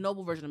healthy,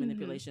 noble version of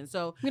manipulation.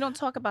 So we don't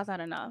talk about that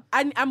enough.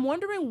 I'm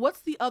wondering, what's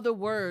the other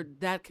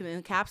word that can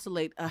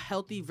encapsulate a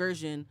healthy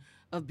version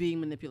of being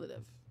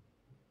manipulative?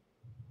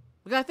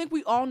 Because I think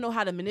we all know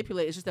how to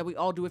manipulate. It's just that we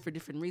all do it for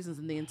different reasons,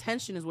 and the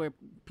intention is where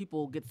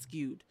people get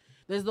skewed.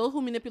 There's those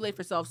who manipulate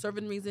for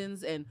self-serving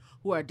reasons and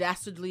who are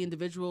dastardly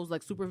individuals,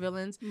 like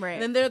supervillains. Right.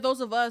 And then there are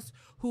those of us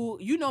who,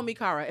 you know me,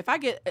 Cara, if I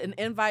get an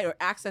invite or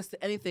access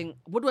to anything,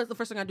 what is the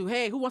first thing I do?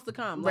 Hey, who wants to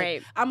come?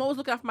 Right. Like, I'm always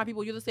looking out for my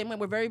people. You're the same way.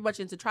 We're very much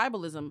into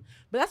tribalism.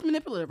 But that's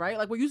manipulative, right?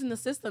 Like, we're using the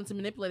system to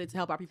manipulate it to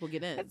help our people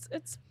get in.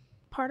 It's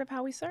part of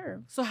how we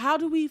serve. So how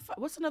do we,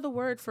 what's another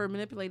word for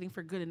manipulating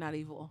for good and not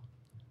evil?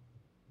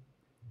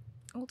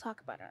 We'll talk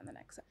about it on the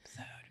next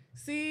episode.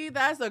 See,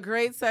 that's a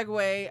great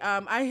segue.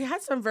 I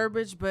had some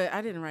verbiage, but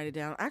I didn't write it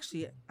down.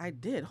 Actually, I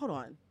did. Hold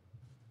on.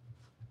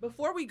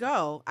 Before we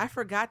go, I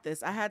forgot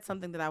this. I had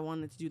something that I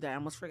wanted to do that I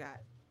almost forgot.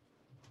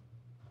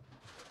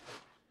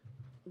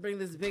 Bring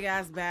this big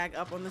ass bag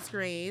up on the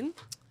screen.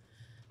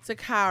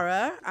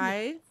 Toccara,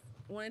 I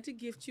wanted to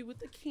gift you with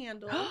the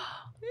candle. There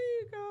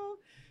you go.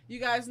 You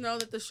guys know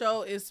that the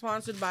show is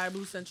sponsored by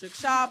Blue Centric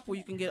Shop, where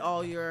you can get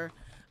all your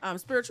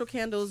spiritual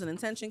candles and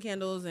intention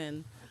candles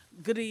and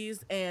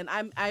goodies. And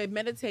I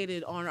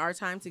meditated on our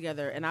time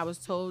together, and I was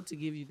told to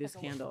give you this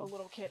candle. A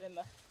little kid in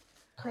the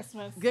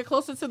Christmas. Get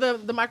closer to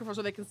the microphone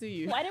so they can see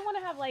you. Well, I didn't want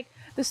to have like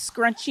the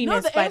scrunchiness.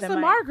 No, the by ASMR the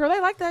mic. girl, they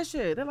like that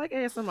shit. They like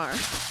ASMR.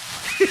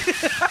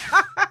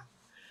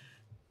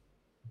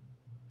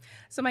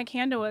 So my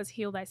candle was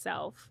Heal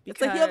Thyself.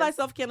 It's a Heal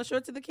Thyself candle. Show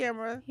it to the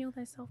camera. Heal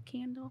Thyself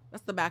candle.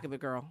 That's the back of it,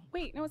 girl.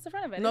 Wait, no, it's the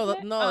front of it. No,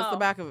 isn't it? it's the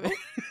back of it.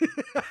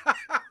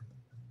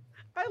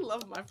 I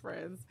love my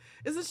friends.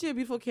 Isn't she a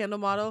beautiful candle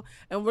model?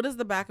 And what does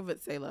the back of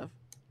it say, love?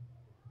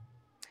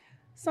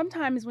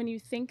 Sometimes when you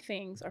think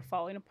things are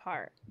falling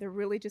apart, they're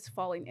really just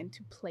falling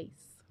into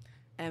place.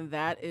 And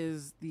that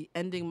is the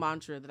ending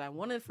mantra that I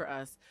wanted for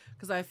us,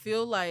 because I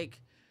feel like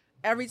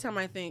every time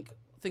I think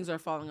things are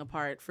falling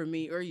apart for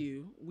me or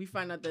you, we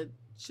find out that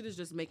shit is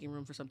just making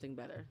room for something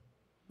better.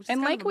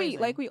 And like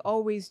we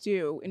always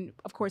do, and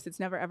of course it's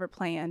never ever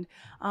planned,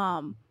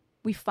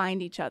 we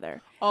find each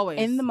other. Always.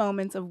 In the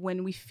moments of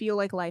when we feel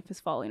like life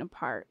is falling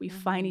apart, we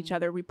find each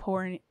other, we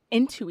pour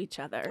into each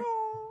other.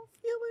 Oh,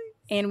 feelings.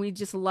 And we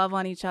just love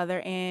on each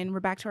other, and we're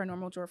back to our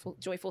normal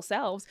joyful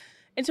selves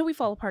until we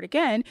fall apart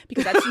again,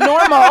 because that's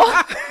normal.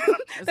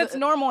 That's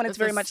normal, and it's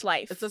very much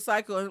life. It's a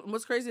cycle. And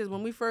what's crazy is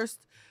when we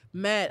first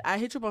met, I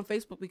hit you up on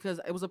Facebook because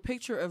it was a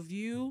picture of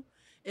you.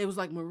 It was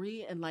like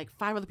Marie and like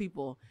 5 other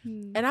people.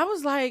 And I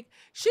was like,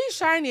 she's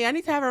shiny. I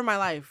need to have her in my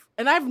life.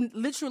 And I've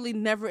literally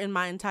never in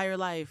my entire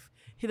life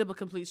hit up a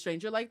complete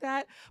stranger like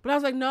that. But I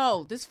was like,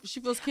 no, she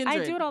feels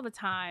kindred. I do it all the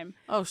time.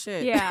 Oh,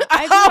 shit. Yeah.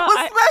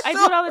 I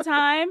do it all the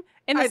time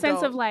in the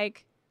sense of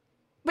like,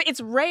 but it's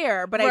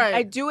rare, but right.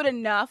 I do it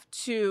enough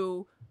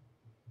to,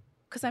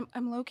 because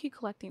I'm low-key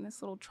collecting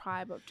this little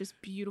tribe of just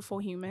beautiful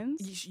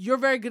humans. You're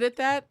very good at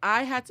that.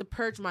 I had to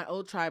purge my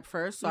old tribe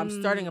first, so I'm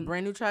starting a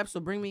brand new tribe, so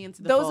bring me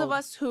into the fold. Those of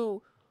us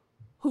who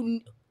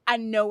I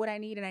know what I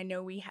need, and I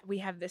know we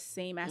have this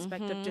same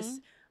aspect of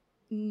just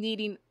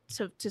needing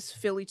to just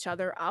fill each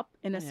other up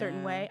in a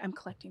certain way. I'm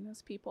collecting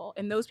those people,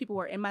 and those people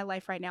who are in my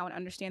life right now and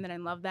understand that I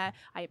love that.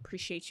 I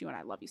appreciate you, and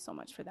I love you so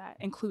much for that,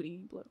 including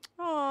you, Blue.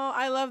 Oh,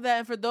 I love that.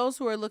 And for those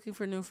who are looking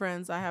for new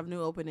friends, I have new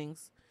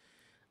openings.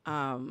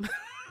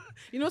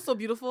 You know what's so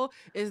beautiful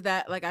is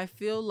that, like, I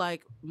feel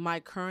like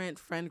my current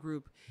friend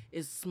group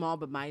is small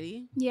but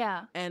mighty.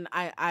 Yeah. And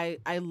I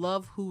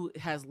love who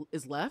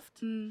is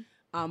left.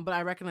 But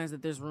I recognize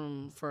that there's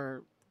room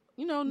for,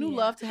 new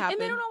love to happen.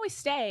 And they don't always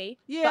stay.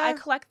 Yeah. But I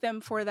collect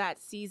them for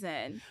that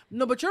season.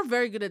 No, but you're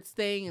very good at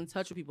staying in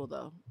touch with people,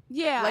 though.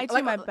 Yeah, I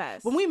do my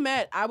best. When we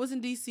met, I was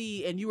in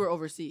DC and you were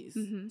overseas.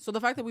 So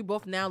the fact that we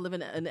both now live in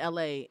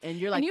LA and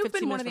you're like 15 minutes from me. And you've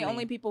been one of the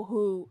only people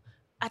who,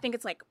 I think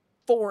it's like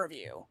 4 of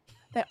you,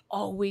 that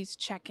always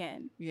check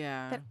in.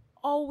 Yeah. That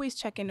always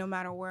check in no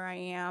matter where I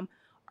am.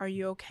 Are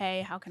you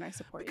okay? How can I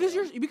support because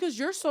you? Because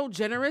you're so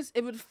generous,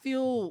 it would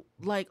feel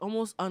like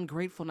almost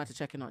ungrateful not to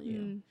check in on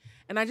you.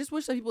 And I just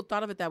wish that people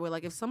thought of it that way.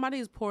 Like, if somebody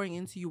is pouring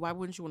into you, why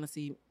wouldn't you want to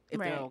see if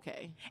they're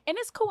okay? And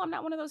it's cool. I'm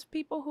not one of those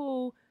people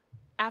who,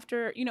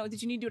 after,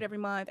 did you need to do it every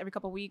month, every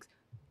couple of weeks?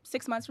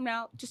 6 months from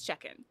now, just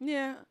check in.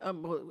 Yeah.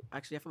 Well,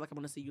 actually, I feel like I'm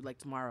going to see you like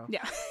tomorrow.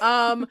 Yeah.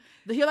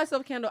 The Heal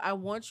Thyself candle, I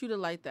want you to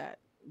light that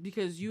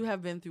because you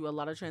have been through a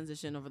lot of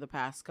transition over the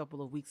past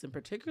couple of weeks in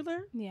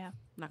particular. Yeah. I'm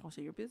not going to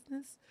say your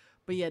business.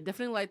 But yeah,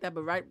 definitely like that.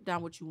 But write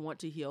down what you want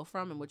to heal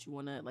from and what you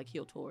want to like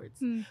heal towards.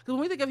 Because when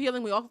we think of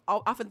healing, we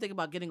often think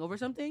about getting over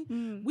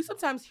something. We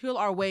sometimes heal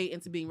our way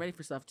into being ready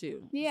for stuff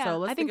too. Yeah, so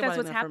let's I think think that's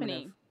about what's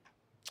happening.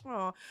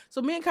 Oh,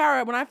 so me and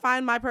Kara, when I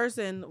find my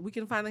person, we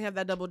can finally have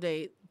that double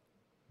date.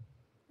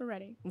 We're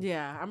ready.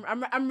 Yeah,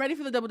 I'm ready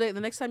for the double date.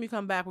 The next time you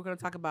come back, we're gonna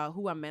talk about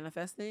who I'm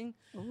manifesting.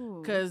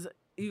 Because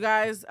you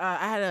guys,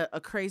 I had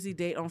a crazy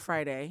date on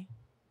Friday.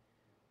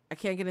 I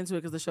can't get into it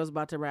because the show's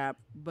about to wrap.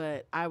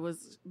 But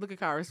look at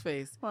Kara's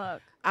face.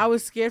 Look, I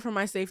was scared for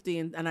my safety,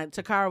 and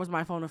Toccara was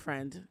my phone a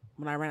friend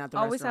when I ran out the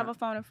always restaurant. have a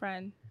phone a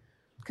friend,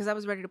 because I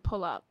was ready to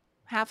pull up.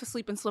 Half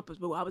asleep in slippers,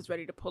 but I was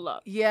ready to pull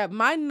up. Yeah,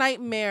 my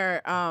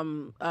nightmare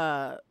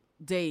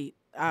date.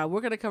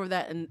 We're gonna cover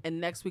that in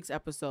next week's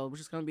episode,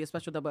 which is gonna be a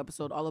special double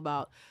episode all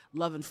about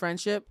love and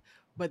friendship.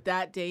 But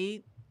that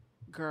date,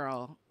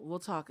 girl, we'll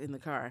talk in the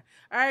car.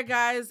 All right,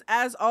 guys.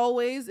 As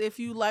always, if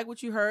you like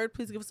what you heard,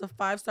 please give us a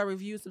 5-star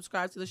review.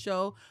 Subscribe to the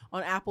show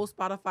on Apple,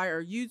 Spotify,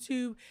 or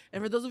YouTube.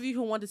 And for those of you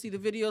who want to see the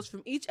videos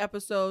from each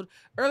episode,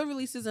 early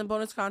releases and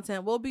bonus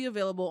content will be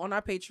available on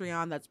our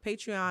Patreon. That's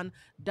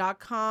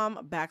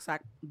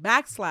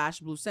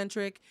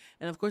patreon.com/BlueCentric.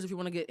 And of course, if you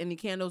want to get any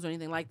candles or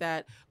anything like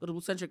that, go to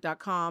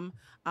BlueCentric.com.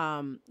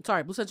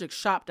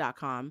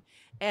 BlueCentricShop.com.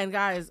 And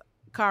guys,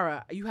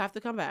 Kara, you have to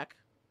come back.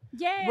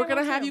 Yeah, we're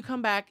gonna have you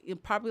come back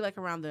probably like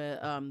around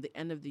the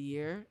end of the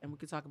year, and we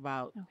can talk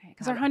about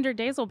because our 100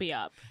 days will be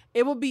up.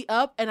 It will be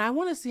up, and I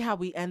want to see how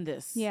we end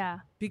this. Yeah,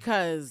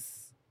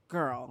 because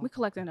girl, we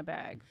collect in a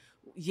bag.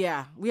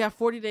 Yeah, we have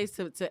 40 days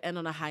to end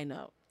on a high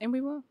note, and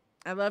we will.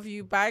 I love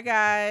you. Bye,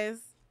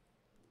 guys.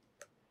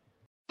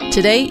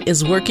 Today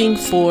is working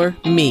for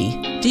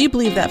me. Do you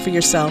believe that for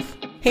yourself?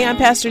 Hey, I'm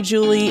Pastor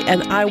Julie,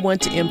 and I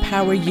want to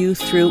empower you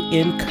through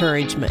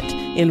encouragement.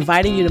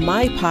 Inviting you to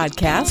my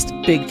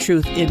podcast, Big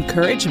Truth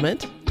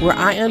Encouragement, where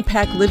I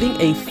unpack living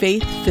a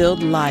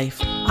faith-filled life.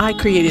 I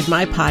created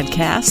my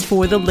podcast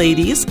for the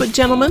ladies, but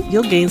gentlemen,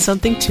 you'll gain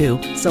something too.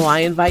 So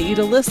I invite you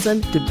to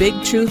listen to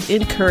Big Truth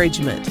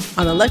Encouragement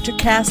on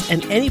Electricast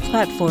and any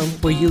platform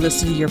where you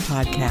listen to your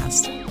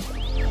podcast.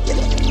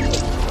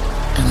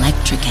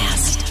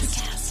 Electricast.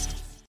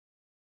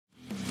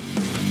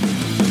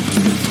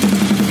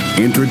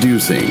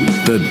 Introducing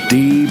the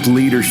Deep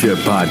Leadership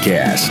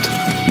Podcast.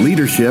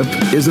 Leadership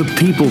is a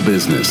people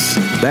business.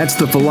 That's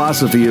the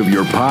philosophy of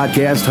your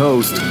podcast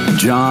host,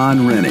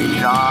 John Rennie.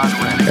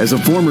 As a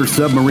former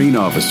submarine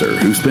officer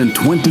who spent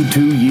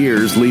 22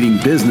 years leading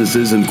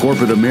businesses in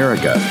corporate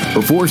America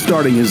before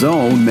starting his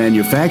own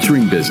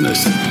manufacturing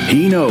business,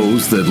 he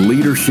knows that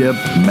leadership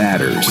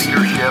matters.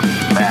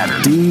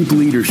 Deep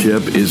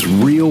Leadership is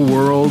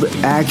real-world,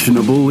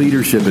 actionable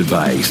leadership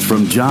advice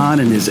from John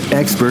and his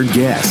expert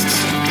guests.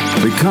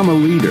 Become a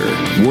leader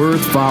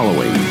worth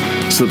following.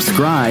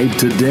 Subscribe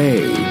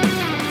today.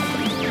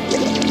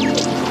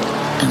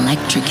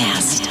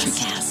 Electricast.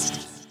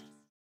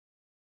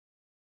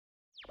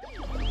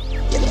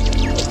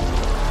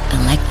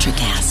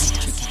 Electricast.